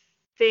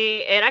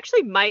think it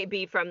actually might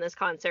be from this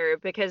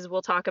concert because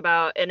we'll talk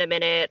about in a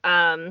minute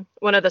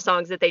one of the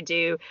songs that they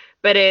do,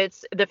 but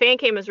it's the fan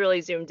cam is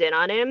really zoomed in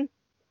on him.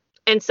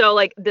 And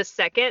so the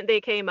second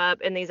they came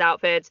up in these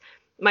outfits,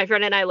 my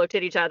friend and I looked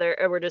at each other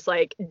and we're just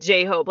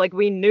J-Hope.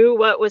 We knew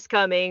what was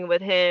coming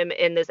with him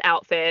in this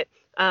outfit.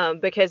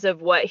 because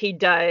of what he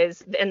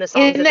does in the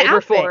songs that they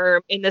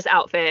perform in this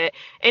outfit.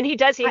 And he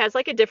has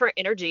like a different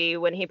energy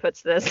when he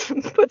puts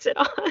it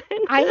on.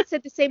 I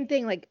said the same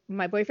thing. Like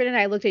my boyfriend and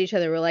I looked at each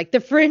other. We're like, the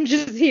Fringe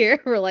is here.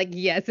 We're like,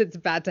 yes, it's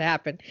about to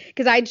happen.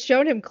 Because I'd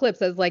shown him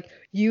clips. I was like,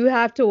 you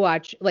have to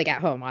watch, like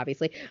at home,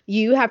 obviously,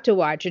 you have to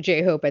watch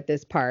J-Hope at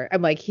this part.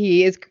 I'm like,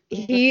 he is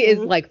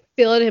like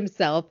feeling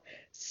himself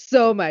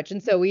so much.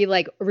 And so we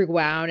like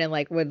rewound and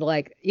like would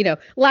like,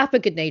 laugh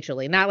but good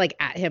naturedly, not like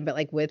at him, but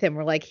like with him.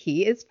 We're like,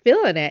 he is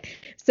feeling it.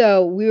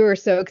 So we were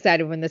so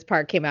excited when this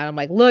part came out. I'm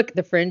like, look,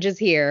 the Fringe is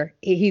here.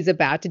 He's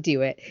about to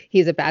do it.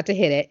 He's about to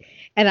hit it.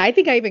 And I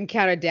think I even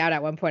counted down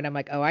at one point. I'm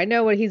like, oh, I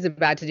know what he's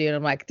about to do. And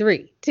I'm like,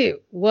 3, 2,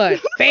 1,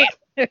 bam.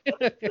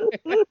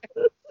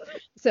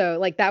 So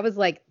like that was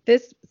like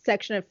this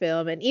section of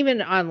film, and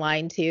even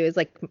online too, is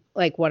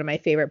like one of my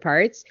favorite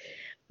parts.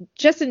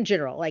 Just in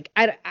general, like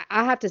I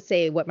have to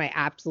say what my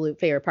absolute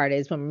favorite part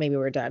is when maybe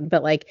we're done.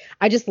 But like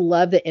I just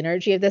love the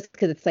energy of this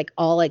because it's like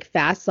all like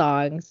fast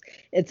songs.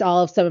 It's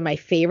all of some of my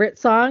favorite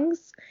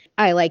songs.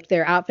 I like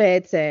their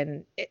outfits,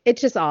 and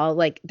it's just all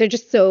like they're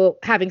just so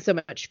having so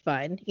much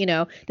fun.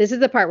 This is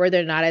the part where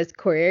they're not as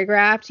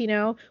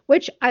choreographed,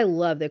 which I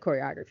love the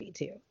choreography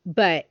too.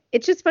 But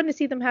it's just fun to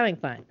see them having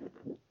fun.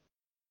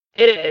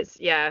 It is,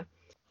 yeah.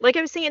 Like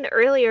I was saying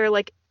earlier,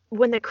 like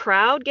when the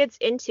crowd gets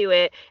into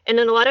it, and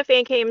then a lot of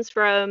fan cams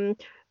from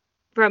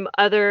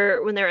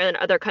other, when they're in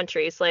other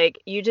countries,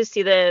 like you just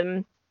see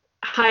them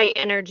high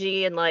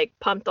energy and like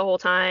pumped the whole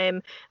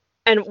time.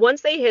 And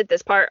once they hit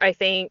this part, I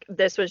think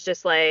this was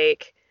just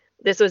like,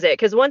 this was it.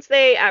 Because once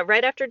they,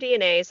 right after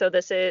DNA, so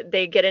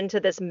they get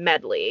into this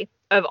medley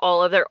of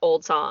all of their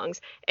old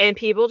songs, and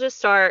people just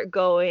start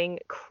going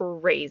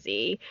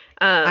crazy.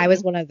 I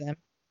was one of them.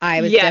 I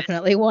was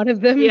definitely one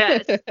of them.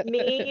 Yes,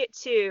 me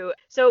too.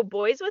 So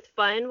Boys with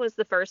Fun was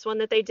the first one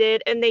that they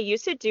did, and they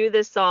used to do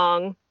this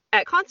song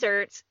at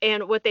concerts,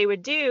 and what they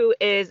would do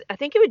is, I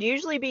think it would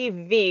usually be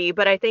V,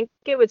 but I think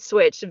it would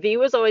switch. V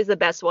was always the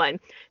best one.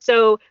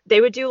 So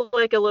they would do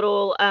like a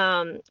little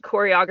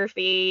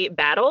choreography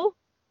battle,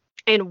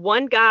 and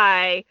one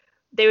guy,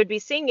 they would be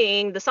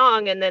singing the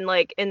song, and then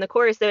like in the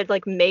chorus they would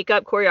like make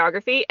up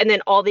choreography, and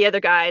then all the other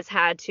guys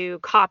had to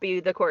copy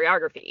the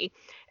choreography.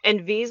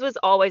 And V's was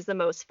always the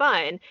most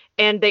fun,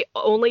 and they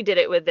only did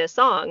it with this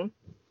song.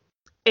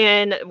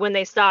 And when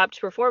they stopped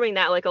performing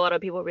that, like a lot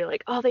of people were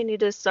like, oh, they need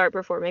to start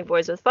performing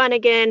Boys with Fun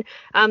again.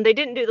 They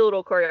didn't do the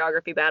little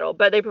choreography battle,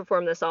 but they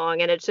performed the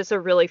song, and it's just a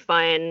really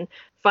fun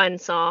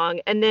song.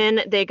 And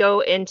then they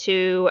go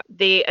into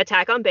the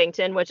Attack on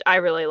Bangtan, which I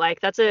really like.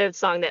 That's a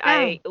song that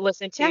I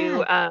listen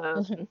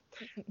to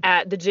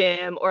at the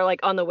gym, or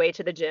like on the way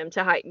to the gym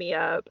to hype me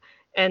up.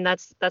 And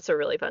that's a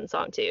really fun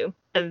song too.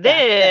 And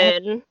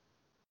then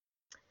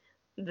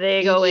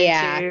they go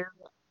into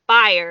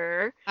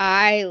Fire.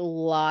 I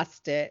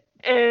lost it.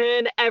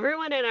 And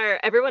everyone in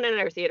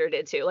our theater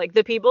did too. Like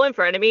the people in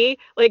front of me,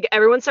 like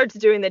everyone starts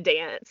doing the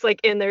dance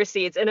like in their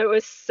seats, and it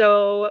was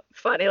so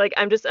funny. Like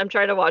I'm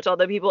trying to watch all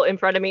the people in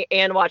front of me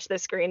and watch the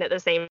screen at the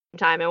same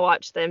time and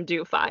watch them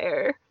do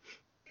Fire.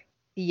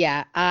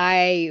 Yeah,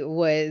 I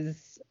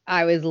was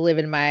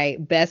living my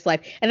best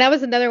life. And that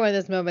was another one of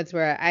those moments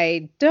where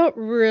I don't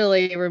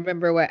really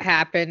remember what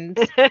happened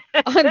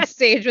on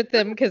stage with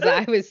them, because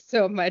I was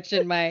so much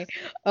in my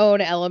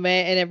own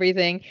element and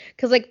everything.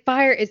 Because like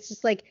Fire, it's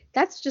just like,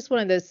 that's just one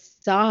of those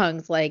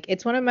songs. Like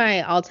it's one of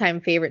my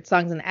all-time favorite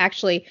songs. And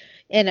actually,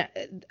 and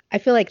I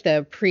feel like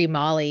the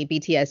pre-Molly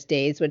BTS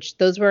days, which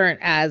those weren't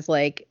as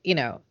like,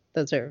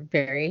 those are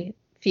very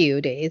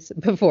few days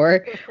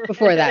before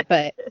that.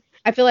 But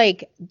I feel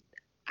like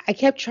I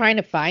kept trying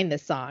to find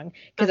this song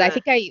because I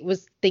think I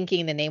was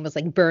thinking the name was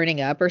like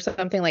Burning Up or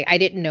something. Like I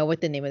didn't know what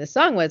the name of the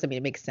song was. I mean,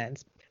 it makes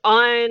sense.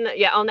 On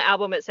the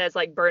album it says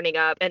like Burning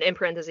Up, and in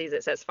parentheses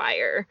it says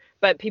Fire,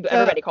 but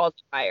everybody calls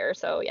it Fire.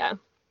 So yeah.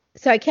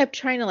 So I kept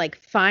trying to like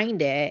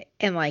find it,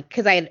 and like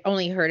because I had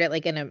only heard it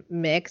like in a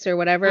mix or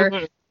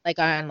whatever. Like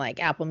on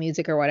like Apple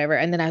Music or whatever.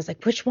 And then I was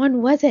like, which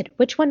one was it?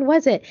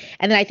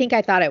 And then I think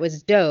I thought it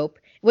was Dope,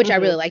 which I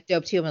really like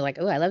Dope too. And I'm like,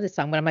 oh, I love this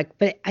song. But I'm like,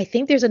 but I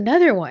think there's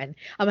another one.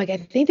 I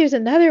think there's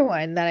another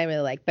one that I really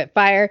like. But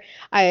Fire,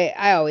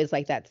 I always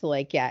like that. So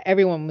like, yeah,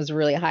 everyone was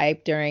really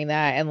hyped during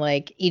that. And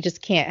like, you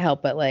just can't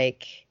help but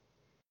like,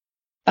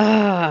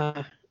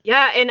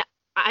 Yeah, and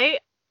I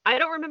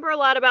don't remember a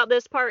lot about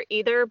this part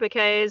either,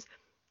 because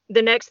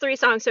the next 3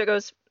 songs, so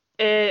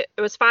it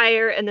was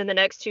Fire, and then the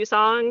next 2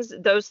 songs,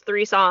 those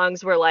 3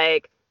 songs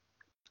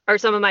are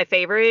some of my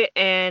favorite,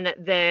 and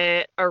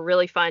that are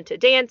really fun to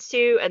dance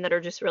to, and that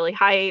are just really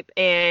hype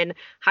and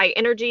high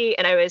energy.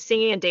 And I was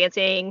singing and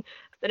dancing.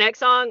 The next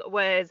song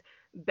was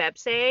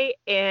Bepse,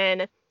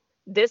 and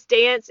this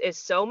dance is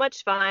so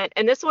much fun.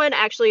 And this one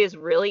actually is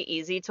really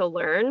easy to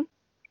learn.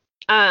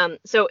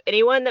 So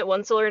anyone that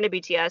wants to learn a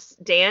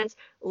BTS dance,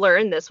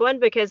 learn this one,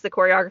 because the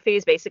choreography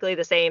is basically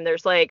the same.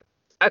 There's like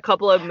a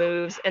couple of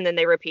moves and then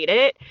they repeat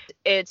it.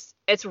 It's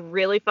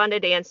really fun to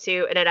dance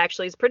to, and it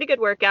actually is pretty good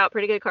workout,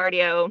 pretty good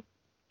cardio.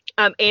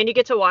 And you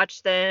get to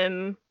watch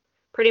them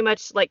pretty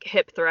much like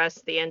hip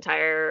thrust the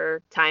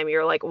entire time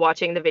you're like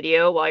watching the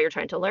video while you're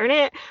trying to learn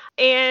it.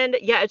 And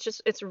yeah,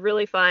 it's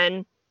really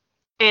fun.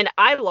 And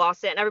I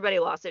lost it, and everybody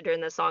lost it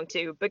during this song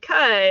too,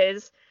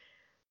 because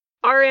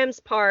RM's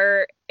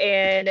part,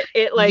 and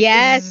it like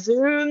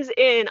zooms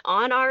in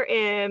on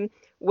RM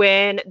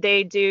when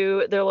they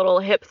do their little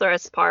hip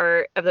thrust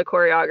part of the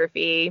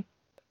choreography.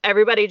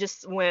 Everybody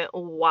just went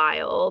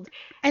wild.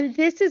 And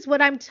this is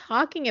what I'm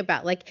talking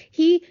about. Like,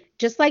 he,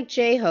 just like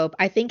J-Hope,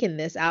 I think in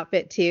this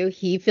outfit too,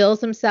 he feels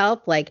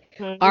himself like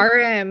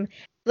RM,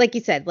 like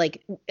you said,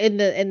 like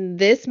in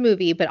this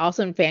movie, but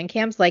also in fan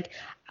cams, like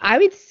I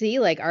would see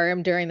like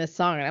RM during the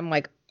song and I'm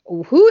like,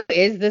 who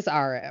is this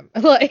RM?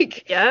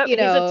 Like, yeah, he's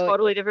a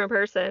totally different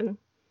person.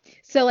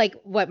 So like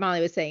what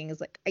Molly was saying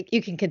is like,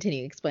 you can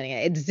continue explaining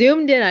it. It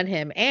zoomed in on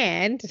him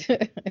and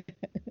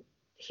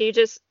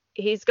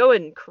he's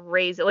going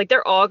crazy. Like,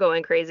 they're all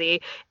going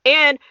crazy.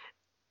 And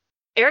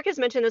Eric has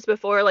mentioned this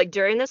before, like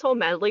during this whole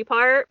medley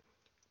part,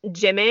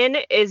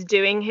 Jimin is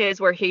doing his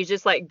where he's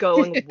just like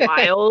going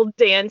wild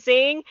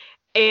dancing.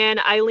 And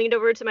I leaned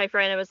over to my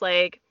friend and was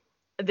like,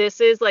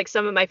 this is like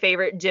some of my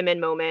favorite Jimin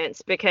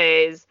moments,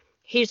 because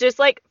he's just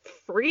like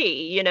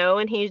free, you know,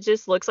 and he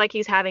just looks like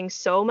he's having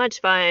so much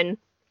fun.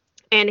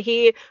 And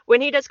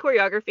when he does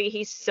choreography,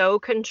 he's so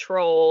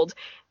controlled.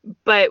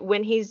 But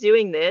when he's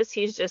doing this,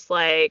 he's just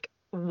like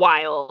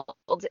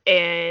wild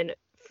and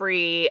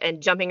free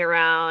and jumping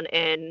around,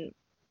 and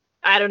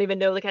I don't even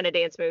know the kind of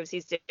dance moves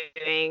he's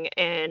doing,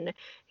 and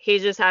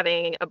he's just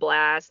having a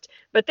blast.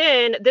 But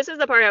then this is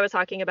the part I was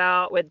talking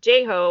about with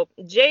J-Hope.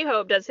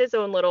 J-Hope does his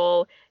own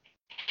little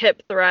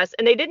hip thrust,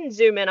 and they didn't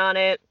zoom in on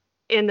it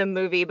in the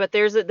movie, but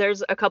there's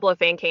a couple of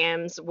fan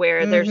cams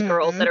where there's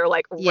girls that are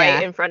like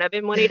right in front of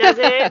him when he does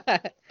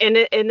it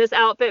in this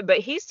outfit, but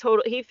he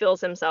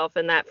feels himself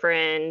in that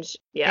fringe.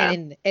 Yeah.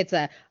 And it's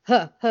a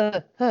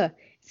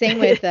same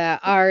with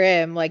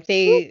RM, like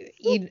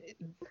you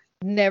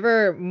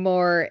never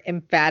more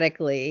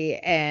emphatically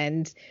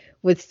and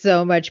with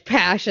so much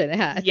passion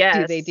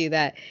do they do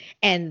that.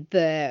 And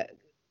the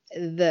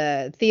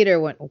theater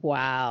went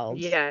wild.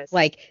 Yes.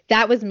 Like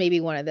that was maybe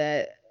one of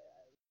the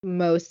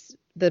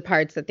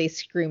parts that they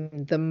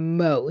screamed the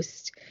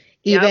most,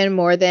 even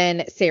more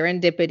than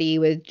Serendipity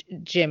with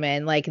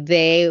Jimin. Like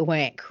they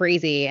went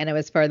crazy, and it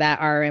was for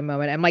that RM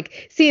moment. I'm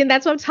like, see, and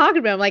that's what I'm talking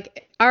about. I'm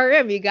like,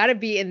 RM, you got to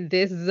be in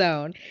this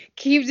zone.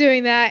 Keep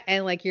doing that,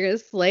 and like you're gonna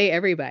slay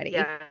everybody.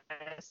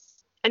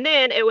 Yes. And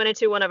then it went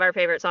into one of our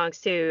favorite songs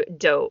too,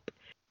 Dope.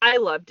 I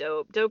love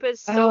Dope. Dope is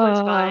so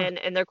much fun,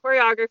 and their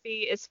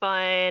choreography is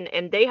fun,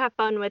 and they have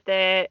fun with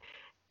it.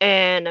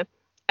 And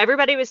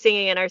everybody was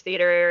singing in our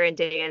theater and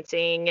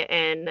dancing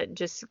and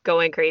just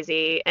going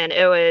crazy, and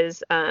it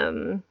was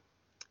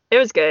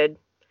good.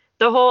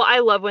 I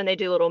love when they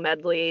do little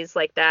medleys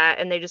like that,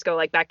 and they just go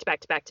like back to back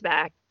to back to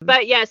back.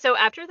 But yeah, so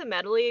after the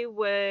medley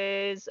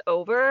was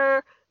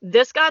over,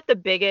 this got the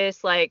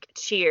biggest like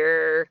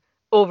cheer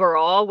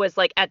overall was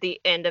like at the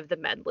end of the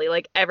medley.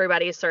 Like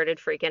everybody started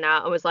freaking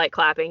out and was like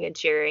clapping and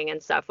cheering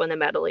and stuff when the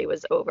medley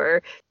was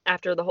over.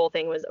 After the whole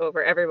thing was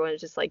over, everyone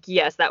was just like,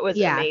 yes, that was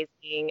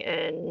amazing.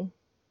 And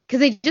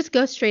because they just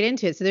go straight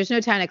into it. So there's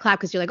no time to clap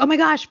because you're like, oh my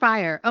gosh,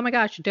 fire. Oh my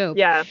gosh, dope.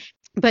 Yeah.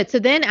 But so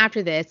then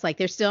after this, like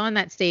they're still on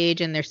that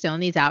stage and they're still in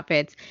these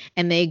outfits,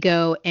 and they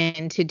go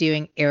into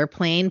doing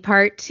Airplane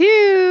Part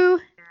 2,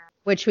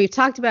 which we've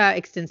talked about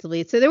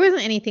extensively. So there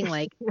wasn't anything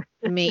like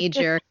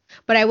major.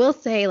 But I will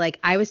say, like,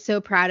 I was so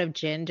proud of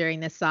Jin during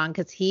this song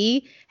because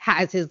he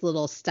has his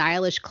little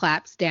stylish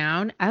claps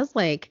down. I was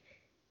like,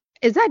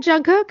 is that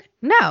Jungkook?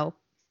 No.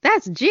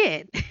 That's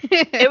Jin.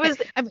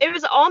 It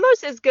was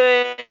almost as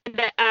good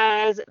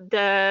as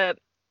the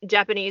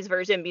Japanese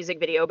version music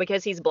video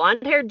because he's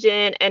blonde-haired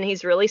Jin and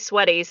he's really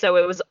sweaty. So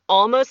it was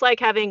almost like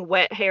having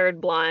wet-haired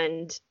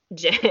blonde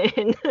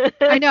Jin.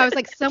 I know. I was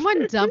like,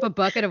 someone dump a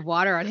bucket of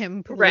water on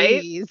him,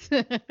 please.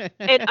 Right?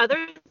 And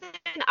other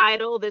than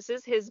Idol, this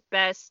is his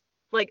best.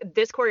 Like,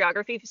 this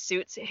choreography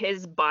suits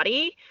his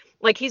body.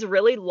 Like, he's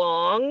really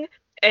long,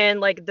 and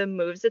like the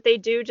moves that they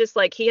do, just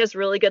like he has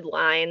really good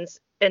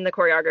lines in the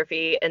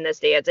choreography in this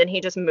dance, and he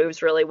just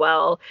moves really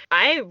well.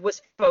 I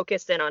was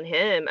focused in on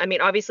him. I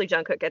mean, obviously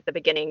Jungkook at the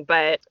beginning,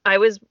 but I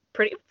was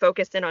pretty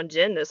focused in on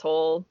Jin the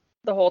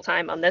whole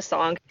time on this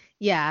song.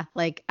 Yeah,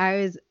 like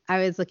I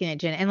was looking at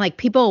Jin, and like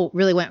people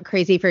really went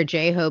crazy for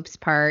J-Hope's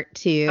part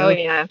too. Oh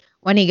yeah.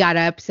 When he got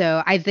up.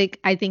 So I think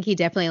he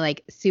definitely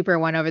like super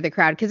won over the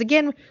crowd. Because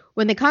again,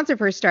 when the concert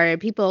first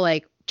started, people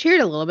like cheered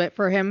a little bit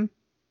for him,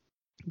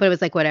 but it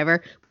was like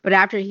whatever. But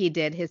after he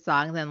did his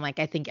song, then like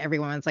I think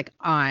everyone was like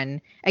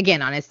on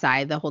his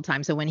side the whole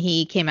time. So when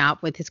he came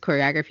out with his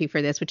choreography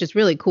for this, which is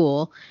really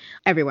cool,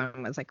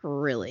 everyone was like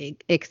really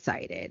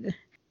excited.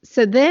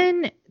 So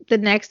then the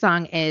next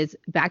song is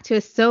back to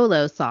a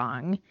solo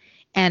song,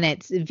 and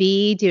it's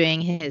V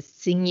doing his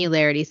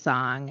Singularity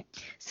song.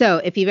 So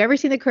if you've ever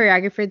seen the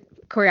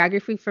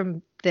choreography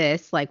from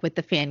this, like with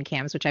the fan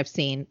cams, which I've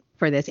seen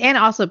for this, and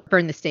also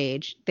Burn the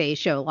Stage, they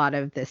show a lot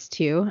of this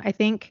too, I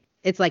think.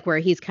 It's like where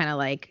he's kind of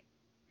like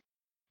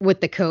with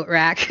the coat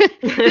rack.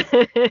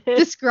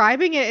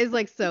 Describing it is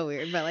like so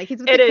weird, but like he's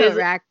with It the coat is.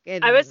 rack.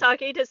 And I was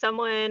talking to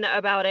someone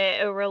about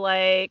it, and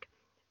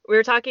we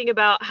were talking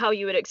about how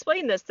you would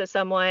explain this to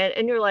someone,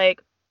 and you're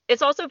like,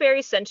 it's also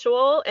very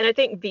sensual. And I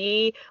think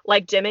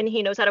like Jimin,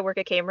 he knows how to work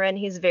a camera, and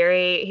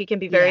he can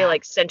be very Yeah.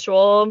 like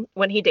sensual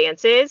when he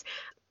dances.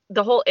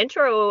 The whole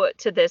intro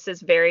to this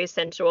is very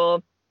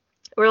sensual.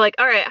 We're like,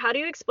 all right, how do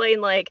you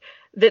explain like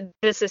that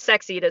this is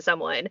sexy to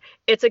someone?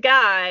 It's a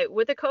guy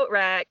with a coat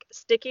rack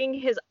sticking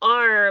his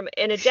arm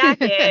in a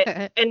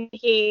jacket and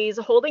he's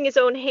holding his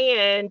own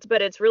hand,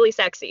 but it's really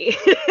sexy.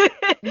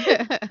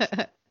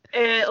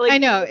 And like I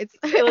know it's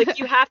like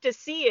you have to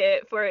see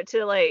it for it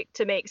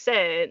to make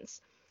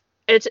sense.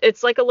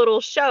 It's like a little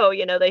show,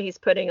 that he's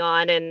putting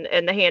on,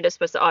 and the hand is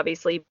supposed to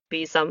obviously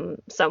be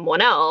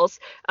someone else,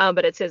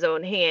 but it's his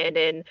own hand.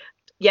 And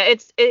yeah,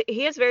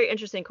 he has very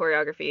interesting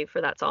choreography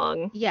for that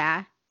song.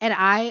 Yeah. And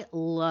I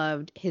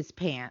loved his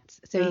pants.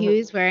 So he Mhm.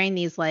 was wearing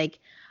these like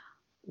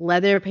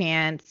leather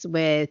pants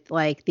with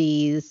like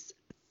these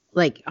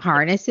like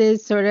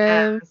harnesses sort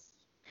of. Yes.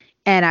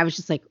 And I was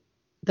just like,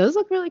 those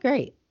look really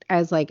great. I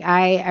was like,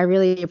 I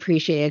really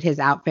appreciated his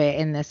outfit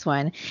in this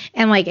one.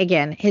 And like,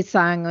 again, his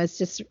song was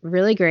just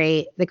really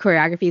great. The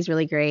choreography is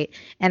really great.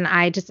 And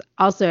I just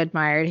also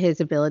admired his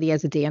ability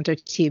as a dancer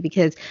too,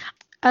 because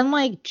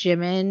unlike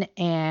Jimin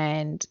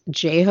and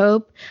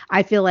J-Hope,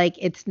 I feel like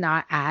it's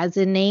not as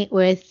innate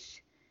with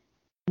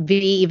V,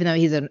 even though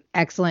he's an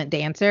excellent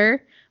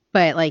dancer.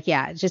 But like,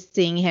 yeah, just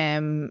seeing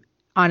him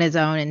on his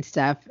own and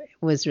stuff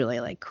was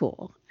really like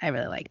cool. I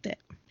really liked it.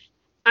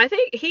 I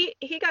think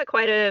he got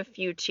quite a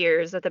few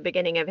cheers at the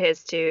beginning of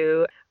his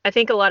too. I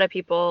think a lot of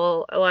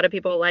people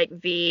like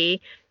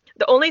V.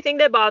 The only thing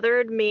that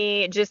bothered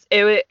me, just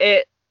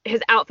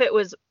his outfit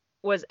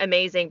was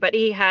amazing, but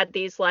he had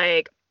these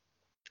like,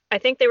 I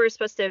think they were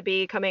supposed to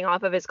be coming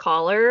off of his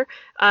collar,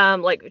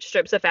 like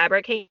strips of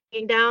fabric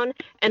hanging down,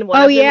 and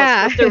one of them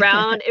was hooked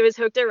around. It was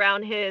hooked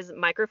around his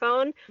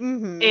microphone,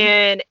 Mm-hmm.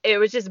 and it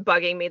was just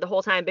bugging me the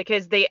whole time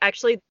because they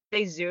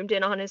zoomed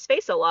in on his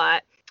face a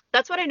lot.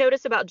 That's what I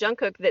noticed about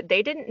Jungkook, that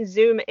they didn't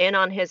zoom in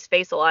on his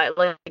face a lot.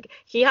 Like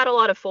he had a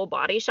lot of full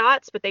body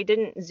shots, but they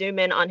didn't zoom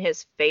in on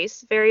his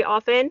face very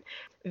often.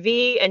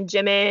 V and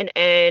Jimin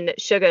and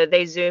Suga,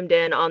 they zoomed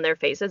in on their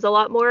faces a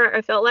lot more.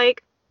 I felt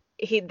like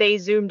they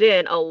zoomed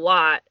in a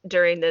lot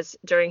during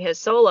his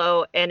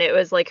solo, and it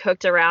was like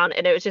hooked around,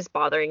 and it was just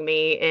bothering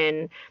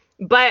me.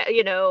 But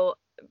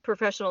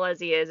professional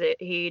as he is, it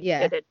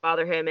didn't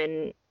bother him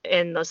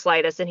in the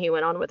slightest, and he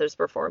went on with his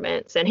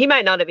performance, and he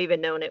might not have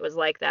even known it was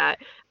like that.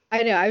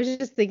 I know. I was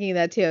just thinking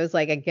that too. I was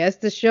like, I guess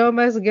the show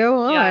must go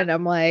on. Yeah.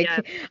 I'm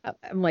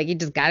like, you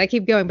just gotta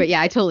keep going. But yeah,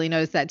 I totally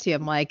noticed that too.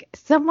 I'm like,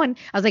 I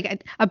was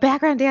like, a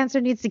background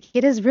dancer needs to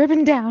get his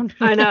ribbon down.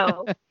 I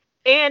know.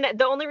 And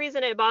the only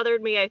reason it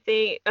bothered me, I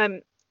think,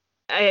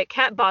 it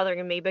kept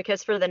bothering me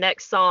because for the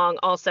next song,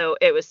 also,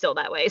 it was still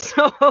that way.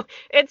 So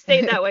it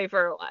stayed that way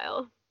for a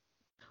while.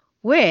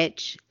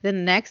 Which the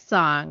next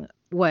song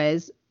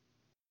was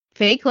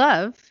Fake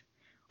Love,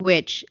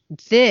 which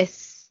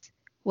this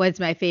was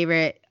my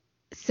favorite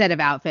set of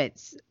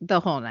outfits the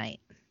whole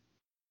night.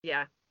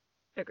 Yeah,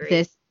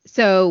 agreed.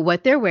 So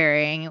what they're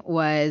wearing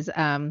was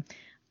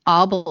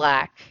all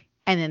black,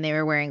 and then they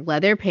were wearing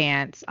leather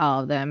pants,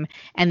 all of them,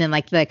 and then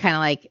like the kind of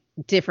like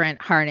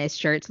different harness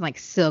shirts and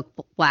like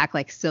black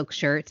like silk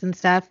shirts and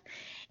stuff.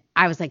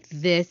 I was like,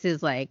 this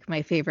is like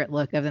my favorite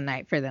look of the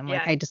night for them.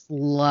 Like, I just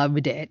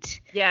loved it.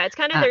 Yeah, it's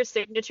kind of their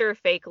signature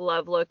Fake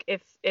Love look.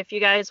 If you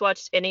guys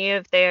watched any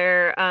of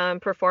their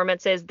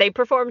performances, they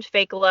performed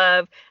Fake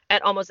Love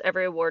at almost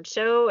every award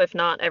show, if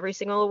not every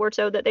single award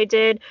show that they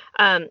did.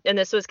 And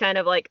this was kind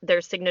of like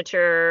their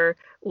signature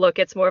look.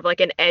 It's more of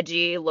like an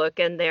edgy look,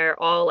 and they're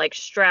all like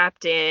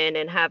strapped in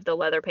and have the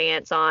leather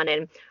pants on.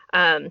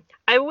 And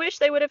I wish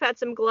they would have had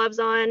some gloves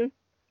on.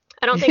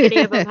 I don't think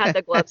any of them had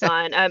the gloves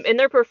on. In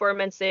their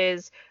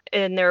performances,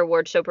 in their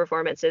award show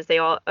performances,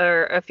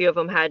 a few of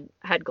them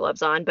had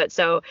gloves on.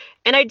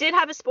 And I did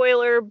have a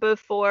spoiler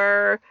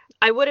before.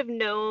 I would have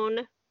known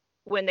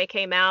when they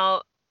came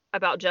out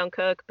about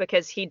Jungkook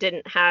because he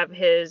didn't have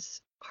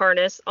his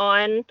harness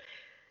on.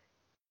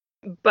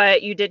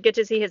 But you did get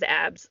to see his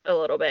abs a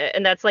little bit.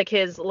 And that's like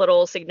his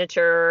little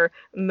signature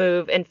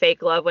move in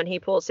Fake Love when he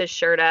pulls his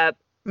shirt up.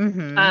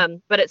 Mm-hmm.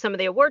 But at some of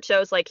the award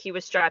shows, like he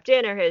was strapped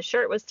in or his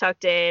shirt was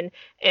tucked in,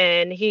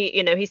 and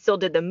he still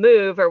did the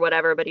move or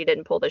whatever, but he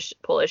didn't pull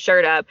his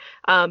shirt up.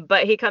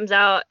 But he comes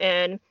out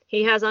and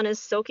he has on his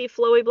silky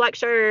flowy black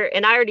shirt,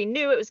 and I already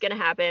knew it was going to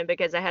happen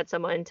because I had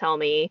someone tell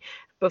me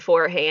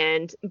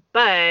beforehand.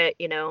 But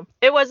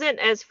it wasn't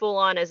as full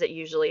on as it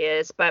usually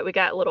is. But we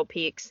got little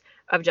peeks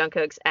of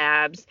Jungkook's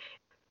abs.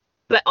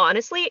 But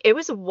honestly, it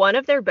was one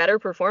of their better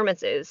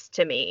performances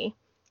to me.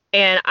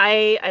 And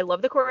I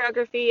love the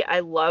choreography. I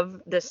love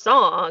the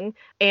song.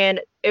 And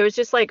it was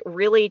just like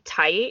really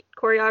tight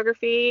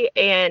choreography,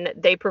 and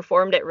they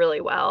performed it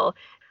really well.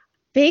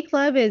 Fake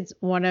Love is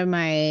one of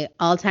my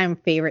all-time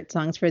favorite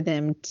songs for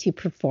them to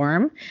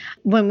perform.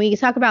 When we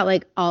talk about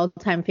like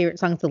all-time favorite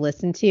songs to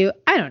listen to,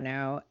 I don't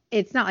know.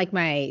 it's not like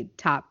my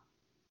top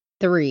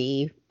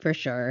 3 for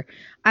sure.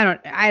 I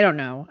don't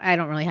know. I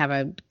don't really have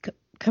a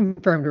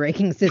confirmed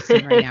ranking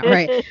system right now,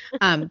 right?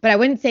 But I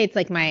wouldn't say it's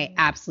like my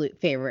absolute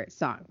favorite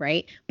song,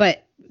 right?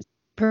 But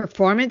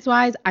performance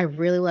wise, I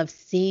really love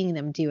seeing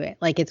them do it.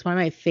 Like it's one of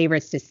my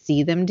favorites to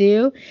see them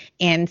do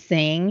and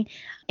sing.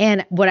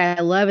 And what I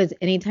love is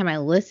anytime I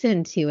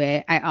listen to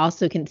it, I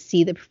also can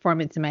see the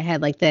performance in my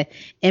head. Like the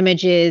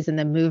images and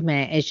the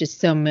movement is just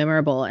so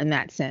memorable in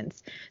that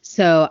sense.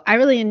 So I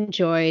really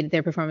enjoyed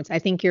their performance. I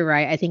think you're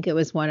right. I think it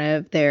was one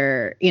of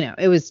their,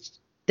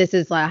 this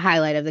is a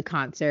highlight of the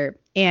concert.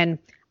 And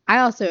I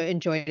also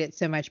enjoyed it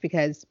so much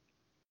because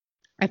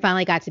I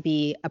finally got to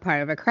be a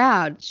part of a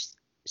crowd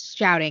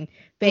shouting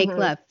fake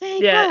love,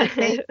 fake love,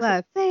 fake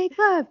love, fake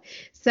love.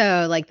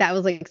 So like that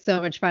was like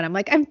so much fun. I'm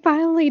like, I'm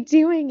finally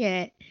doing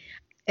it.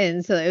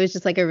 And so it was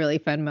just like a really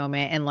fun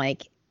moment. And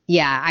like,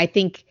 yeah, I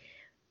think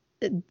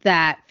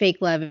that fake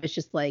love is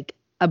just like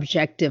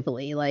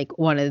objectively like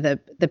one of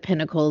the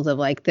pinnacles of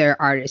like their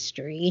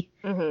artistry.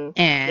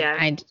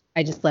 And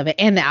I just love it.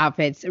 And the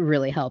outfits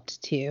really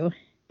helped too.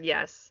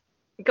 Yes.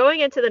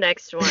 Going into the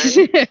next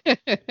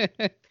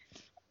one.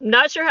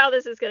 Not sure how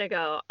this is going to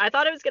go. I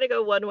thought it was going to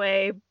go one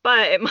way,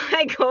 but it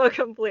might go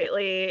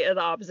completely in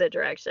the opposite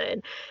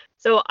direction.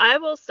 So I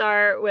will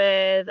start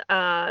with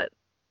the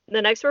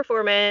next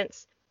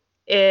performance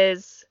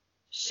is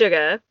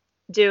Suga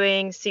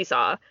doing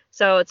Seesaw.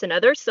 So it's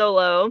another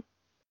solo.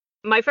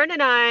 My friend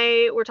and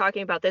I were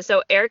talking about this.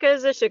 So Erica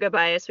is a Suga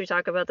bias. We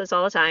talk about this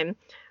all the time.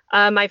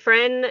 My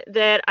friend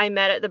that I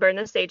met at the Burn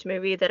the Stage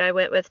movie that I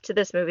went with to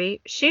this movie,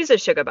 she's a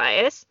Suga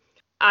bias.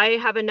 I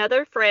have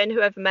another friend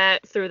who I've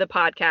met through the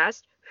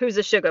podcast who's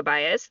a Suga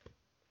bias.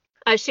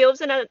 She lives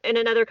in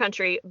another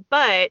country,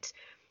 but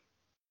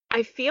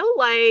I feel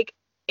like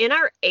in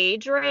our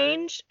age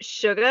range,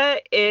 Suga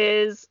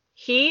is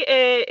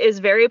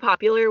very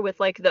popular with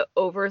like the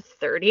over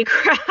 30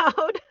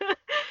 crowd.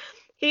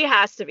 He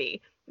has to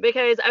be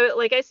because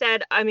like I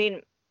said, I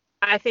mean,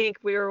 I think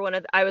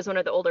I was one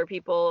of the older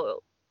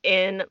people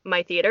in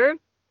my theater.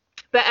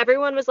 But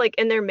everyone was like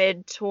in their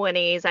mid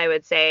 20s, I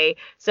would say.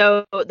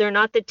 So they're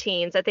not the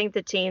teens. I think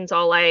the teens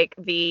all like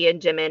V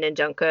and Jimin and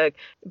Jungkook.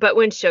 But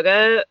when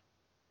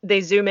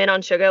they zoom in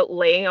on Suga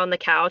laying on the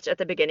couch at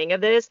the beginning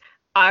of this,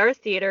 our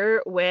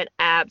theater went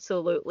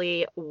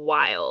absolutely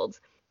wild.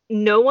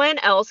 No one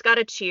else got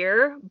a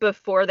cheer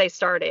before they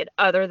started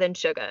other than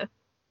Suga.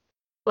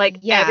 Like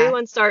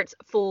everyone starts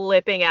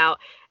flipping out.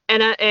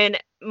 And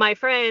my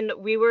friend,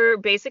 we were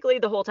basically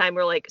the whole time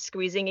we're like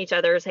squeezing each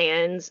other's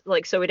hands,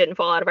 like so we didn't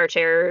fall out of our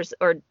chairs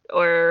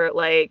or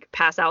like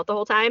pass out the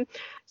whole time.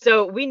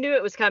 So we knew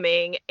it was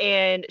coming,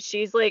 and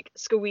she's like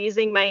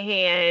squeezing my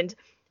hand,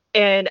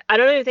 and I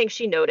don't even think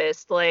she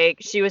noticed. Like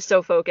she was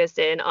so focused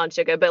in on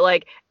Suga, but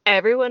like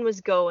everyone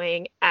was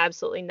going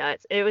absolutely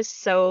nuts. It was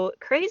so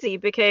crazy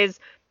because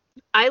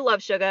I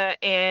love Suga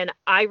and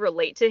I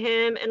relate to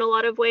him in a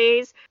lot of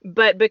ways,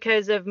 but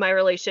because of my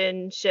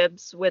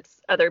relationships with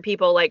other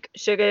people, like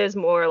Suga is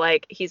more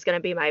like he's going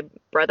to be my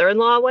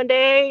brother-in-law one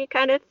day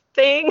kind of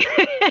thing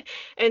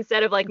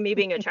instead of like me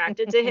being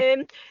attracted to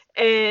him.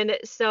 And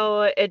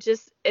so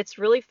it's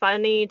really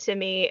funny to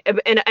me.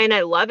 And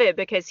I love it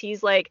because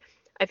he's like,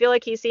 I feel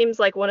like he seems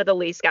like one of the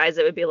least guys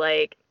that would be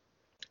like,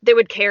 they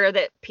would care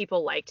that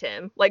people liked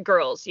him, like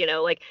girls,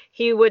 like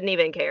he wouldn't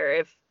even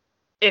care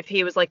if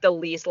he was like the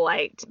least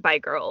liked by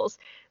girls,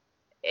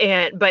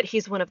 but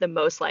he's one of the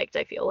most liked,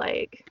 I feel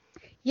like.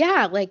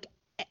 Yeah, like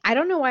I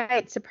don't know why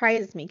it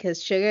surprised me because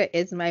Suga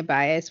is my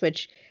bias,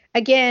 which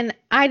again,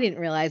 I didn't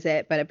realize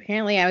it, but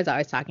apparently I was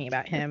always talking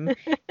about him.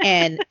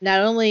 And not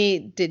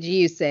only did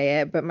you say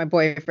it, but my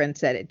boyfriend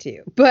said it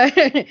too. But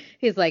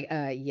he's like,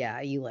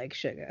 yeah, you like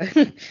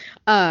Suga.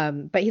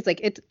 But he's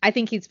like, I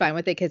think he's fine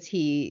with it because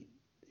he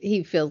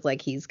feels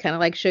like he's kind of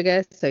like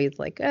Suga, so he's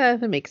like,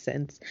 that makes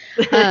sense.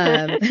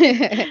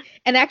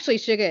 And actually,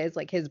 Suga is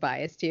like his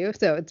bias too,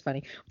 so it's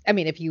funny. I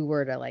mean, if you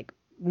were to like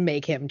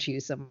make him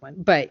choose someone,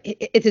 but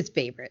it's his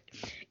favorite.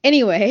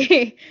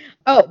 Anyway,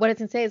 what I was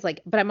gonna say is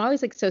like, but I'm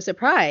always like so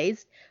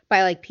surprised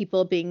by like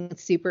people being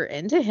super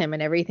into him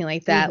and everything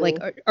like that, like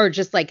or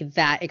just like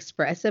that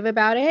expressive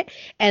about it.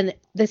 And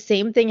the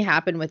same thing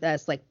happened with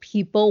us. Like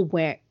people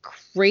went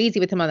crazy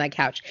with him on that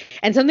couch.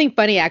 And something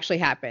funny actually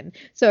happened.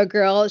 So a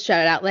girl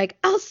shouted out like,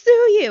 I'll sue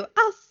you,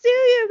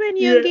 Min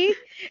Yoongi.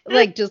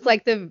 Like just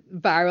like the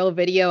viral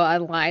video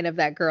online of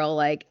that girl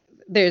like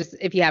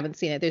if you haven't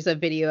seen it, there's a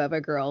video of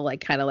a girl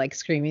like kind of like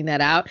screaming that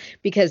out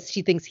because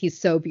she thinks he's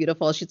so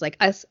beautiful. She's like,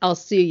 I'll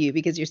sue you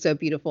because you're so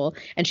beautiful.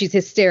 And she's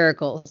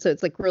hysterical. So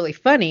it's like really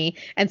funny.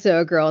 And so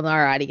a girl in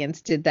our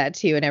audience did that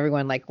too. And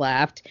everyone like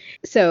laughed.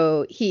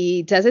 So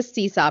he does a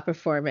Seesaw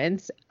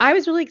performance. I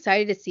was really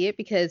excited to see it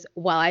because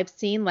while I've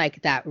seen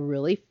like that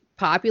really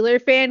popular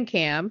fan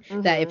cam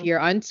that if you're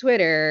on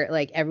Twitter,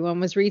 like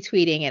everyone was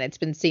retweeting and it's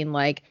been seen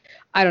like,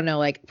 I don't know,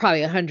 like probably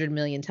 100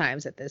 million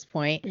times at this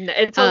point.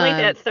 It's only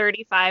at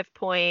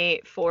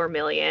 35.4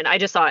 million. I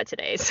just saw it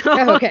today.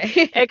 So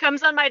okay. It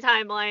comes on my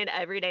timeline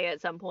every day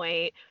at some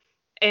point.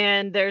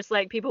 And there's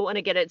like people want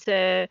to get it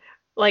to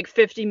like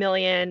 50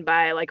 million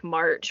by like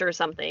March or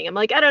something. I'm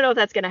like, I don't know if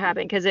that's going to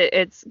happen because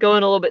it's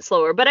going a little bit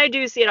slower, but I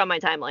do see it on my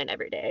timeline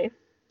every day.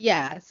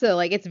 Yeah, so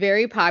like it's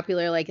very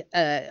popular, like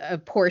a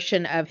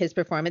portion of his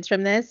performance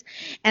from this.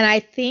 And I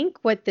think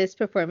what this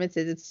performance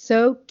is, it's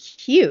so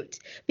cute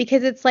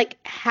because it's like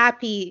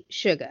happy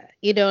Suga.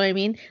 You know what I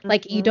mean?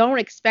 Like you don't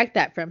expect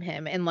that from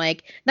him. And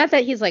like, not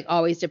that he's like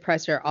always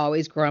depressed or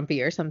always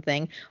grumpy or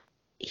something.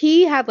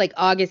 He had like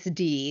August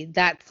D,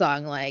 that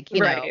song, like,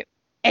 you know,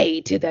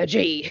 A to the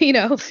G, you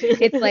know,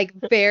 it's like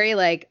very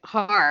like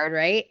hard,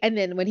 right? And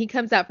then when he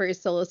comes out for his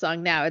solo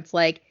song now, it's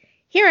like,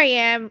 here I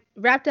am,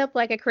 wrapped up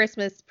like a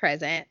Christmas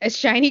present, a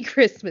shiny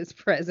Christmas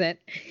present.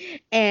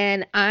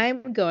 And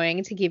I'm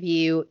going to give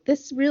you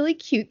this really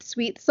cute,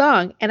 sweet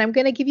song. And I'm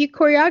going to give you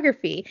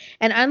choreography.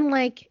 And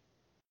unlike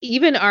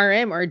even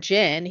RM or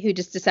Jin, who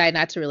just decide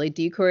not to really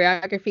do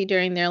choreography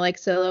during their like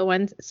solo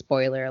ones,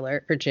 spoiler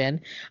alert for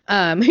Jin,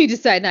 who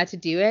decide not to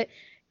do it.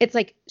 It's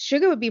like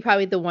Suga would be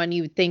probably the one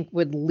you would think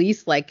would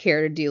least like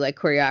care to do like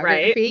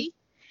choreography. Right.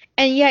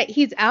 And yet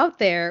he's out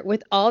there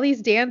with all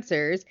these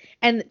dancers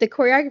and the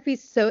choreography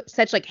is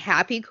such like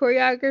happy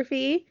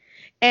choreography.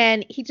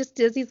 And he just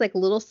does these like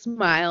little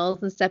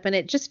smiles and stuff. And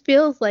it just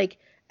feels like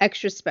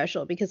extra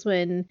special because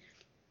when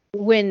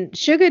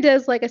Suga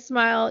does like a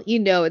smile, you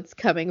know, it's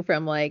coming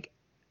from like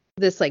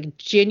this like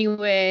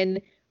genuine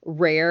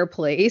rare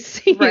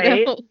place, you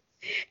know,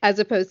 as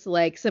opposed to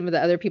like some of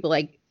the other people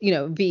like, you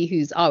know, V,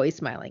 who's always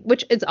smiling,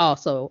 which is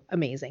also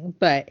amazing.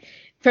 But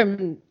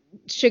from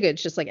Suga,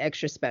 it's just like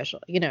extra special,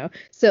 you know?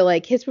 So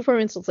like his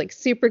performance was like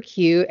super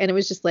cute. And it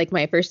was just like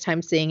my first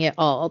time seeing it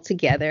all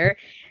together.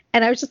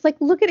 And I was just like,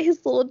 look at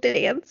his little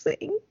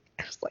dancing.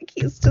 I was like,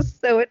 he's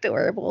just so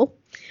adorable.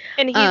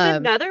 And he's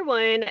another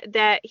one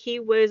that he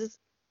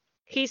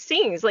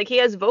sings, like he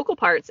has vocal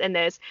parts in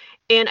this.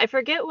 And I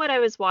forget what I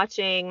was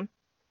watching.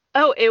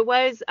 Oh, it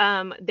was,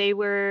 they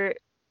were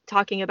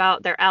talking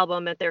about their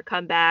album at their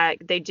comeback.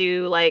 They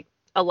do like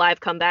a live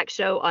comeback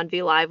show on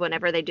V Live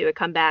whenever they do a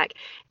comeback.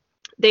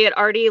 They had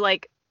already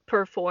like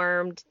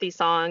performed these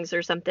songs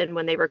or something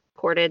when they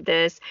recorded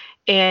this.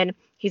 And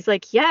he's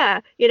like,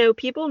 yeah, you know,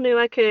 people knew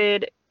I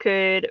could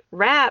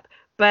rap,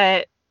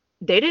 but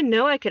they didn't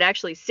know I could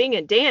actually sing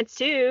and dance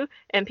too.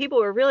 And people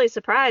were really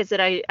surprised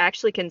that I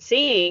actually can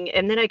sing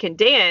and then I can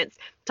dance,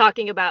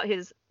 talking about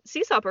his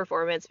Seesaw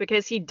performance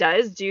because he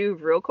does do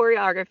real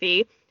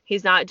choreography.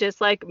 He's not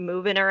just like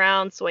moving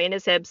around, swaying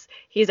his hips.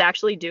 He's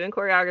actually doing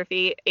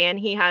choreography and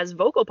he has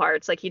vocal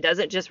parts. Like he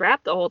doesn't just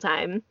rap the whole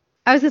time.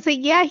 I was gonna say,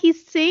 yeah, he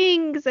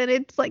sings and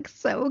it's like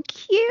so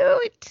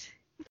cute.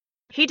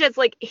 He does,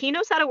 like, he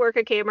knows how to work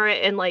a camera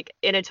in like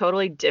in a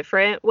totally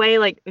different way.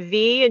 Like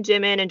V and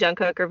Jimin and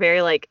Jungkook are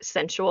very like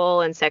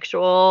sensual and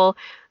sexual.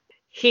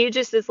 He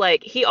just is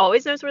like, he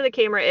always knows where the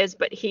camera is,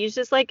 but he's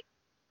just like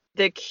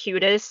the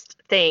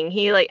cutest thing.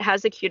 He like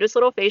has the cutest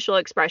little facial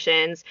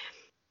expressions.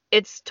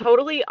 It's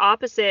totally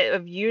opposite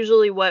of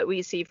usually what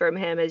we see from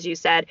him, as you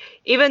said.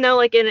 Even though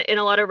like in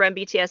a lot of Run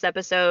BTS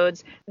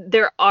episodes,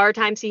 there are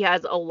times he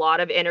has a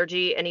lot of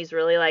energy and he's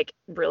really like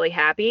really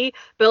happy.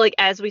 But like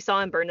as we saw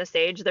in Burn the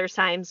Stage, there's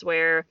times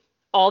where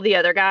all the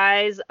other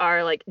guys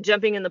are like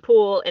jumping in the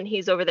pool and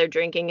he's over there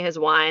drinking his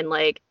wine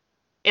like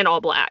in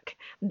all black.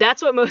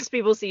 That's what most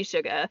people see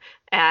Suga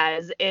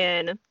as.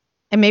 And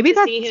maybe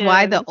that's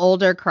why the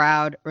older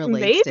crowd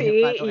relates to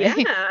him, by the way.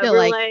 Yeah, we're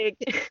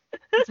like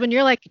when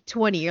you're like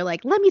 20, you're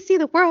like, let me see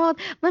the world,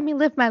 let me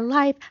live my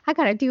life, I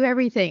gotta do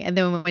everything. And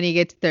then when you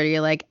get to 30,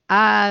 you're like,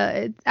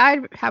 I'd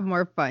have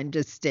more fun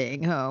just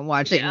staying home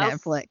watching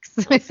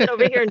Netflix. I'll sit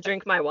over here and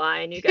drink my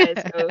wine. You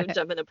guys go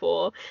jump in the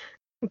pool.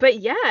 But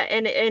yeah,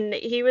 and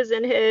he was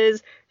in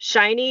his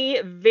shiny,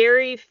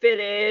 very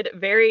fitted,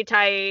 very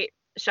tight,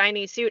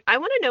 shiny suit. I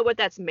want to know what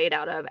that's made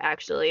out of,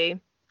 actually.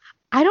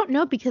 I don't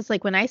know, because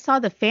like when I saw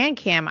the fan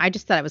cam, I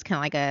just thought it was kind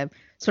of like a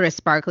sort of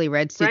sparkly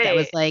red suit that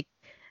was like,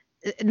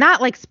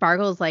 not like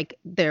sparkles like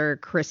they're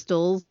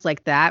crystals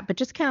like that, but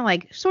just kind of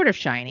like sort of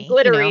shiny.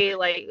 Glittery, you know?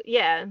 like,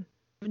 yeah.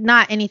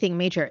 Not anything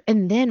major.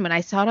 And then when I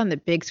saw it on the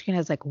big screen, I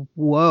was like,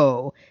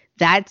 whoa,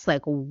 that's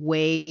like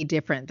way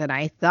different than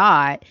I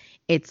thought.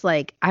 It's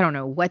like, I don't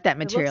know what that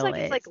material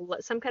is. It's like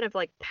some kind of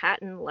like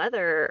patent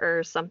leather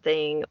or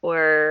something,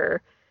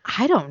 or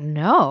I don't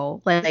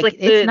know. Like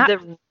it's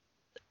not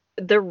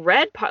the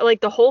red part, like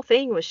the whole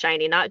thing was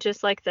shiny, not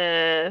just like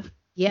the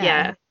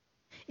yeah.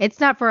 It's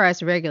not for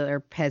us regular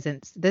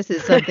peasants. This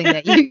is something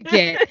that you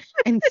get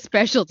in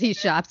specialty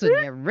shops when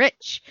you're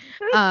rich.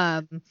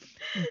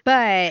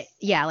 But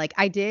yeah, like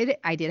I did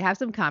have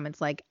some comments.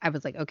 Like I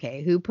was like,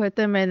 okay, who put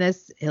them in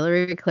this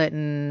Hillary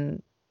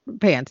Clinton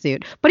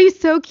pantsuit? But he's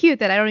so cute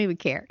that I don't even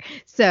care.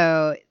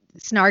 So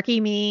snarky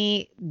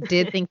me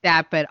did think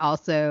that, but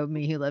also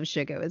me who loves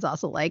Suga is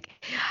also like,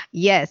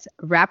 yes,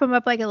 wrap him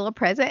up like a little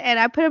present and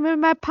I put him in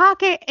my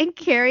pocket and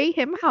carry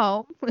him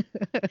home.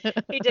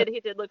 He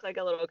did look like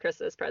a little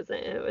Christmas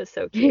present. It was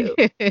so cute.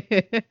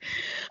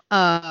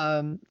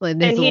 And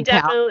he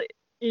definitely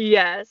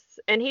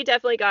and he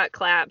definitely got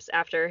claps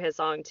after his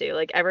song too.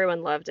 Like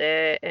everyone loved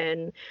it.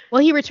 And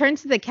well, he returned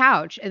to the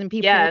couch and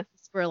people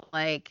were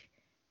like,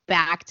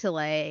 back to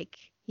like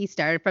he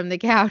started from the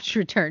couch,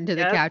 returned to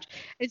the Yep. couch.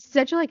 It's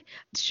such a like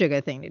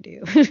Sugar thing to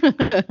do.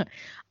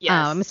 Yes.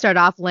 I'm gonna start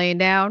off laying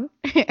down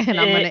and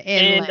I'm gonna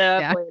end laying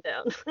down. laying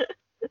down.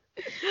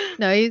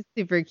 No, he's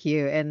super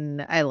cute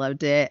and I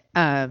loved it.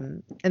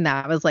 And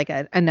that was like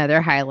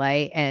another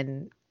highlight.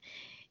 And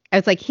I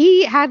was like,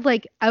 he had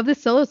like of the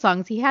solo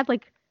songs, he had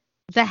like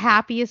the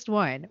happiest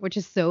one, which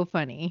is so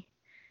funny.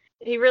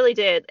 He really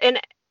did. And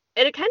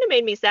it kind of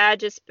made me sad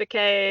just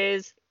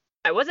because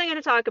I wasn't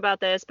going to talk about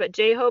this, but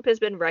J-Hope has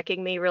been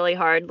wrecking me really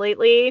hard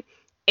lately.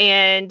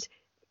 And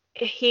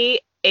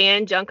he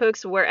and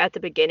Jungkook's were at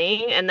the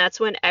beginning, and that's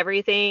when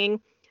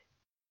everything,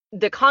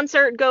 the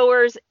concert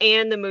goers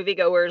and the movie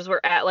goers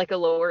were at like a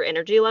lower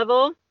energy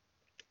level.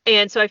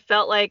 And so I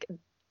felt like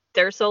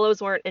their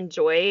solos weren't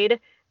enjoyed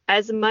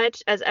as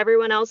much as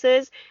everyone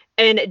else's.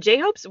 And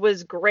J-Hope's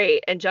was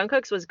great, and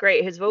Jungkook's was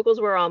great. His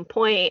vocals were on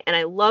point, and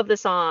I love the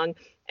song.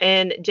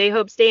 And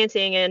J-Hope's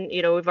dancing, and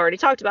you know, we've already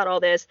talked about all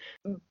this,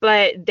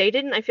 but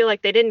I feel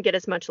like they didn't get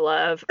as much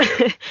love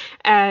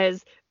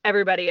as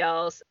everybody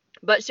else.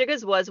 But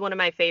Suga's was one of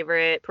my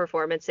favorite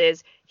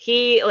performances.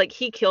 He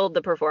killed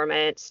the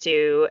performance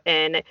too,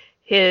 and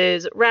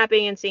his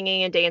rapping and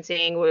singing and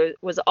dancing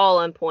was all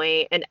on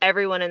point, and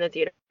everyone in the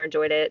theater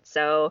enjoyed it.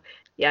 So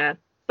yeah.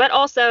 But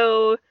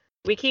also,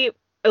 we keep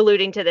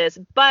alluding to this,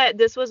 but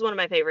this was one of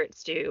my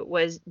favorites too,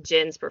 was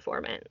Jin's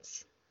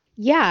performance.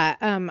 Yeah,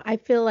 I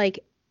feel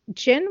like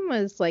Jin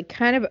was like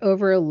kind of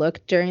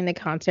overlooked during the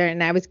concert,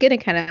 and I was gonna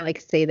kind of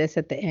like say this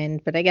at the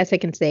end, but I guess I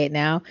can say it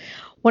now.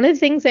 One of the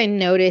things I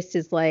noticed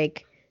is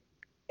like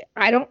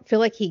I don't feel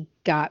like he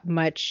got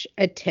much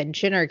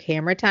attention or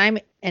camera time,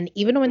 and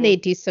even when they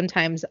do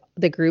sometimes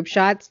the group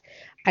shots,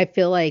 I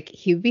feel like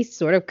he would be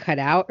sort of cut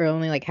out or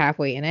only like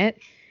halfway in it,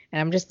 and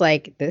I'm just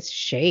like this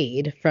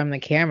shade from the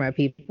camera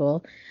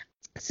people.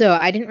 So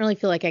I didn't really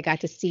feel like I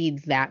got to see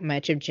that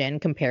much of Jin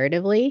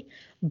comparatively,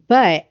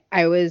 but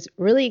I was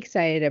really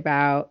excited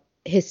about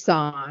his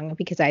song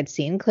because I'd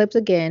seen clips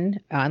again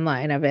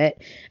online of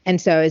it. And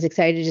so I was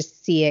excited to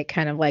just see it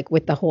kind of like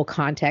with the whole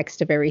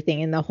context of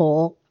everything and the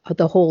whole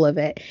of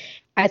it.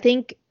 I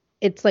think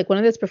it's like one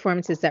of those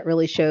performances that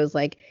really shows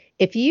like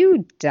if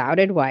you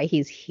doubted why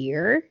he's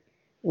here,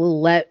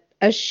 let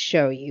us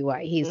show you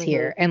why he's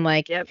here. And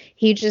like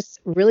he just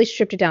really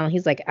stripped it down.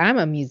 He's like, I'm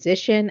a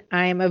musician,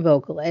 I'm a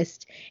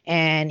vocalist,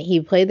 and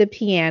he played the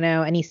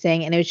piano and he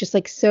sang, and it was just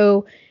like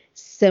so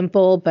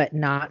simple but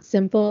not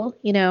simple,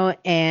 you know.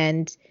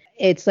 And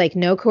it's like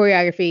no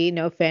choreography,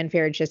 no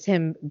fanfare, just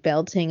him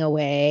belting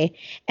away,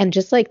 and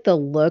just like the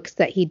looks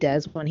that he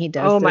does when he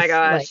does my this,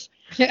 gosh,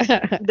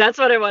 like that's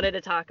what I wanted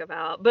to talk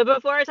about. But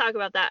before I talk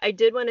about that, I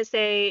did want to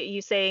say,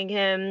 you saying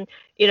him,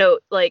 you know,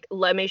 like,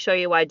 let me show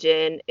you why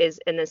Jin is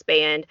in this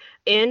band.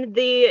 In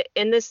the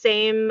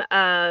same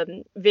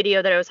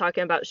video that I was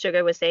talking about,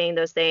 Suga was saying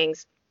those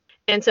things.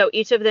 And so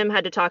each of them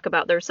had to talk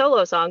about their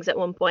solo songs at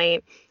one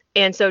point.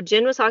 And so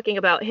Jin was talking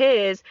about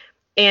his,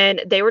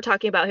 and they were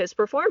talking about his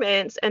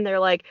performance, and they're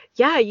like,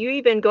 yeah, you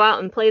even go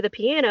out and play the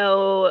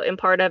piano in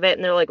part of it.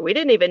 And they're like, we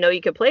didn't even know you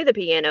could play the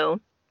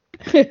piano.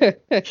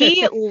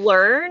 He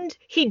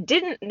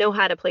didn't know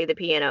how to play the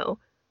piano.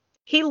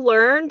 He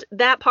learned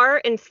that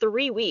part in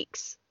 3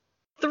 weeks.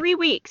 3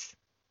 weeks.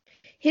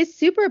 His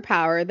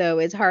superpower though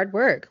is hard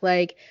work.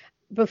 Like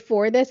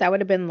before this, I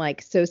would have been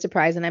like so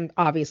surprised, and I'm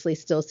obviously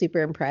still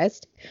super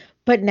impressed.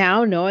 But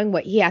now knowing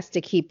what he has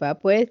to keep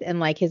up with and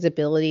like his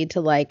ability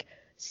to like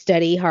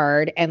study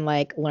hard and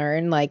like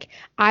learn, like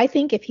I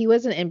think if he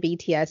wasn't in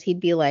BTS,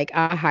 he'd be like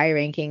a high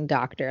ranking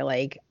doctor,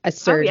 like a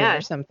surgeon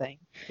or something.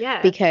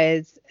 Yeah.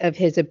 Because of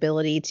his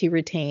ability to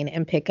retain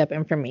and pick up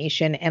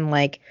information and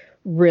like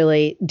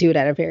really do it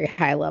at a very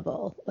high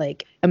level.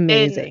 Like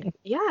amazing. And,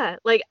 yeah.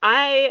 Like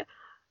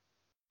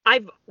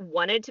I've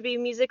wanted to be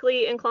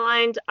musically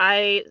inclined.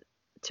 I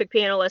took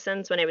piano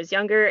lessons when I was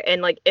younger,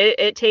 and like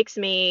it takes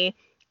me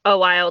a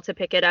while to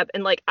pick it up,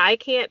 and like I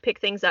can't pick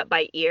things up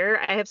by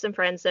ear. I have some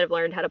friends that have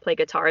learned how to play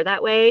guitar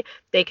that way.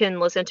 They can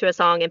listen to a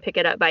song and pick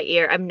it up by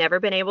ear. I've never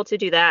been able to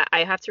do that.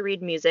 I have to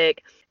read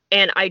music,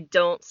 and I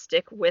don't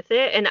stick with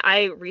it. And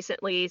I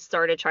recently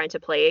started trying to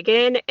play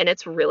again, and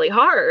it's really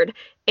hard.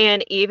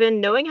 And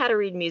even knowing how to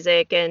read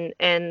music and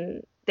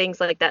things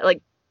like that,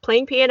 like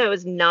playing piano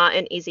is not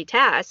an easy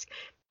task.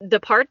 The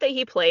part that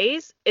he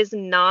plays is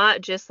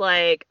not just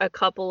like a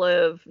couple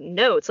of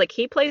notes. Like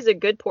he plays a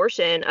good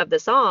portion of the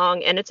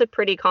song, and it's a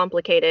pretty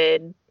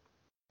complicated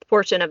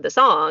portion of the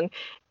song.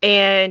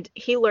 And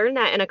he learned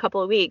that in a couple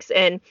of weeks.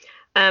 And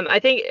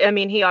I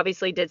mean, he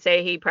obviously did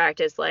say he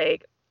practiced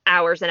like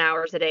hours and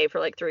hours a day for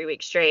like 3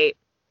 weeks straight.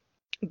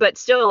 But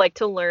still, like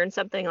to learn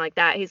something like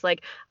that, he's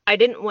like, I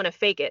didn't want to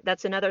fake it.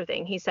 That's another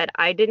thing. He said,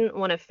 I didn't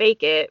want to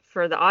fake it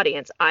for the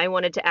audience. I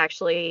wanted to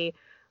actually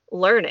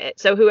learn it.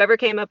 So whoever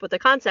came up with the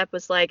concept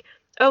was like,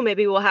 oh,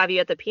 maybe we'll have you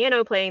at the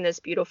piano playing this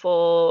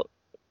beautiful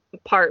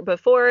part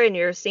before and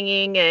you're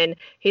singing. And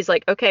he's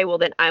like, okay, well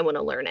then I want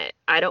to learn it.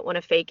 I don't want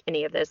to fake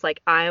any of this.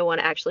 Like I want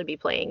to actually be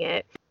playing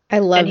it. I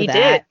love and he that.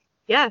 did.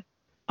 Yeah.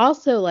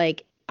 Also,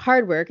 like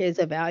hard work is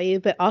a value,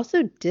 but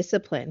also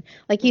discipline.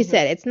 Like you Hmm.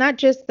 said, it's not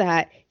just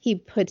that he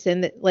puts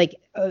in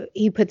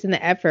he puts in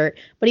the effort,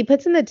 but he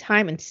puts in the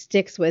time and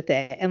sticks with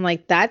it. And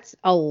like that's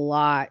a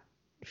lot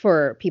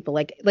for people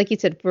like you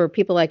said, for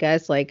people like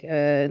us, like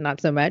not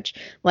so much.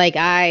 Like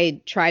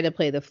I tried to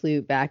play the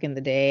flute back in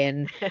the day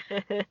and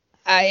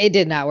it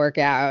did not work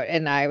out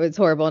and I was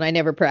horrible and I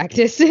never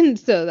practiced and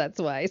so that's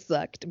why I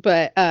sucked.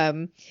 But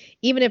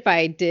even if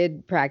I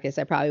did practice,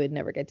 I probably would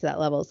never get to that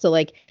level. So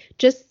like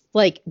just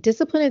like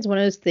discipline is one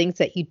of those things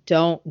that you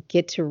don't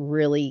get to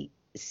really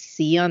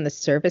see on the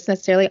surface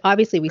necessarily.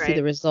 Obviously, we see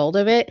the Right. result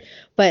of it,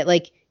 but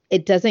like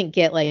it doesn't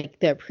get like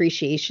the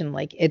appreciation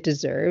like it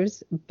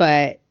deserves.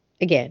 But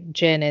again,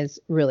 Jen is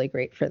really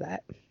great for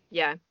that.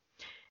 Yeah.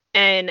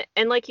 And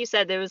like you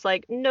said, there was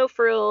like no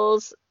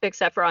frills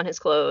except for on his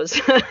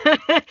clothes.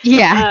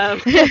 Yeah.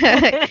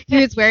 um, He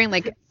was wearing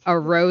like a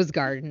rose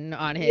garden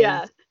on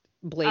yeah. his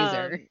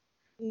blazer.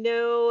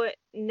 Um,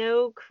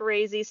 no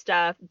crazy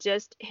stuff,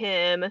 just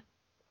him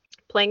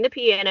playing the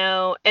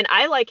piano. And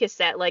I like his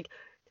set. Like,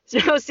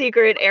 it's no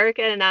secret,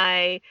 Erica and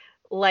I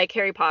like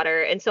Harry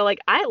Potter. And so like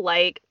I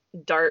like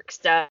dark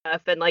stuff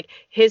and like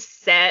his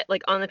set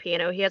like on the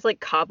piano, he has like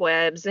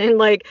cobwebs and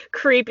like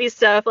creepy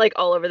stuff like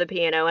all over the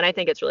piano. And I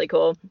think it's really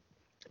cool.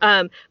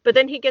 But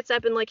then he gets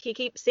up and like he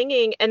keeps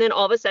singing, and then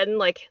all of a sudden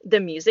like the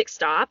music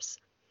stops.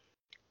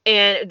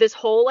 And this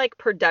whole like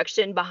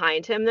production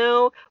behind him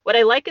though, what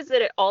I like is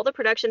that all the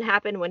production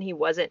happened when he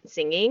wasn't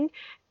singing.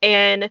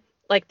 And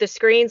like the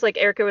screens, like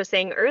Erica was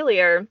saying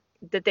earlier,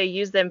 that they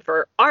use them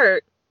for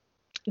art.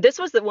 This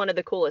was one of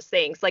the coolest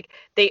things. Like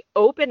they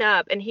open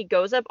up and he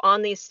goes up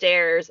on these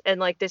stairs and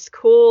like this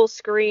cool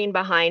screen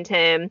behind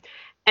him.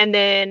 And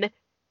then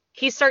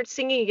he starts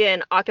singing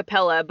again a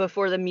cappella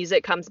before the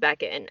music comes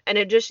back in. And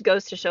it just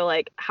goes to show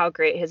like how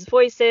great his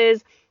voice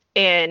is.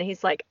 And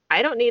he's like,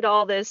 I don't need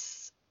all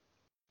this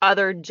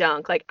other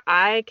junk. Like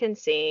I can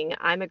sing.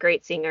 I'm a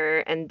great singer,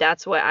 and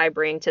that's what I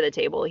bring to the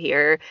table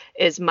here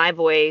is my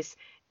voice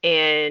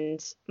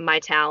and my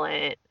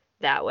talent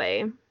that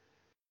way.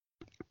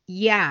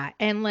 Yeah,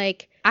 and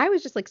like I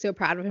was just like so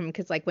proud of him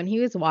because like when he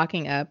was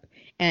walking up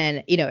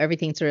and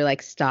everything sort of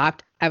like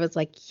stopped, I was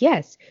like,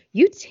 "Yes,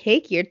 you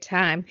take your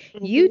time.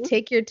 You Hmm.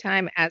 take your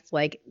time as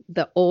like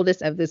the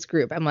oldest of this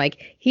group." I'm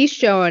like, he's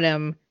showing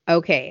him,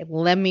 "Okay,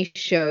 let me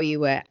show you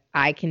what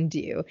I can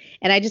do."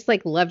 And I just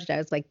like loved it. I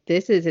was like,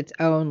 "This is its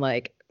own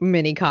like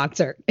mini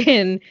concert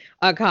in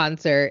a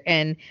concert."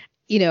 And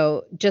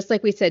just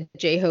like we said,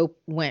 J-Hope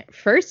went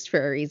first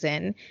for a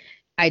reason.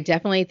 I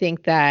definitely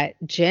think that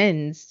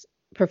Jen's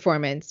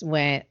performance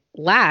went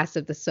last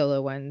of the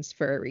solo ones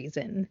for a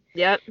reason.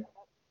 Yep.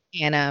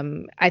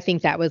 And I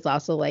think that was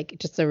also like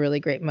just a really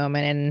great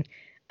moment and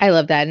I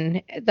love that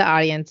and the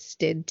audience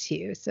did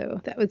too. So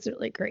that was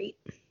really great.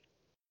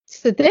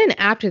 So then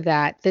after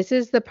that, this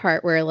is the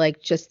part where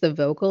like just the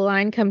vocal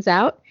line comes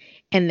out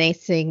and they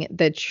sing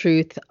The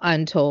Truth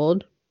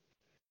Untold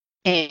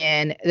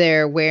and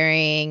they're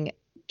wearing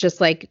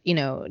just like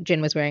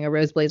Jin was wearing a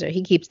rose blazer.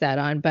 He keeps that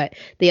on, but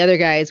the other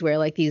guys wear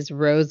like these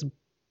rose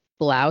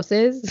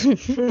blouses.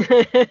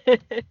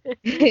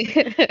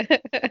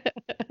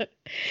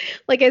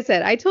 Like I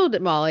said, I told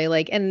Molly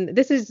like, and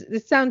this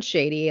sounds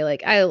shady.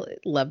 Like I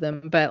love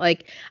them, but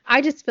like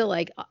I just feel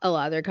like a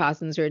lot of their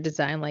costumes are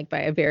designed like by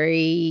a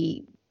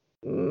very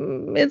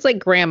it's like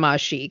grandma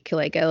chic,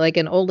 like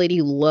an old lady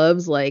who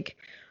loves like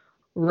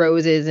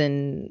roses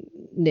and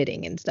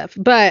knitting and stuff,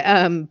 but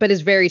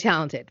is very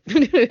talented.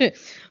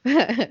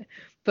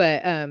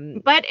 But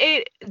But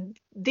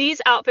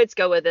these outfits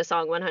go with this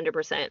song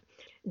 100%.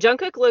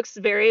 Jungkook looks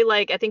very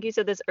like, I think you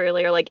said this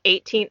earlier, like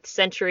 18th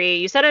century.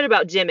 You said it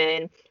about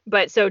Jimin,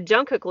 but so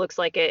Jungkook looks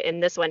like it in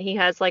this one. He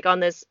has like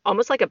on this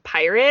almost like a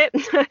pirate,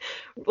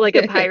 like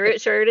a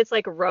pirate shirt. It's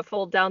like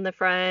ruffled down the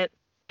front.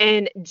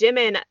 And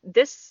Jimin,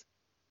 this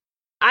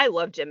I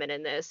love Jimin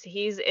in this.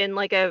 He's in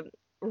like a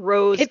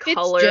rose it fits Jimin.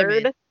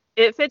 colored.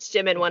 It fits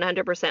Jimin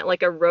 100%,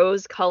 like a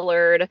rose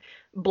colored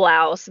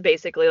blouse,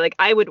 basically. Like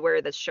I would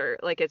wear this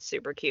shirt. Like it's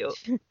super cute.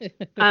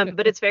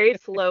 But it's very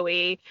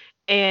flowy.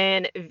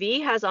 And V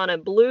has on a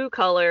blue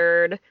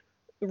colored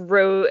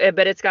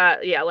but it's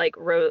got yeah, like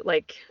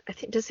like I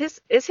think does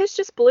his is his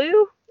just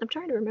blue? I'm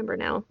trying to remember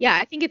now. Yeah,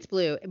 I think it's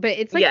blue, but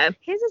it's like Yeah,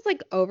 his is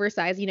like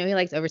oversized. He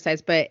likes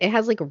oversized, but it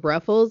has like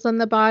ruffles on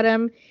the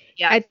bottom.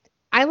 yeah.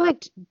 I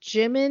liked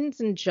Jimin's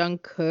and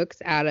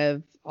Jungkook's out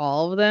of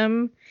all of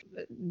them.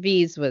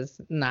 V's was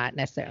not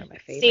necessarily my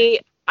favorite. See,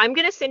 I'm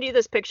gonna send you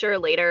this picture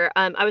later.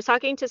 I was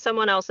talking to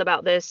someone else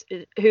about this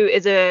who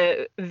is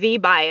a V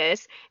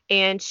bias,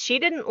 and she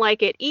didn't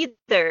like it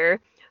either.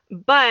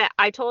 But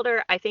I told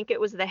her I think it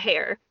was the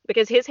hair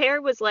because his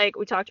hair was like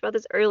we talked about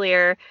this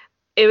earlier.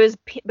 It was,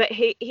 but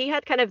he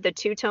had kind of the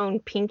two-tone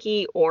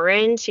pinky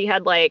orange. He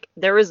had like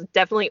there was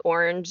definitely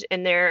orange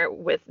in there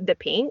with the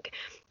pink,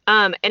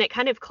 and it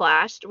kind of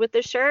clashed with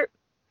the shirt.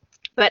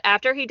 But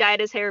after he dyed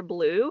his hair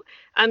blue,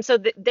 so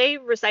they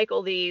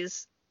recycle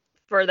these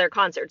for their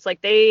concerts.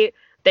 Like they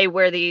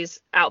wear these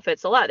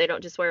outfits a lot. They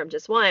don't just wear them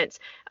just once.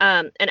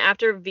 And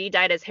after V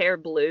dyed his hair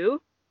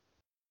blue,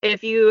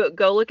 if you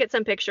go look at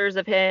some pictures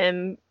of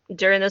him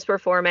during this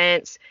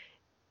performance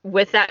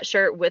with that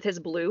shirt with his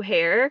blue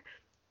hair,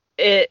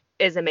 it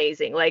is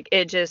amazing. Like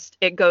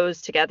it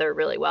goes together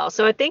really well.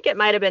 So I think it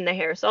might have been the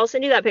hair. So I'll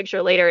send you that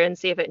picture later and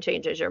see if it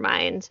changes your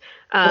mind.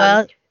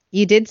 Well,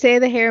 you did say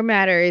the hair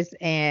matters,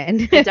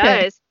 and it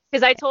does.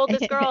 Because I told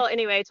this girl,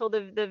 anyway, I told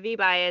the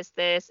V-Bias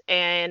this,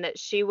 and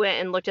she went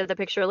and looked at the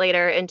picture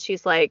later, and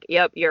she's like,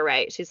 yep, you're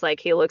right. She's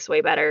like, he looks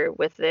way better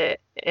with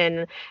it.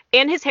 And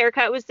his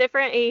haircut was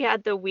different. He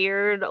had the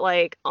weird,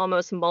 like,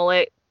 almost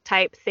mullet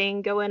type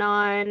thing going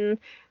on,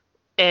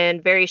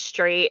 and very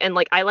straight. And,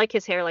 like, I like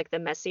his hair, like, the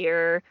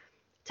messier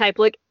type.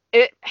 Like,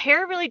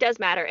 hair really does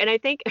matter. And I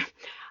think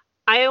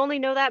I only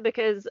know that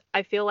because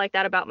I feel like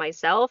that about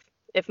myself.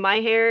 If my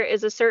hair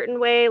is a certain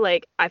way,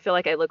 like I feel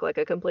like I look like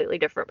a completely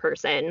different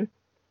person.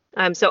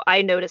 So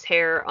I notice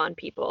hair on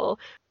people.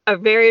 A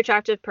very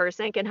attractive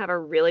person can have a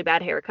really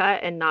bad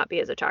haircut and not be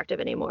as attractive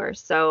anymore.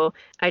 So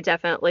I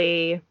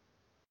definitely,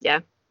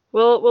 yeah,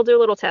 we'll do a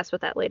little test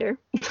with that later.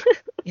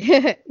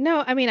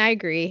 No, I mean, I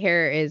agree.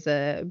 Hair is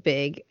a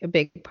big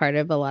part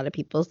of a lot of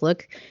people's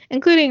look,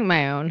 including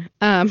my own.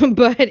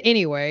 But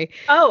anyway.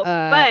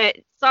 But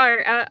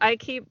sorry, I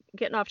keep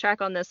getting off track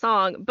on this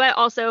song. But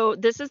also,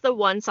 this is the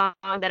one song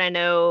that I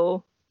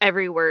know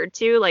every word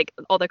to, like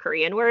all the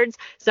Korean words.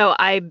 So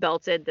I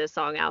belted this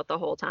song out the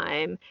whole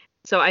time.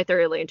 So I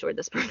thoroughly enjoyed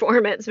this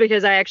performance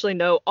because I actually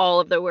know all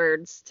of the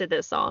words to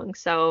this song.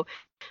 So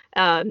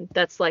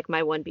that's like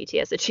my one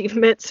BTS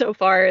achievement so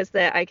far, is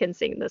that I can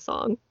sing this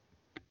song.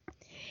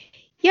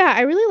 Yeah,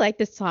 I really like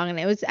this song, and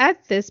it was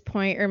at this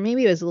point, or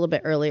maybe it was a little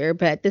bit earlier,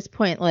 but at this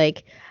point,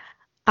 like,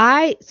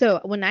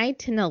 so when I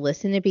tend to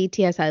listen to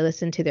BTS, I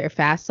listen to their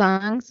fast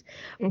songs,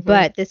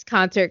 but this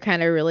concert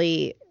kind of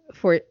really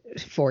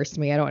forced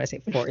me, I don't want to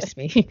say forced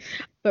me,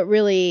 but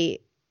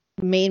really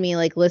made me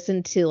like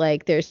listen to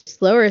like their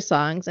slower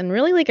songs and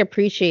really like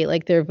appreciate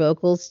like their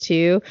vocals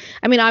too.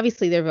 I mean,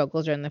 obviously their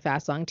vocals are in the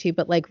fast song too,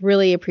 but like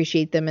really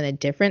appreciate them in a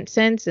different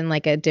sense and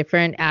like a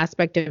different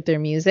aspect of their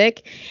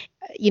music.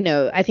 You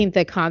know, I think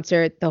the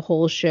concert, the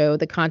whole show,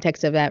 the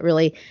context of that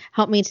really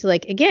helped me to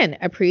like, again,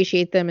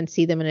 appreciate them and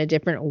see them in a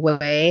different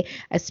way,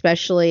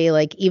 especially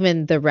like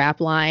even the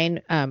rap line.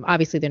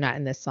 Obviously they're not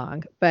in this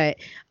song, but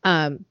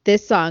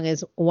this song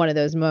is one of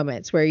those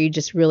moments where you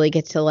just really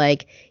get to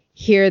like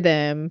hear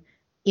them,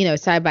 you know,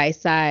 side by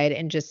side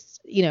and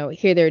just, you know,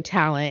 hear their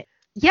talent.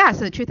 Yeah,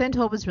 so The Truth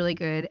Untold was really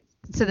good.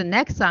 So the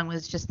next song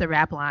was just the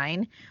rap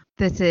line.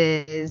 This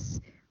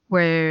is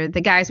where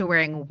the guys were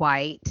wearing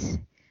white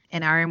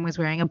and RM was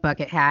wearing a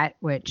bucket hat,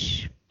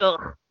 which...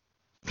 Ugh.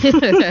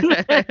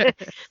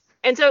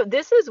 And so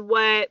this is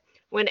what,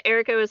 when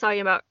Erica was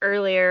talking about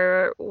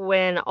earlier,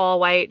 when all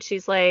white,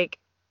 she's like,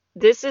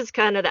 this is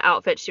kind of the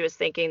outfit she was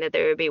thinking that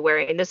they would be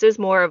wearing. This is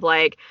more of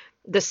like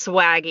the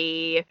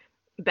swaggy,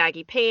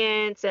 baggy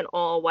pants and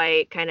all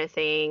white kind of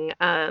thing,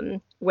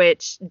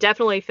 which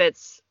definitely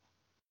fits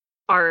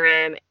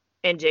RM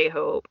and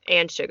J-Hope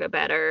and Suga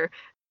better.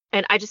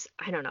 And I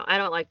don't know, I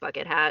don't like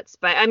bucket hats,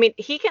 but I mean,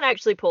 he can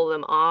actually pull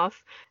them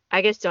off.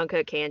 I guess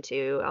Jungkook can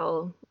too.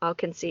 I'll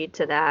concede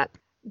to that.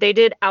 They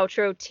did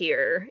Outro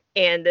Tear,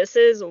 and this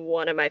is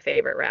one of my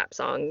favorite rap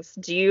songs.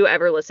 Do you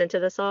ever listen to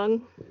this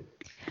song?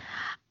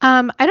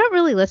 I don't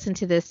really listen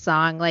to this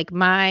song. Like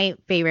my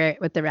favorite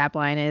with the rap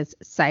line is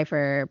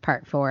Cypher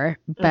Part 4,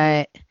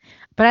 but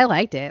I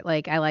liked it.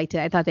 Like I liked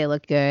it. I thought they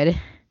looked good,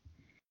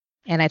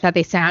 and I thought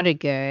they sounded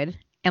good.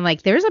 And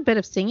like there's a bit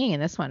of singing in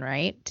this one,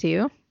 right?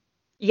 Too.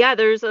 Yeah,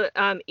 there's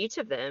each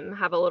of them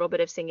have a little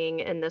bit of singing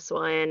in this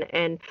one,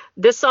 and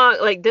this song,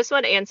 like this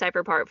one and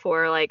Cypher Part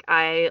 4, like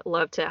I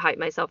love to hype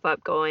myself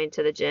up going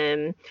to the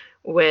gym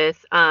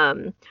with,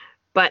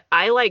 but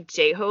I like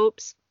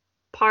J-Hope's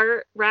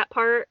rap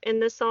part in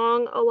this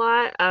song a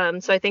lot.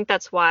 So I think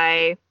that's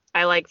why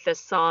I like this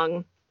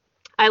song.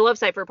 I love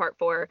Cypher Part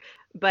 4,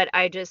 but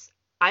I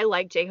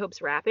like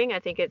J-Hope's rapping. I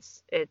think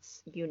it's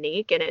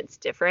unique and it's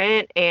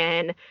different,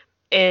 and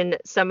in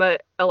a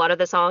lot of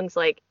the songs,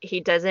 like he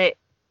doesn't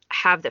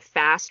have the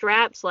fast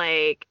raps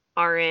like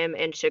RM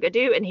and Suga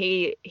do, and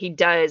he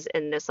does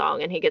in this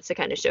song, and he gets to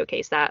kind of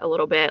showcase that a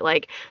little bit.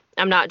 Like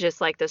I'm not just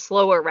like the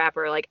slower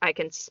rapper, like I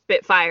can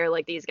spit fire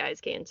like these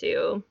guys can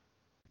too.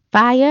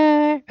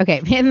 Fire.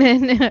 Okay, and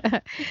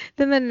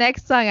then the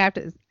next song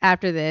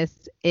after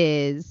this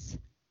is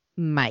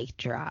Mic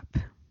Drop.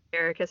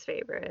 Erica's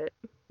favorite.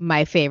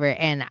 My favorite,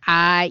 and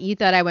you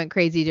thought I went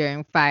crazy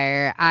during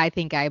Fire. I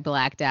think I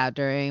blacked out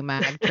during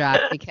Mic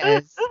Drop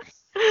because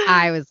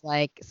I was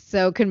like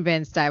so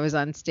convinced I was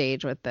on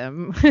stage with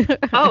them.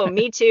 Oh,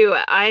 me too.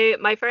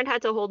 My friend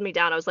had to hold me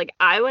down. I was like,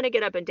 I want to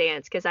get up and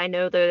dance because I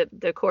know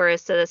the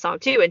chorus to the song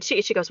too. And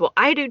she goes, well,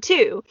 I do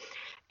too.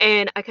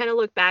 And I kind of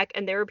look back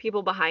and there were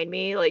people behind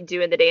me like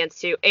doing the dance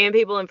too, and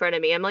people in front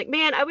of me. I'm like,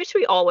 man, I wish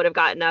we all would have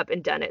gotten up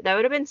and done it. That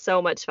would have been so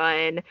much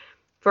fun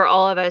for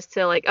all of us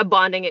to like a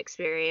bonding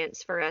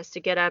experience for us to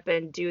get up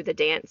and do the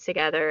dance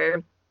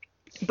together.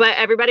 But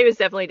everybody was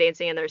definitely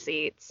dancing in their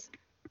seats.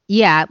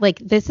 Yeah, like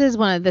this is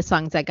one of the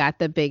songs that got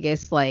the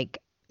biggest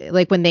like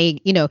like when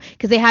they,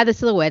 because they had the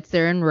silhouettes,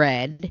 they're in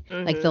red,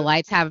 like the Mhm.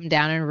 lights have them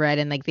down in red,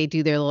 and like they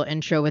do their little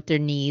intro with their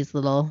knees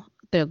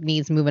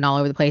moving all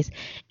over the place.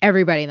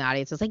 Everybody in the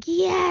audience was like,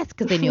 yes,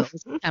 because they knew it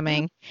was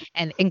coming,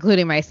 and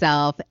including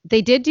myself.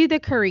 They did do the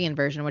Korean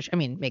version, which I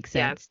mean makes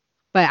Yeah, sense.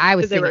 But I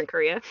was because they were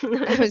singing, in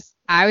Korea.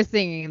 I was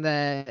singing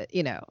the,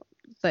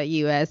 the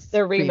U.S. The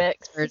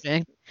remix.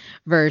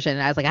 version.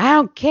 I was like, I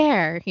don't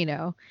care,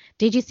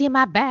 Did you see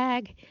my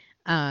bag?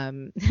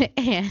 And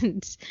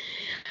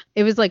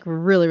it was like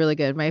really, really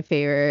good. My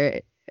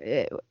favorite,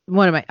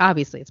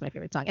 obviously it's my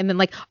favorite song. And then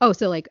like,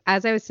 so like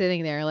as I was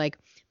sitting there, like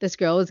this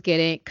girl was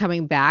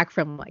coming back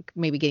from like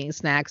maybe getting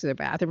snacks or the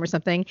bathroom or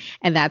something.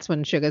 And that's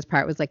when Suga's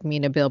part was like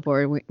Mina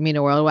Billboard,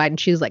 Mina Worldwide. And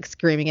she was like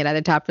screaming it at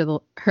the top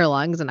of her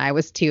lungs. And I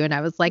was too. And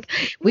I was like,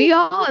 we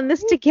all in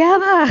this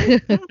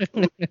together.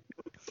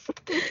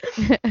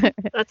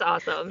 That's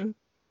awesome.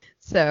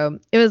 So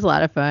it was a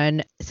lot of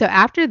fun. So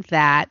after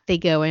that, they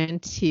go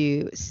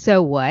into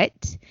So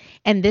What?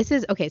 And this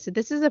is okay. So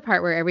this is the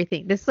part where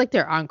this is like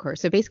their encore.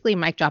 So basically,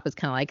 Mic Drop is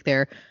kind of like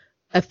their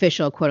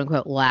official quote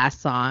unquote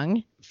last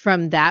song.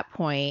 From that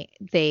point,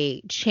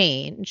 they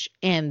change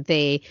and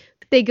they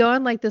go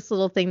on like this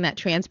little thing that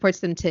transports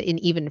them to an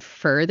even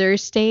further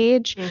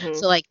stage. Mhm.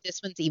 So like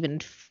this one's even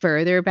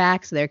further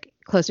back. So they're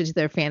closer to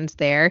their fans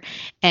there.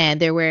 And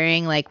they're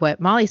wearing like what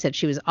Molly said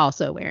she was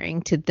also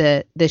wearing to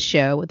the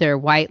show. Their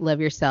white Love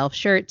Yourself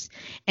shirts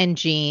and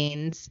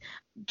jeans.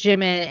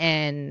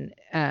 Jimin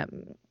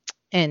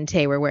and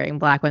Tay were wearing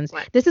black ones.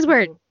 What? This is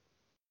where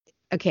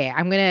okay,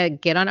 I'm going to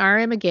get on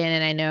RM again,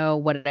 and I know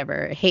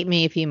whatever. Hate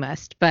me if you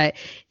must, but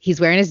he's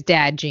wearing his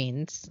dad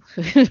jeans.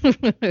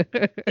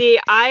 See,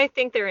 I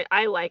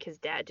like his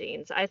dad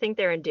jeans. I think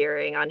they're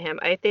endearing on him.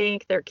 I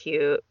think they're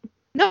cute.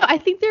 No, I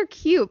think they're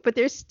cute, but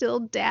they're still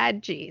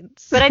dad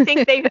jeans. But I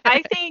think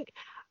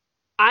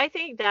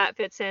that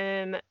fits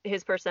him,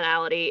 his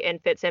personality,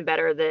 and fits him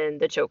better than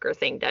the choker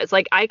thing does.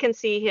 Like, I can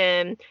see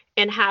him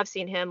and have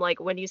seen him, like,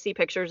 when you see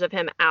pictures of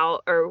him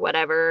out or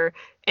whatever,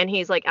 and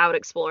he's, like, out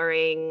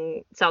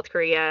exploring South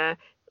Korea,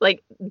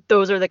 like,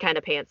 those are the kind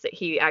of pants that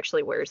he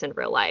actually wears in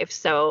real life.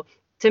 So,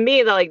 to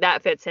me,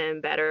 that fits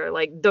him better.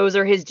 Like, those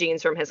are his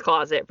jeans from his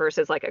closet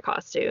versus, like, a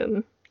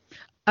costume.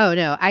 Oh,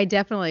 no, I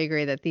definitely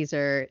agree that these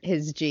are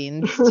his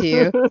jeans,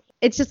 too.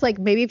 It's just like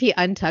maybe if he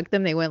untucked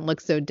them, they wouldn't look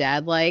so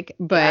dad-like,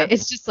 but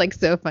It's just like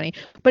so funny.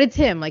 But it's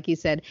him, like you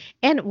said.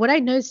 And what I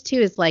noticed, too,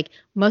 is like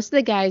most of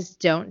the guys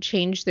don't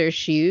change their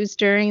shoes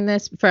during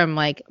this from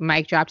like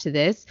Mic Drop to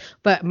this,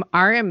 but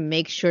RM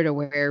makes sure to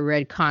wear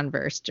red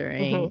Converse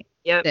during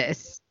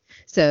this.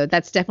 So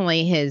that's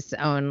definitely his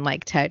own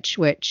like touch,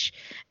 which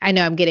I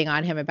know I'm getting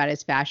on him about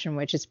his fashion,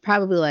 which is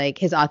probably like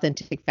his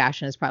authentic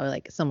fashion is probably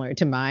like similar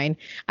to mine.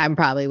 I'm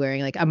probably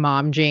wearing like a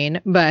mom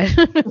jean, but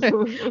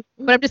but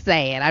I'm just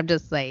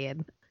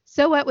saying.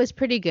 So What was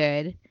pretty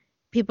good.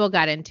 People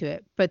got into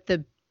it, but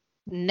the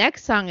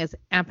next song is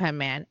Ampa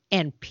Man,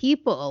 and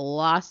people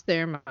lost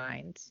their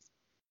minds.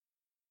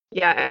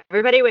 Yeah,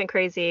 everybody went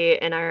crazy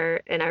in our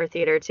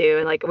theater too,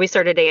 and like we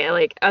started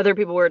like other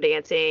people were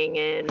dancing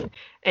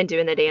and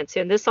doing the dance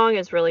too. And this song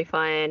is really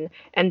fun,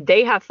 and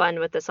they have fun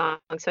with the song,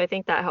 so I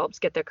think that helps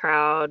get the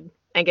crowd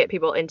and get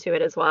people into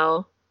it as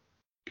well.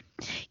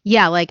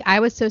 Yeah, like I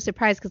was so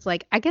surprised because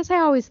like I guess I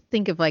always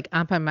think of like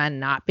Ampa Man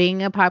not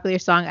being a popular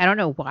song. I don't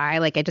know why,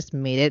 like I just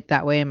made it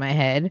that way in my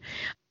head.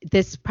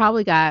 This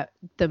probably got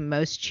the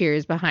most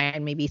cheers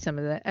behind maybe some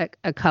of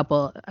a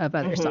couple of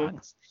other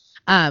songs.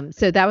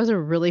 So that was a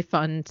really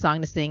fun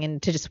song to sing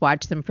and to just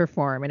watch them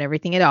perform and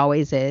everything. It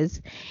always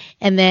is.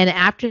 And then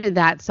after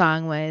that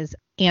song was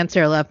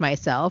Answer Love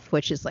Myself,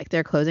 which is like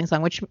their closing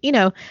song, which,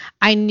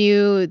 I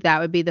knew that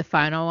would be the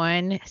final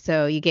one.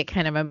 So you get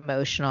kind of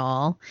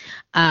emotional.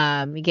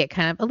 You get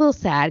kind of a little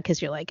sad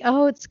because you're like,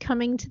 oh, it's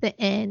coming to the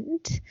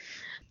end.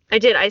 I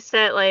did. I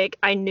said, like,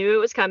 I knew it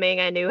was coming.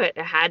 I knew it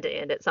had to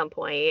end at some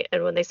point.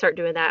 And when they start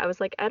doing that, I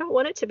was like, I don't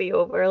want it to be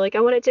over. Like, I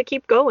want it to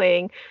keep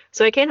going.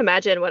 So I can't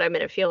imagine what I'm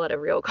going to feel at a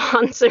real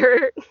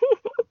concert.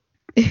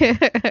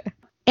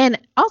 And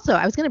also,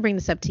 I was going to bring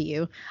this up to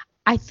you.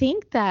 I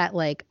think that,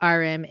 like,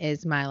 RM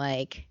is my,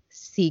 like,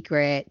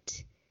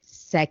 secret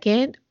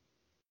second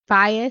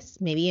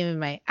bias. Maybe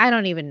even I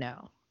don't even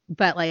know.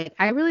 But, like,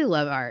 I really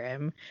love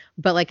RM.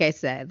 But like I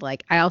said,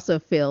 like, I also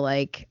feel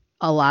like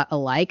a lot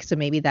alike, so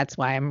maybe that's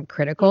why I'm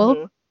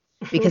critical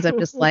because I'm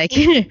just like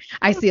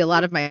I see a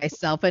lot of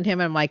myself in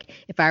him. I'm like,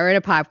 if I were in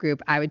a pop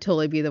group, I would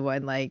totally be the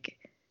one like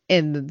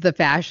in the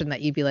fashion that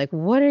you'd be like,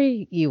 what are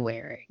you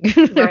wearing?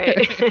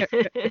 Right.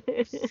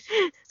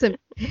 so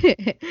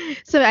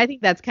I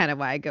think that's kind of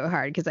why I go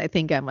hard, because I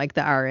think I'm like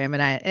the RM,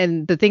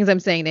 and the things I'm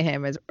saying to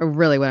him is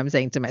really what I'm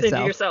saying to myself.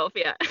 To yourself,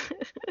 yeah.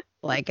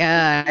 Like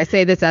I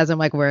say this as I'm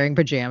like wearing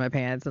pajama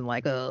pants and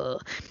like,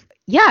 ugh.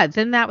 Yeah,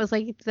 then that was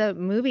like the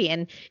movie,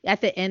 and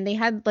at the end they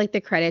had like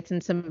the credits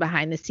and some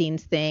behind the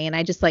scenes thing, and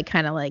I just like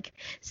kind of like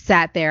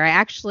sat there. I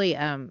actually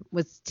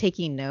was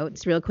taking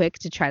notes real quick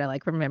to try to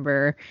like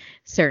remember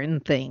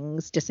certain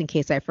things just in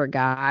case I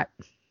forgot.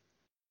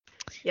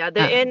 Yeah, Um,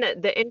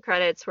 the end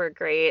credits were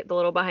great. The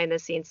little behind the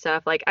scenes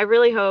stuff. Like I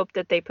really hope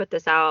that they put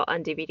this out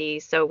on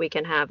DVD so we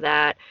can have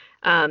that.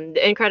 The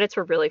end credits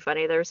were really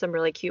funny. There were some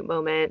really cute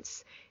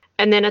moments.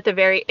 And then at the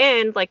very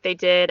end, like they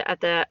did at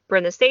the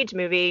Burn the Stage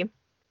movie,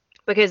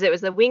 because it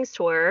was the Wings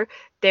tour,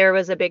 there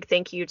was a big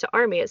thank you to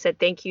Army. It said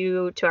thank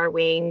you to our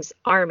Wings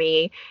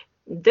Army.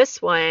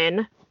 This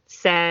one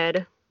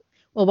said,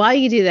 well, while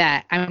you do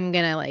that, I'm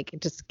gonna like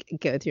just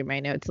go through my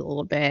notes a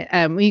little bit.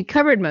 We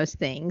covered most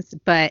things,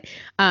 but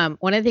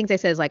one of the things I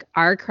said is like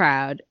our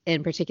crowd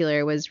in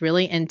particular was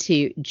really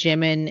into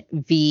Jimin,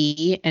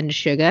 V, and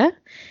Suga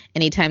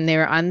anytime they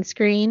were on the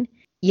screen.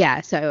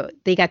 Yeah, so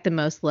they got the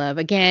most love.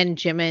 Again,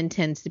 Jimin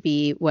tends to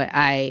be what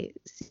I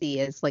see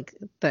as like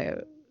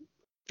the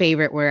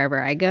favorite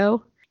wherever I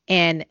go.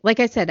 And like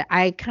I said,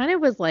 I kind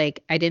of was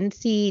like, I didn't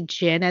see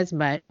Jin as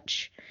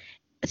much,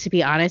 to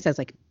be honest. I was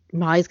like,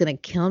 Molly's gonna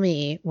kill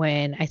me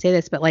when I say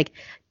this, but like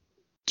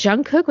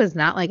Jungkook was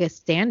not like a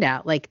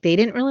standout. Like they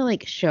didn't really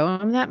like show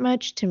him that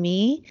much to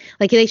me.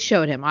 Like they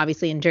showed him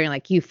obviously and during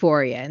like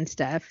Euphoria and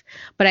stuff.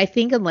 But I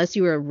think unless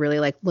you were really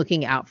like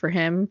looking out for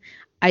him,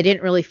 I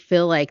didn't really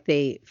feel like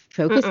they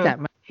focused mm-mm, that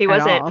much he at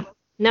wasn't. all.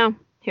 No,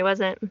 he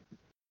wasn't.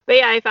 But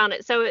yeah, I found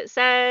it. So it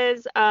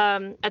says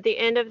at the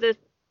end of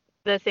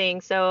the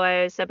thing. So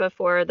I said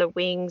before the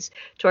Wings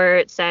tour,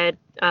 it said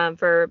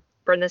for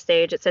Burn the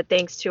Stage, it said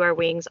thanks to our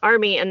Wings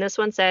Army, and this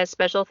one says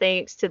special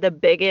thanks to the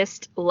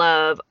biggest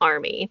love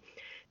Army.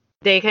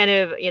 They kind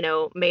of,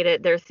 made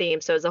it their theme,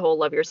 so it's a whole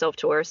Love Yourself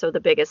tour. So the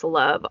biggest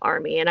love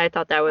Army, and I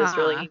thought that was Ah.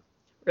 really,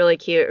 really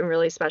cute and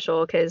really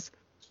special because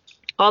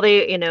all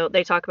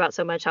they talk about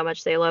so much how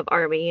much they love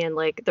Army and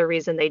like the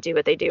reason they do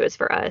what they do is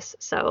for us.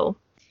 So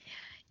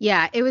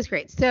Yeah, it was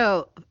great.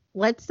 So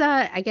let's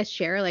I guess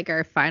share like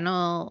our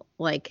final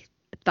like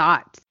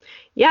thoughts.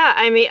 yeah,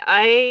 I mean,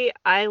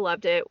 I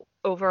loved it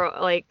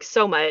overall, like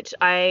so much.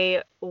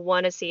 I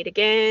want to see it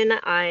again.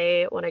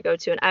 I want to go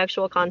to an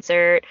actual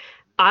concert.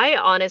 I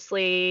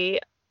honestly,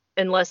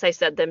 unless I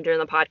said them during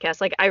the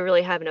podcast, like I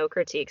really have no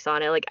critiques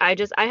on it. Like I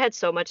had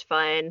so much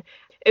fun.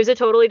 It was a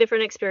totally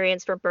different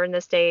experience for Burn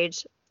the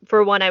Stage.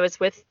 For one, I was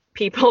with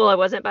people. I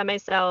wasn't by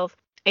myself,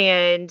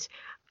 and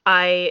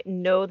I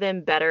know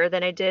them better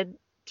than I did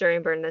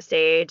during Burn the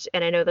Stage,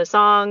 and I know the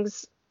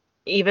songs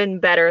even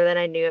better than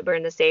I knew at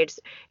Burn the Stage.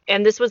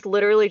 And this was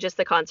literally just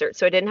the concert.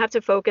 So I didn't have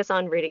to focus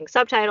on reading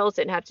subtitles,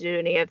 didn't have to do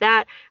any of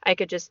that. I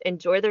could just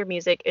enjoy their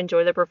music,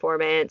 enjoy the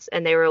performance.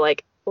 And they were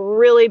like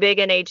really big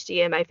in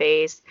HD in my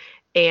face.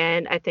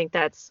 And I think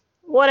that's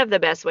one of the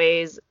best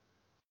ways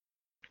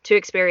to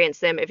experience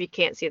them if you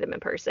can't see them in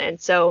person.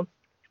 So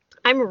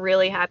I'm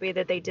really happy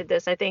that they did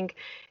this. I think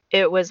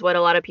it was what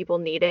a lot of people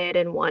needed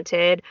and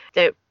wanted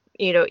that,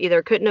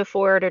 either couldn't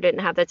afford or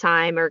didn't have the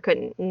time or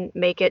couldn't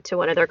make it to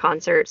one of their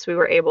concerts. We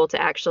were able to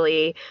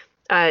actually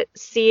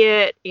see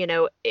it,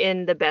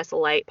 in the best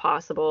light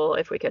possible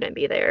if we couldn't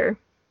be there.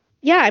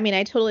 Yeah, I mean,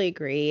 I totally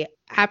agree.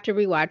 After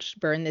we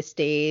watched Burn the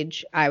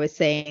Stage, I was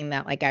saying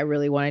that like I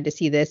really wanted to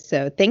see this.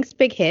 So thanks,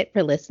 Big Hit,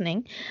 for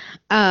listening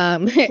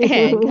and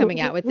coming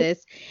out with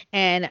this.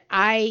 And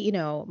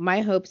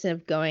my hopes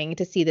of going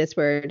to see this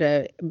were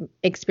to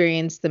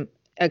experience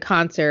a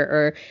concert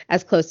or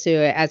as close to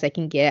it as I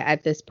can get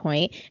at this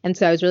point. And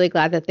so I was really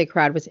glad that the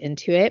crowd was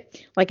into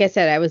it. Like I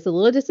said, I was a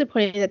little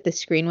disappointed that the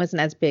screen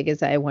wasn't as big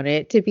as I wanted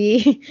it to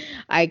be.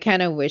 I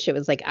kind of wish it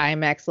was like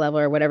IMAX level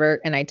or whatever.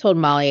 And I told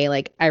Molly,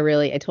 like, I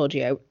told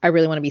you, I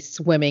really want to be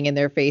swimming in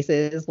their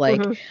faces.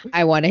 Like,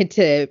 I wanted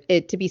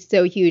it to be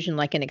so huge and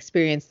like an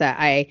experience that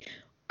I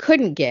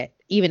couldn't get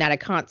even at a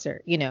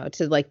concert,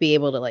 to like be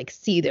able to like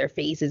see their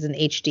faces in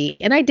HD.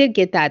 And I did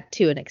get that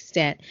to an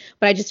extent,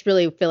 but I just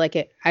really feel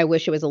like I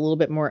wish it was a little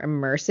bit more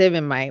immersive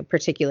in my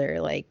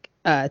particular like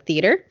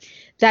theater.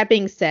 That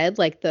being said,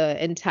 like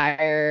the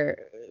entire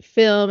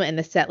film and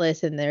the set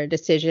list and their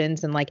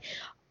decisions and like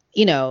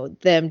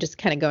them just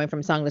kind of going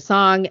from song to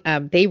song.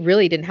 They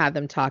really didn't have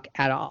them talk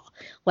at all.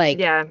 Like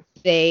Yeah.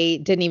 they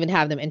didn't even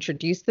have them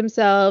introduce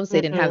themselves. They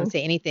didn't have them Mm-mm.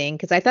 say anything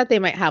because I thought they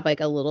might have like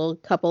a little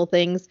couple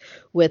things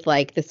with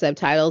like the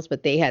subtitles,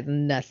 but they had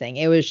nothing.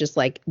 It was just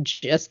like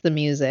just the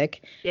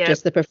music, Yep.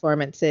 just the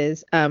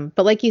performances.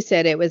 But like you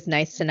said, it was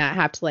nice to not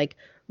have to like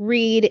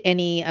read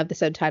any of the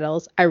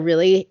subtitles. I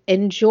really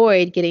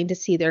enjoyed getting to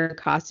see their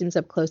costumes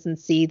up close and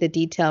see the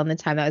detail and the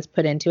time that was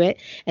put into it.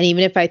 And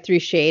even if I threw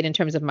shade in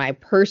terms of my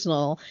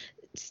personal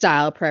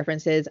style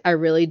preferences, I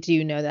really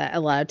do know that a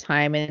lot of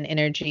time and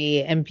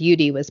energy and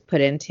beauty was put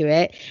into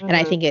it. And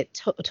I Mm-hmm. think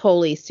it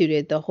totally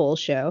suited the whole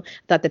show.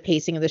 I thought the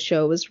pacing of the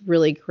show was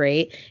really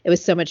great. It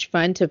was so much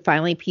fun to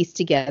finally piece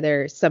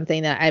together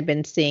something that I've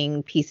been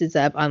seeing pieces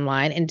of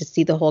online and to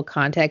see the whole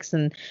context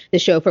and the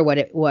show for what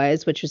it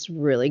was, which was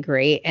really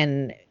great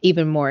and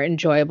even more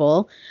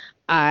enjoyable.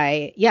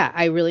 I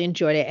really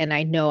enjoyed it, and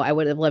I know I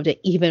would have loved it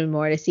even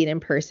more to see it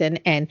in person.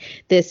 And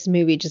this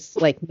movie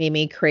just like made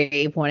me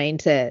crave wanting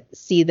to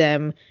see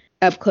them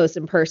up close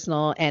and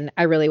personal. And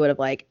I really would have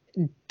like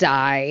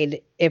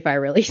died if I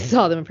really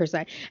saw them in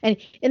person. And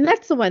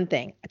that's the one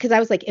thing, because I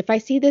was like, if I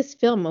see this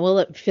film, will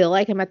it feel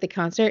like I'm at the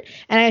concert?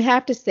 And I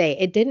have to say,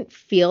 it didn't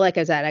feel like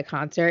I was at a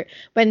concert,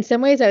 but in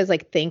some ways I was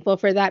like thankful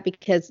for that,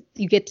 because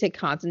you get to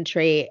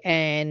concentrate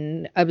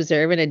and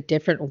observe in a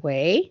different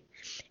way.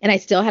 And I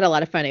still had a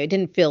lot of fun. It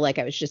didn't feel like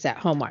I was just at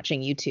home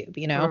watching YouTube,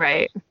 you know?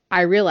 Right.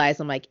 I realized,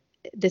 I'm like,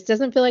 this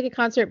doesn't feel like a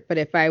concert, but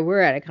if I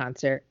were at a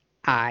concert,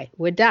 I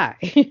would die.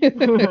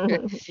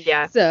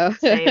 Yeah. So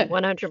Same,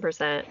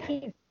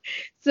 100%.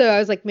 So I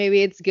was like,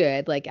 maybe it's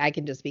good. Like I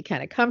can just be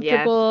kind of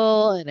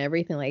comfortable and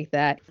everything like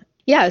that.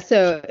 Yeah,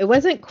 so it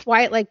wasn't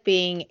quite like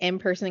being in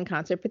person in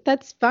concert, but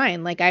that's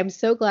fine. Like I'm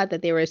so glad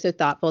that they were so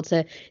thoughtful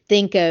to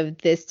think of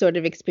this sort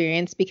of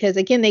experience, because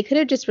again, they could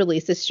have just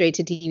released this straight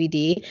to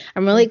DVD.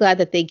 I'm really glad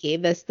that they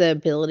gave us the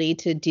ability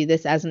to do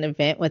this as an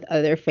event with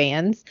other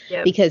fans,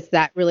 because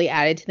that really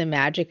added to the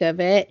magic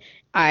of it.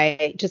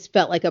 I just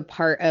felt like a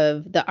part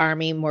of the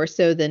Army more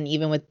so than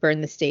even with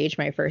Burn the Stage,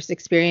 my first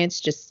experience,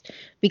 just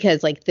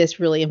because like this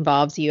really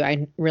involves you.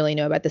 I really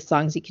know about the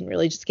songs. You can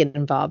really just get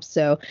involved.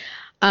 So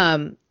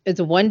it's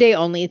a one day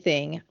only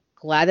thing.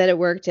 Glad that it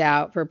worked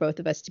out for both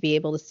of us to be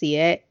able to see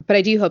it. But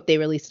I do hope they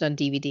release it on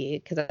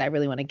DVD, because I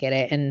really want to get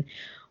it and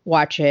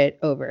watch it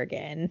over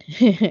again.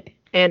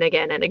 And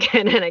again and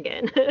again and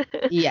again.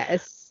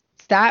 Yes.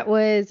 That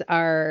was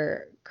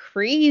our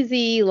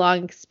crazy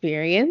long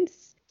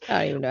experience.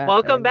 I don't even know.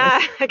 Welcome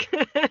back.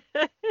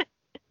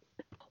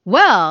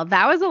 Well,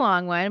 that was a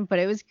long one, but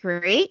it was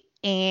great.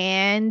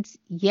 And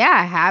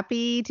yeah,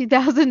 happy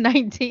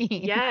 2019.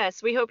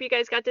 Yes, we hope you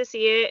guys got to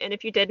see it. And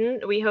if you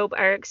didn't, we hope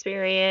our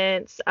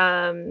experience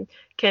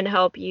can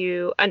help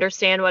you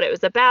understand what it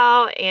was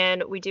about.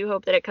 And we do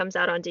hope that it comes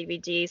out on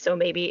DVD. So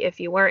maybe if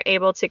you weren't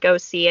able to go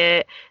see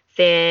it,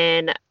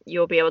 then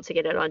you'll be able to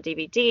get it on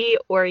DVD,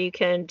 or you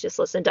can just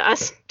listen to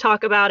us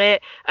talk about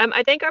it.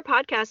 I think our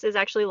podcast is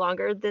actually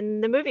longer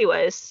than the movie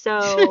was,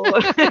 so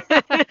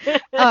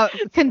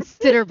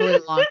considerably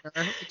longer,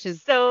 which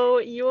is so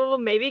you will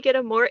maybe get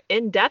a more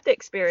in-depth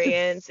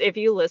experience if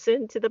you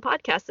listen to the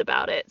podcast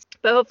about it.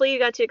 But hopefully you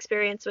got to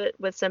experience it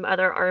with some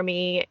other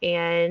Army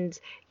and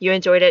you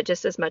enjoyed it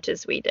just as much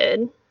as we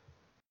did.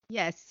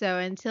 Yes, so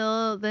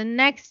until the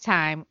next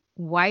time,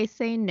 why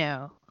say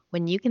no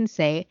when you can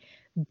say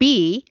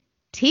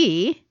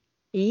BT?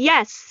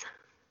 Yes.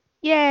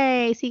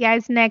 Yay. See you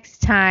guys next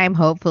time,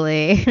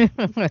 hopefully.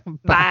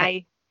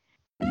 Bye.